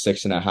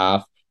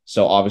 -6.5.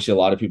 So obviously a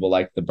lot of people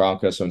like the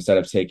Broncos. So instead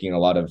of taking a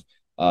lot of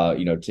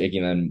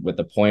taking them with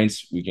the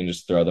points, we can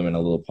just throw them in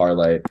a little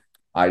parlay.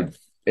 I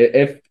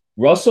if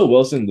Russell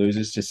Wilson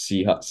loses to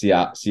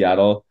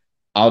Seattle,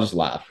 I'll just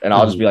laugh and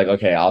I'll just be Hmm. like,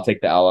 okay, I'll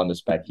take the L on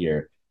this bet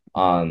here.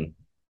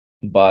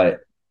 But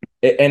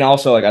and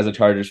also like as a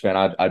Chargers fan,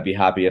 I'd be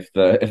happy if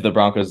the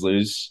Broncos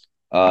lose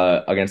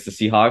against the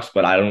Seahawks,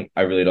 but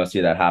I really don't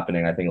see that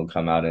happening. I think he'll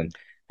come out and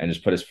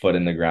just put his foot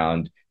in the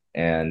ground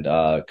and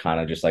kind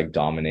of just like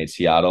dominate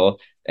Seattle.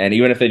 And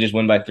even if they just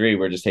win by 3,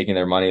 we're just taking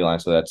their money line,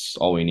 so that's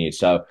all we need.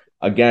 So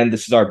again,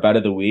 this is our bet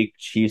of the week: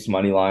 Chiefs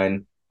money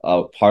line,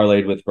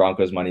 parlayed with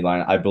Broncos money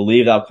line. I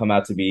believe that'll come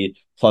out to be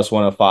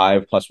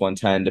 +105,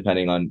 +110,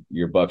 depending on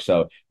your book.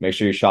 So make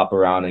sure you shop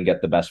around and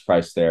get the best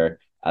price there,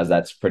 as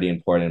that's pretty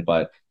important.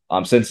 But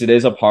since it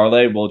is a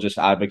parlay, we'll just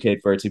advocate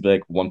for it to be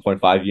like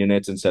 1.5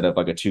 units instead of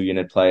like a 2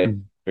 unit play,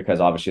 because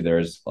obviously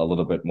there's a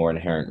little bit more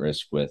inherent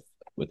risk with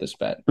this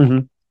bet. Hmm.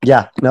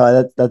 Yeah,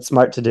 no, that's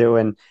smart to do.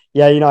 And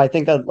yeah, I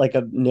think like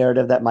a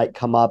narrative that might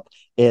come up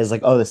is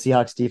like, oh, the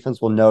Seahawks defense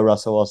will know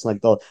Russell Wilson,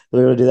 like they'll be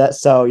able to do that.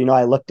 So,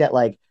 I looked at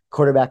like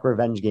quarterback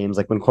revenge games,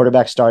 like when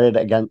quarterbacks started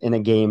again in a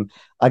game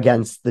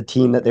against the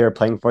team that they were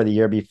playing for the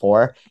year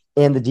before,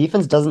 and the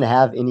defense doesn't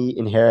have any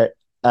inherent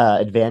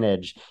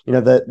advantage.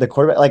 The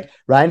quarterback, like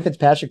Ryan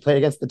Fitzpatrick played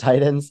against the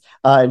Titans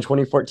in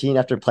 2014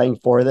 after playing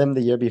for them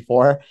the year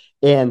before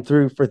and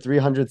threw for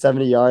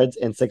 370 yards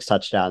and 6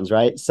 touchdowns,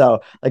 right?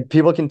 So like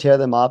people can tear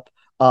them up.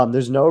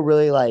 There's no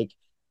really like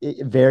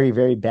very,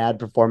 very bad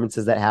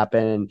performances that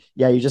happen. And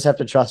yeah, you just have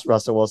to trust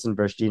Russell Wilson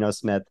versus Geno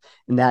Smith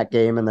in that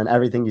game. And then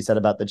everything you said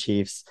about the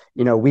Chiefs,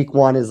 week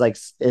one is like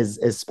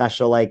is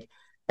special, like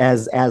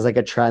as like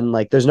a trend.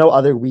 Like there's no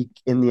other week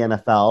in the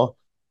NFL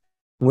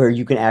where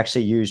you can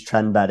actually use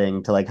trend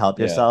betting to like help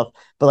Yeah. yourself.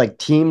 But like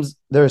teams,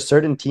 there are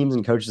certain teams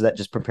and coaches that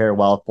just prepare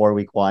well for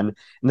week one.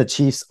 And the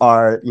Chiefs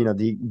are,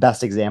 the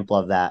best example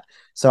of that.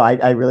 So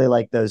I really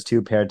like those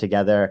two paired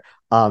together.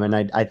 And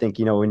I think,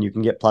 when you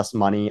can get plus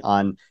money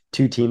on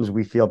two teams,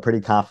 we feel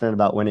pretty confident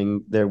about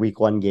winning their week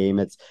one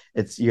game.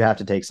 You have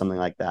to take something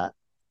like that.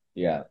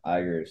 Yeah, I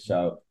agree.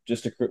 So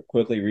just to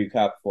quickly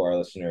recap for our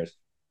listeners: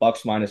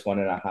 Bucks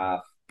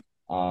 -1.5,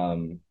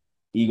 um,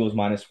 Eagles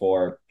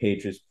 -4,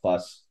 Patriots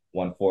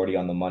 +140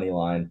 on the money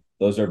line.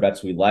 Those are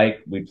bets we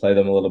like. We play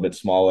them a little bit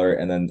smaller,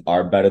 and then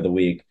our bet of the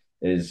week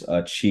is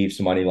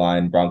Chiefs money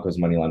line, Broncos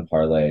money line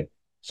parlay.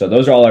 So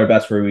those are all our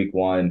bets for week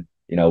one.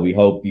 We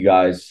hope you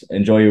guys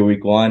enjoy your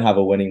week one, have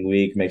a winning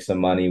week, make some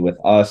money with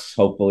us,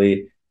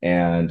 hopefully,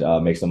 and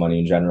make some money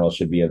in general.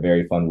 Should be a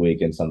very fun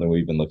week and something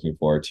we've been looking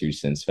forward to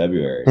since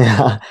February.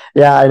 Yeah,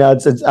 yeah, I know.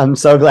 I'm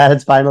so glad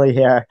it's finally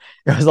here.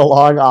 It was a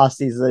long off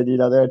season.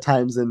 There are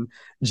times in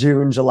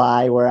June,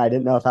 July where I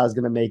didn't know if I was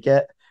going to make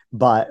it,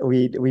 but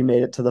we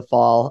made it to the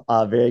fall.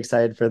 Very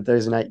excited for the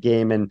Thursday night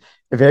game, and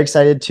very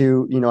excited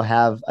to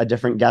have a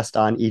different guest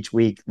on each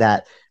week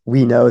that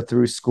we know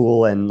through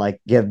school and like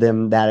give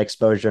them that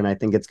exposure. And I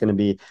think it's going to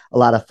be a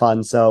lot of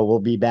fun. So we'll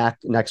be back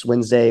next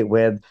Wednesday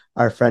with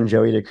our friend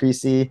Joey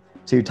DeCreasy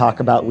to talk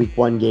about week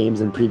one games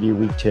and preview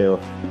week two.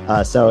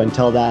 So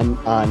until then,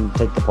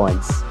 take the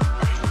points.